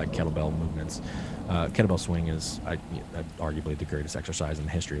love things like kettlebell movements. Kettlebell swing is arguably the greatest exercise in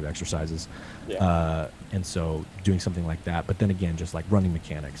the history of exercises, Yeah. and so doing something like that. But then again, just like running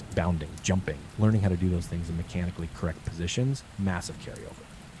mechanics, bounding, jumping, learning how to do those things in mechanically correct positions, massive carryover.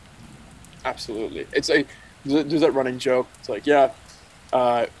 Absolutely. It's like there's that running joke. It's like, yeah,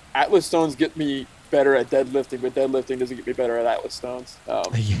 uh, Atlas stones get me better at deadlifting, but deadlifting doesn't get me better at Atlas stones.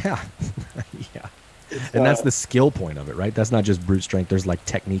 Yeah, yeah. It's And that's the skill point of it, right? That's not just brute strength. There's like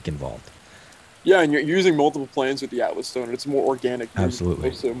technique involved. Yeah, and you're using multiple planes with the Atlas stone. It's more organic movement, Absolutely.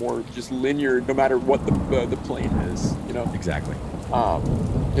 opposed to more just linear, no matter what the plane is. Exactly.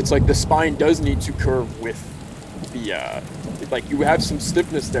 It's like the spine does need to curve with the like you have some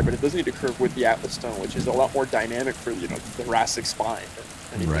stiffness there, but it does need to curve with the Atlas stone, which is a lot more dynamic for the thoracic spine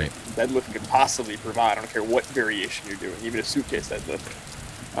than anything Right. deadlift could possibly provide. I don't care what variation you're doing, even a suitcase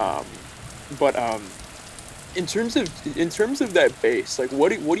deadlift. Um, but in terms of that base, like what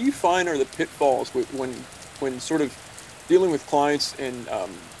do you find are the pitfalls when sort of dealing with clients and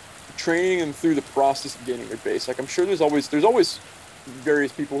training them through the process of gaining their base? Like I'm sure there's always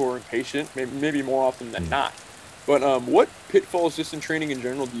various people who are impatient, maybe more often than Mm. not. But what pitfalls just in training in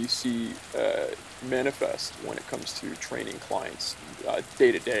general do you see manifest when it comes to training clients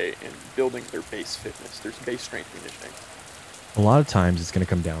day to day and building their base fitness, their base strength conditioning? A lot of times it's going to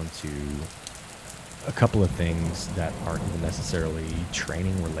come down to a couple of things that aren't even necessarily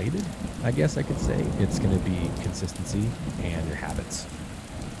training related, I guess I could say. It's going to be consistency and your habits,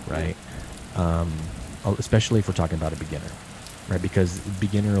 right? Um, Especially if we're talking about a beginner, right? Because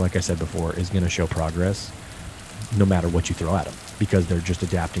beginner, like I said before, is going to show progress no matter what you throw at them because they're just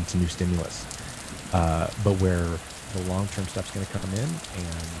adapting to new stimulus. But where the long-term stuff's going to come in,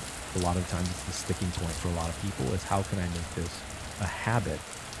 and a lot of times it's the sticking point for a lot of people, is how can I make this a habit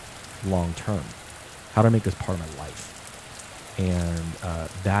long-term? How do I make this part of my life? And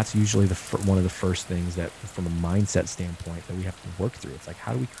that's usually one of the first things that, from a mindset standpoint, that we have to work through. It's like,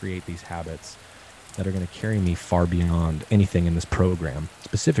 how do we create these habits that are going to carry me far beyond anything in this program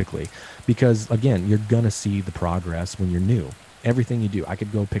specifically? Because again, you're going to see the progress when you're new. Everything you do, I could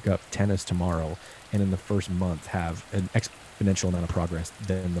go pick up tennis tomorrow and in the first month have an exponential amount of progress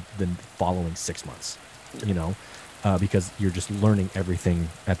than the following 6 months, because you're just learning everything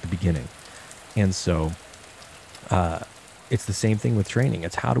at the beginning. And so it's the same thing with training.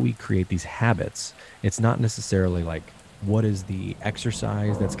 It's how do we create these habits? It's not necessarily like, what is the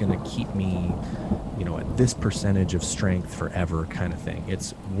exercise that's going to keep me, at this percentage of strength forever kind of thing.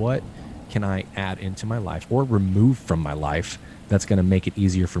 It's what can I add into my life or remove from my life that's going to make it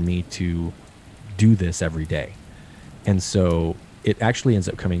easier for me to do this every day. And so it actually ends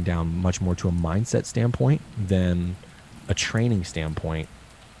up coming down much more to a mindset standpoint than a training standpoint,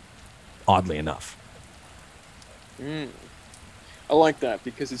 oddly enough. I like that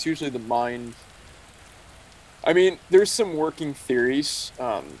because it's usually the mind. I mean, there's some working theories.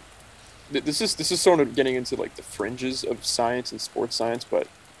 This is sort of getting into like the fringes of science and sports science, but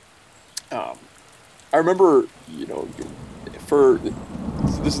I remember, for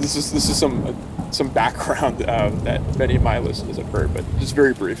this is some background that many of my listeners have heard, but just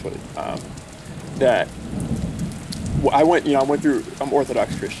very briefly, that I went through. I'm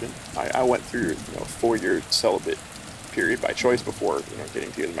Orthodox Christian. I went through 4-year celibate period by choice before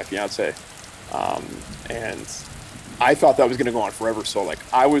getting together with my fiance, and I thought that was going to go on forever. So like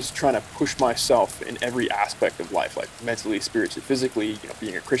I was trying to push myself in every aspect of life, like mentally, spiritually, physically.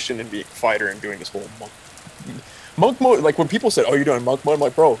 Being a Christian and being a fighter and doing this whole monk mode. Like when people said, "Oh, you're doing monk mode," I'm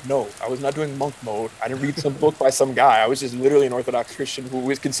like, "Bro, no, I was not doing monk mode. I didn't read some book by some guy. I was just literally an Orthodox Christian who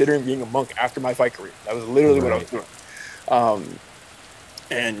was considering being a monk after my fight career. That was literally what I was doing."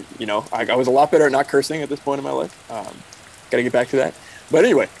 And I was a lot better at not cursing at this point in my life. Got to get back to that. But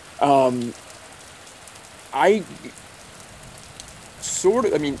anyway, I sort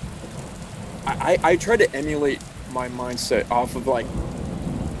of, I try to emulate my mindset off of like,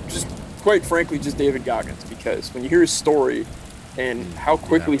 just quite frankly, just David Goggins, because when you hear his story and how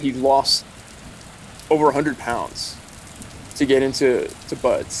quickly he lost over 100 pounds to get into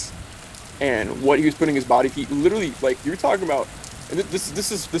Buds, and what he was putting his body, he literally, like you were talking about, and this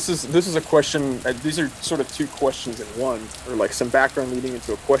is a question. These are sort of two questions in one, or like some background leading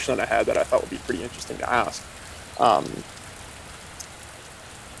into a question that I had that I thought would be pretty interesting to ask.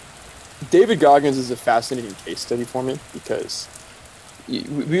 David Goggins is a fascinating case study for me because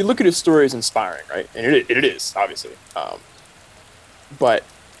we look at his story as inspiring, right? And it is, obviously. But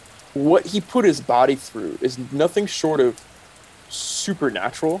what he put his body through is nothing short of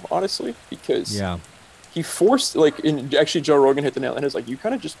supernatural, honestly, because he forced, actually Joe Rogan hit the nail on it. It's like, you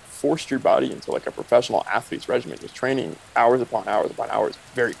kind of just forced your body into like a professional athlete's regimen, just training hours upon hours upon hours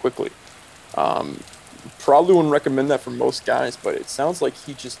very quickly. Probably wouldn't recommend that for most guys, but it sounds like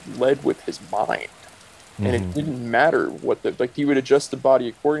he just led with his mind. And it didn't matter he would adjust the body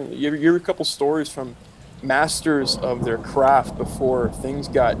accordingly. You hear a couple stories from masters of their craft before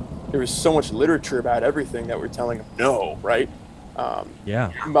there was so much literature about everything that were telling them no, right?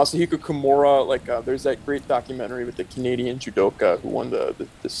 Masahiko Kimura, there's that great documentary with the Canadian judoka who won the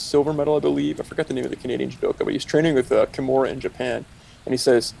silver medal, I believe. I forgot the name of the Canadian judoka, but he's training with Kimura in Japan, and he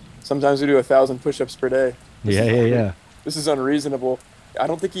says, sometimes we do 1,000 push-ups per day. This is unreasonable. I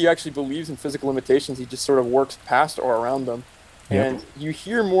don't think he actually believes in physical limitations. He just sort of works past or around them. And you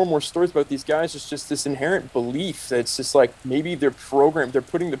hear more and more stories about these guys. It's just this inherent belief that it's just like maybe they're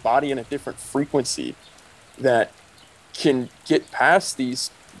putting the body in a different frequency that can get past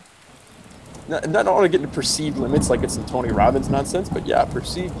these, not only get into perceived limits like it's some Tony Robbins nonsense, but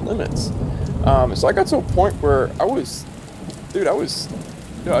perceived limits. So I got to a point where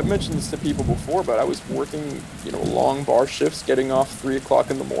I've mentioned this to people before, but I was working, long bar shifts, getting off 3 o'clock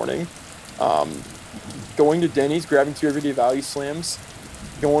in the morning, going to Denny's, grabbing 2 everyday value slams,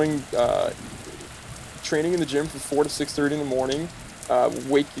 training in the gym from 4 to 6:30 in the morning,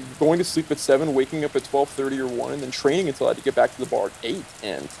 going to sleep at 7, waking up at 12:30 or 1, and then training until I had to get back to the bar at 8.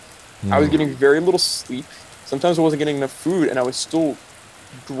 And I was getting very little sleep. Sometimes I wasn't getting enough food, and I was still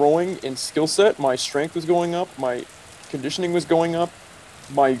growing in skill set. My strength was going up. My conditioning was going up.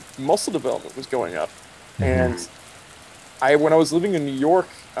 My muscle development was going up. And when I was living in New York,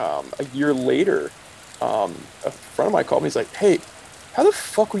 a year later, a friend of mine called me. He's like, "Hey, how the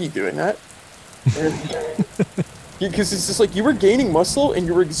fuck were you doing that?" Because it's just like you were gaining muscle and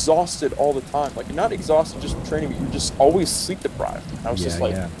you were exhausted all the time. Like, not exhausted just from training, but you were just always sleep deprived. And I was just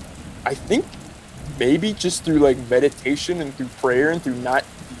like, I think maybe just through like meditation and through prayer and through not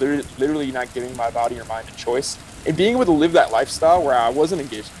literally not giving my body or mind a choice and being able to live that lifestyle where I wasn't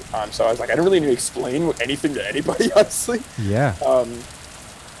engaged at the time. So I was like, I don't really need to explain anything to anybody, honestly. Yeah.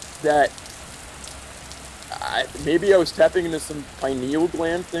 That maybe I was tapping into some pineal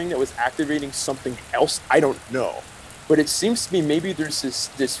gland thing that was activating something else. I don't know. But it seems to me maybe there's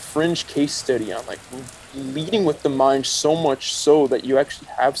this fringe case study on like leading with the mind so much so that you actually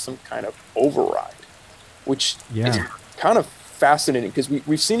have some kind of override, which is kind of fascinating because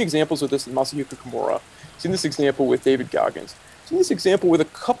we've seen examples of this in Masahiko Kimura, seen this example with David Goggins, seen this example with a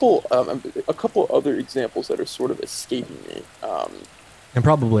couple other examples that are sort of escaping me. And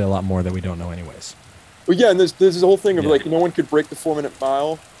probably a lot more that we don't know anyways. But yeah, and there's this whole thing of like no one could break the 4-minute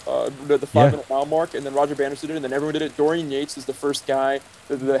mile, the 5-minute mile mark, and then Roger Bannister did it, and then everyone did it. Dorian Yates is the first guy.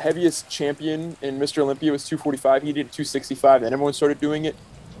 The heaviest champion in Mr. Olympia was 245. He did 265, and everyone started doing it.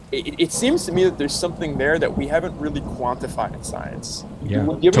 It seems to me that there's something there that we haven't really quantified in science. Yeah,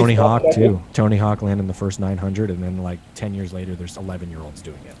 Tony Hawk too. Tony Hawk landed the first 900, and then like 10 years later, there's 11-year-olds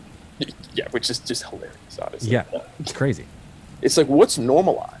doing it. Yeah, which is just hilarious, honestly. Yeah, it's crazy. It's like, what's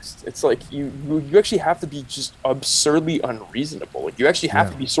normalized? It's like you actually have to be just absurdly unreasonable. Like you actually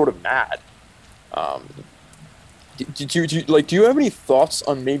have to be sort of mad. Do you have any thoughts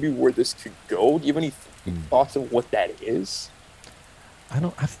on maybe where this could go? Do you have any thoughts on what that is?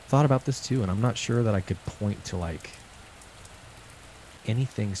 I've thought about this too, and I'm not sure that I could point to like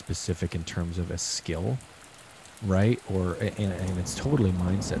anything specific in terms of a skill, right? Or and it's totally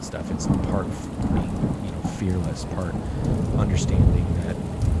mindset stuff. It's part being, fearless, part understanding that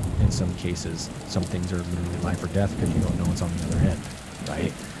in some cases some things are literally life or death because you don't know what's on the other end,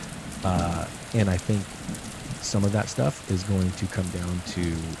 right? And I think some of that stuff is going to come down to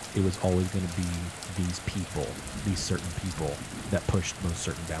it was always going to be these certain people that pushed those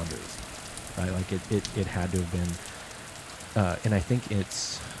certain boundaries, right? Like it had to have been, and I think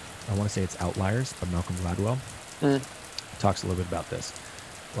I want to say it's Outliers by Malcolm Gladwell. Talks a little bit about this.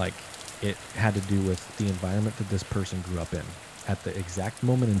 Like, it had to do with the environment that this person grew up in at the exact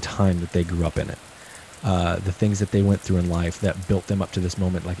moment in time that they grew up in it. The things that they went through in life that built them up to this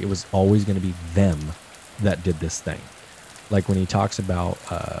moment. Like, it was always going to be them that did this thing. Like when he talks about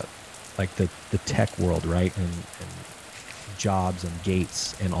like the tech world, right? And Jobs and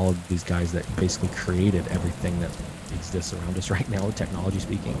Gates and all of these guys that basically created everything that exists around us right now, technology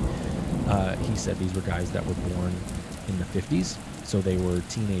speaking. He said these were guys that were born in the 50s. So they were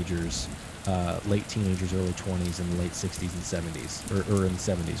teenagers, late teenagers, early 20s, in the late 60s and 70s, or in the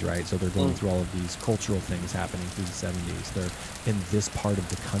 70s, right? So they're going through all of these cultural things happening through the 70s. They're in this part of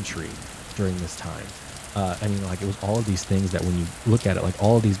the country during this time. I mean, like, it was all of these things that when you look at it, like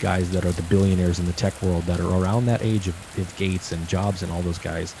all of these guys that are the billionaires in the tech world that are around that age of Gates and Jobs and all those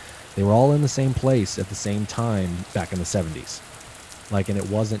guys, they were all in the same place at the same time back in the 70s. Like, and it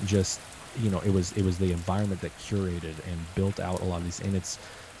wasn't just, it was the environment that curated and built out a lot of these, and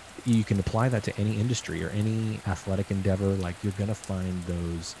you can apply that to any industry or any athletic endeavor. Like, you're going to find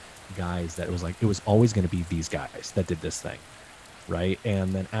those guys that it was always going to be these guys that did this thing. Right.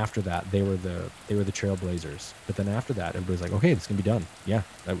 And then after that, they were the trailblazers. But then after that, everybody's like, okay, this can be done. Yeah,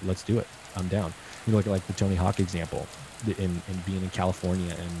 let's do it. I'm down. You look at like the Tony Hawk example in being in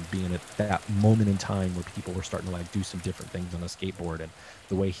California and being at that moment in time where people were starting to like do some different things on a skateboard, and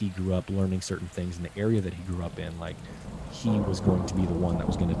the way he grew up learning certain things in the area that he grew up in, like he was going to be the one that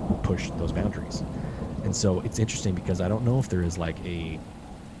was going to push those boundaries. And so it's interesting because I don't know if there is like a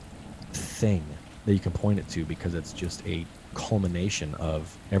thing that you can point it to, because it's just a culmination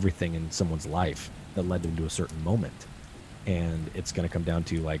of everything in someone's life that led them to a certain moment. And it's going to come down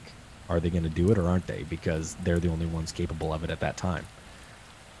to like, are they going to do it or aren't they? Because they're the only ones capable of it at that time.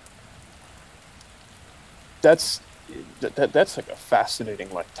 That's like a fascinating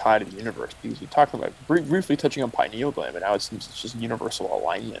like tie to the universe, because we talked about briefly touching on pineal gland, but now it seems it's just universal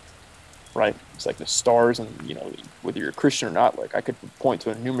alignment, right? It's like the stars, and whether you're a Christian or not, like I could point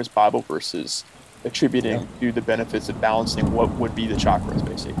to numerous Bible verses attributing to the benefits of balancing what would be the chakras,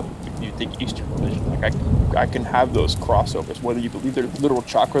 basically. If you think Eastern religion, like I can have those crossovers, whether you believe they're literal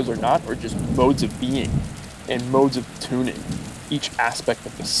chakras or not, or just modes of being and modes of tuning each aspect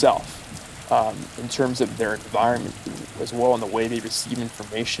of the self, in terms of their environment as well, and the way they receive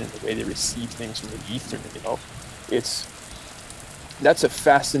information, the way they receive things from the ether. that's a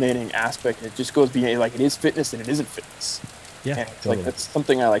fascinating aspect. It just goes beyond, like, it is fitness and it isn't fitness. Yeah, And it's totally. like that's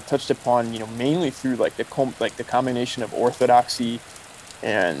something I like touched upon, mainly through like the combination of orthodoxy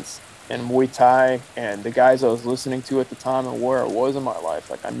and Muay Thai and the guys I was listening to at the time and where I was in my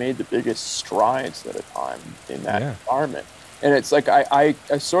life. Like I made the biggest strides at a time in that Yeah. environment. And it's like I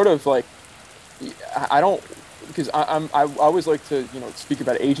sort of like I don't, because I always like to speak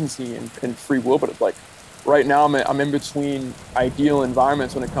about agency and free will, but it's like right now I'm in between ideal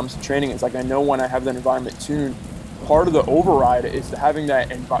environments when it comes to training. It's like I know when I have that environment tuned, part of the override is having that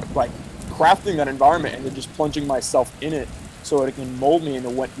like crafting that environment and then just plunging myself in it so it can mold me into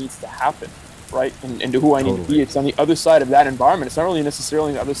what needs to happen, right? And to who I need to be. It's on the other side of that environment. It's not really necessarily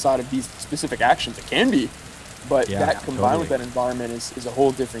on the other side of these specific actions. It can be, but that combined with that environment is a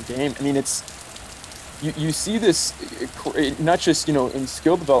whole different game. I mean, it's you see this not just in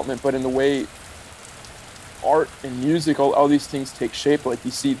skill development, but in the way art and music, all these things take shape. Like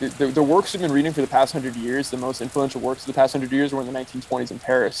you see the works we've been reading for the past 100 years, the most influential works of the past 100 years were in the 1920s in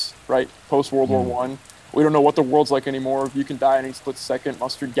Paris, right? Post World War One. We don't know what the world's like anymore. You can die in a split second,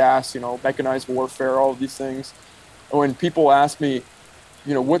 mustard gas, mechanized warfare, all of these things. And when people ask me,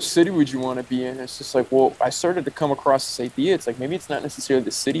 which city would you want to be in? It's just like, well, I started to come across this idea. It's like, maybe it's not necessarily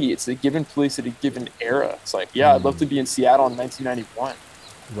the city. It's a given place at a given era. It's like, yeah, I'd love to be in Seattle in 1991.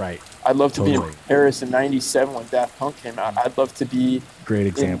 Right. I'd love to be in Paris in 97 when Daft Punk came out. I'd love to be great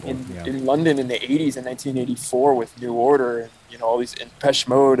example in London in the 80s in 1984 with New Order and all these, and Depeche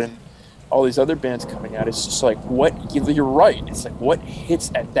Mode and all these other bands coming out. It's just like, you're right. It's like what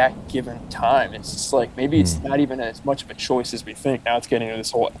hits at that given time. It's just like maybe it's not even as much of a choice as we think. Now it's getting into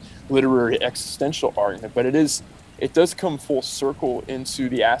this whole literary existential argument, but it does come full circle into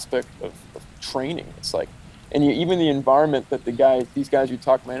the aspect of training. It's like, and even the environment that these guys you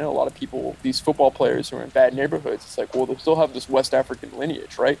talk about, I know a lot of people, these football players who are in bad neighborhoods, it's like, well, they still have this West African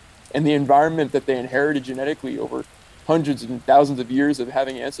lineage, right? And the environment that they inherited genetically over hundreds and thousands of years of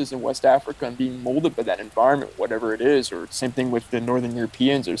having ancestors in West Africa and being molded by that environment, whatever it is, or same thing with the Northern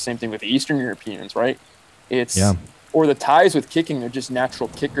Europeans, or same thing with the Eastern Europeans, right? Or the Thais with kicking, they're just natural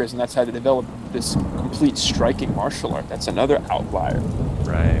kickers, and that's how they develop this complete striking martial art. That's another outlier.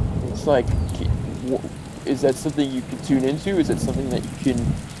 Right. It's like, is that something you can tune into? Is it something that you can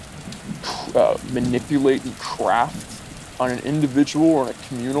manipulate and craft on an individual or on a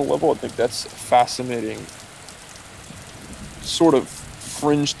communal level? I think that's a fascinating sort of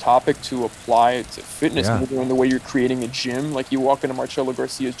fringe topic to apply to fitness. Maybe in the way you're creating a gym. Like you walk into Marcelo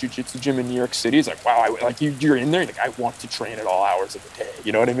Garcia's jiu-jitsu gym in New York City, it's like, wow, you're in there, like, I want to train at all hours of the day.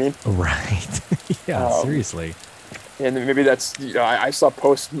 You know what I mean? Right. Seriously. And maybe that's, I saw a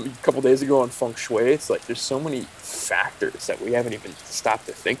post a couple days ago on feng shui. It's like there's so many factors that we haven't even stopped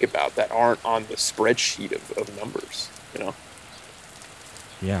to think about that aren't on the spreadsheet of numbers,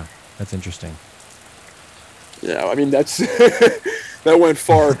 Yeah, that's interesting. Yeah, I mean, that's that went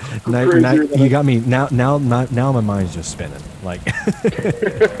far. You got me now. My mind's just spinning. Like,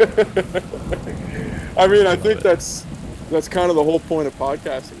 I mean, I think that's kind of the whole point of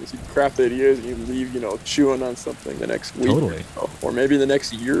podcasting is you craft ideas and you leave, chewing on something the next week, or maybe the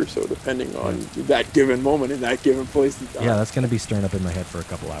next year or so, depending on that given moment in that given place. Yeah, that's going to be stirring up in my head for a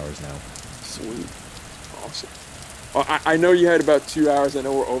couple hours now. Sweet, awesome. Well, I know you had about 2 hours. I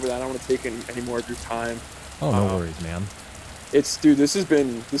know we're over that. I don't want to take any more of your time. Oh, no worries, man. Dude, this has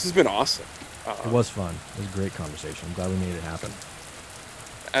been awesome. It was fun. It was a great conversation. I'm glad we made it happen.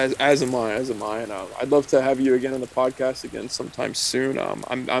 As am I, and I'd love to have you again on the podcast again sometime soon.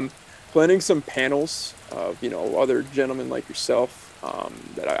 I'm planning some panels of other gentlemen like yourself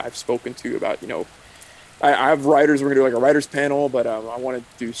that I've spoken to about I have writers. We're gonna do like a writers panel, but I want to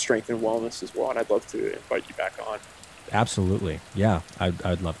do strength and wellness as well, and I'd love to invite you back on. Absolutely, yeah,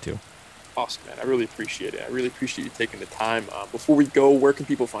 I'd love to. Awesome, man. I really appreciate it. I really appreciate you taking the time. Before we go, where can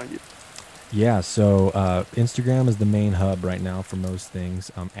people find you? Yeah, so Instagram is the main hub right now for most things.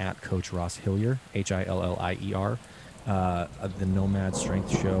 I'm at Coach Ross Hillier, Hillier. The Nomad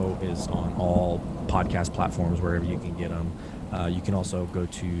Strength Show is on all podcast platforms, wherever you can get them. You can also go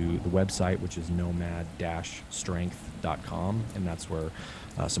to the website, which is nomad-strength.com, and that's where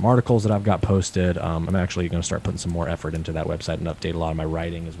some articles that I've got posted. I'm actually going to start putting some more effort into that website and update a lot of my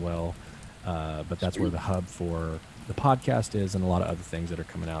writing as well. But that's where the hub for the podcast is, and a lot of other things that are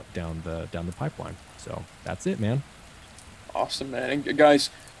coming out down the pipeline. So that's it, man. Awesome, man. And guys,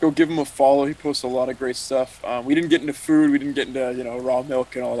 go give him a follow. He posts a lot of great stuff. We didn't get into food. We didn't get into raw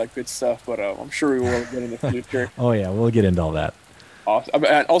milk and all that good stuff, but I'm sure we will get in the future. Oh yeah, we'll get into all that. Awesome.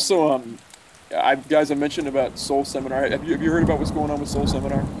 And also, I mentioned about Soul Seminar. Have you heard about what's going on with Soul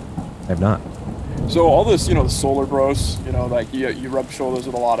Seminar? I have not. So all this, the solar bros, like you rub shoulders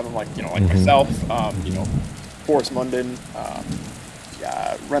with a lot of them, like like myself, Forrest Munden,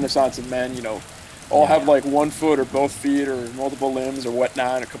 yeah, Renaissance of Men, all have like 1 foot or both feet or multiple limbs or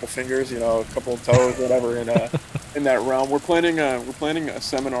whatnot, and a couple fingers, a couple of toes, whatever, in that realm. We're planning a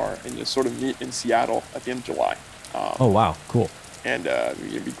seminar and just sort of meet in Seattle at the end of July. Oh wow, cool. And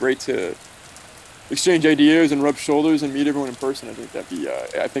it'd be great to exchange ideas and rub shoulders and meet everyone in person. I think that'd be.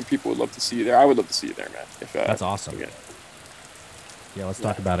 I think people would love to see you there. I would love to see you there, man. That's awesome. Yeah, let's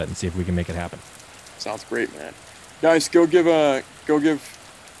talk about it and see if we can make it happen. Sounds great, man. Guys, go give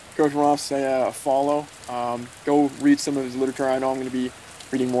Coach Ross a follow. Go read some of his literature. I know I'm going to be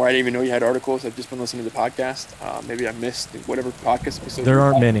reading more. I didn't even know you had articles. I've just been listening to the podcast. Maybe I missed whatever podcast episode. There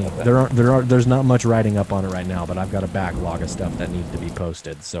aren't many. There's not much writing up on it right now, but I've got a backlog of stuff that needs to be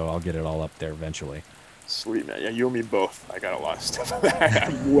posted, so I'll get it all up there eventually. Sweet, man. Yeah, you and me both. I got a lot of stuff.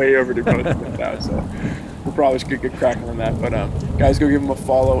 I'm way over to post with that, so we'll probably just get cracking on that. But guys, go give him a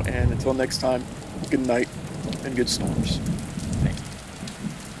follow, and until next time, good night and good snores.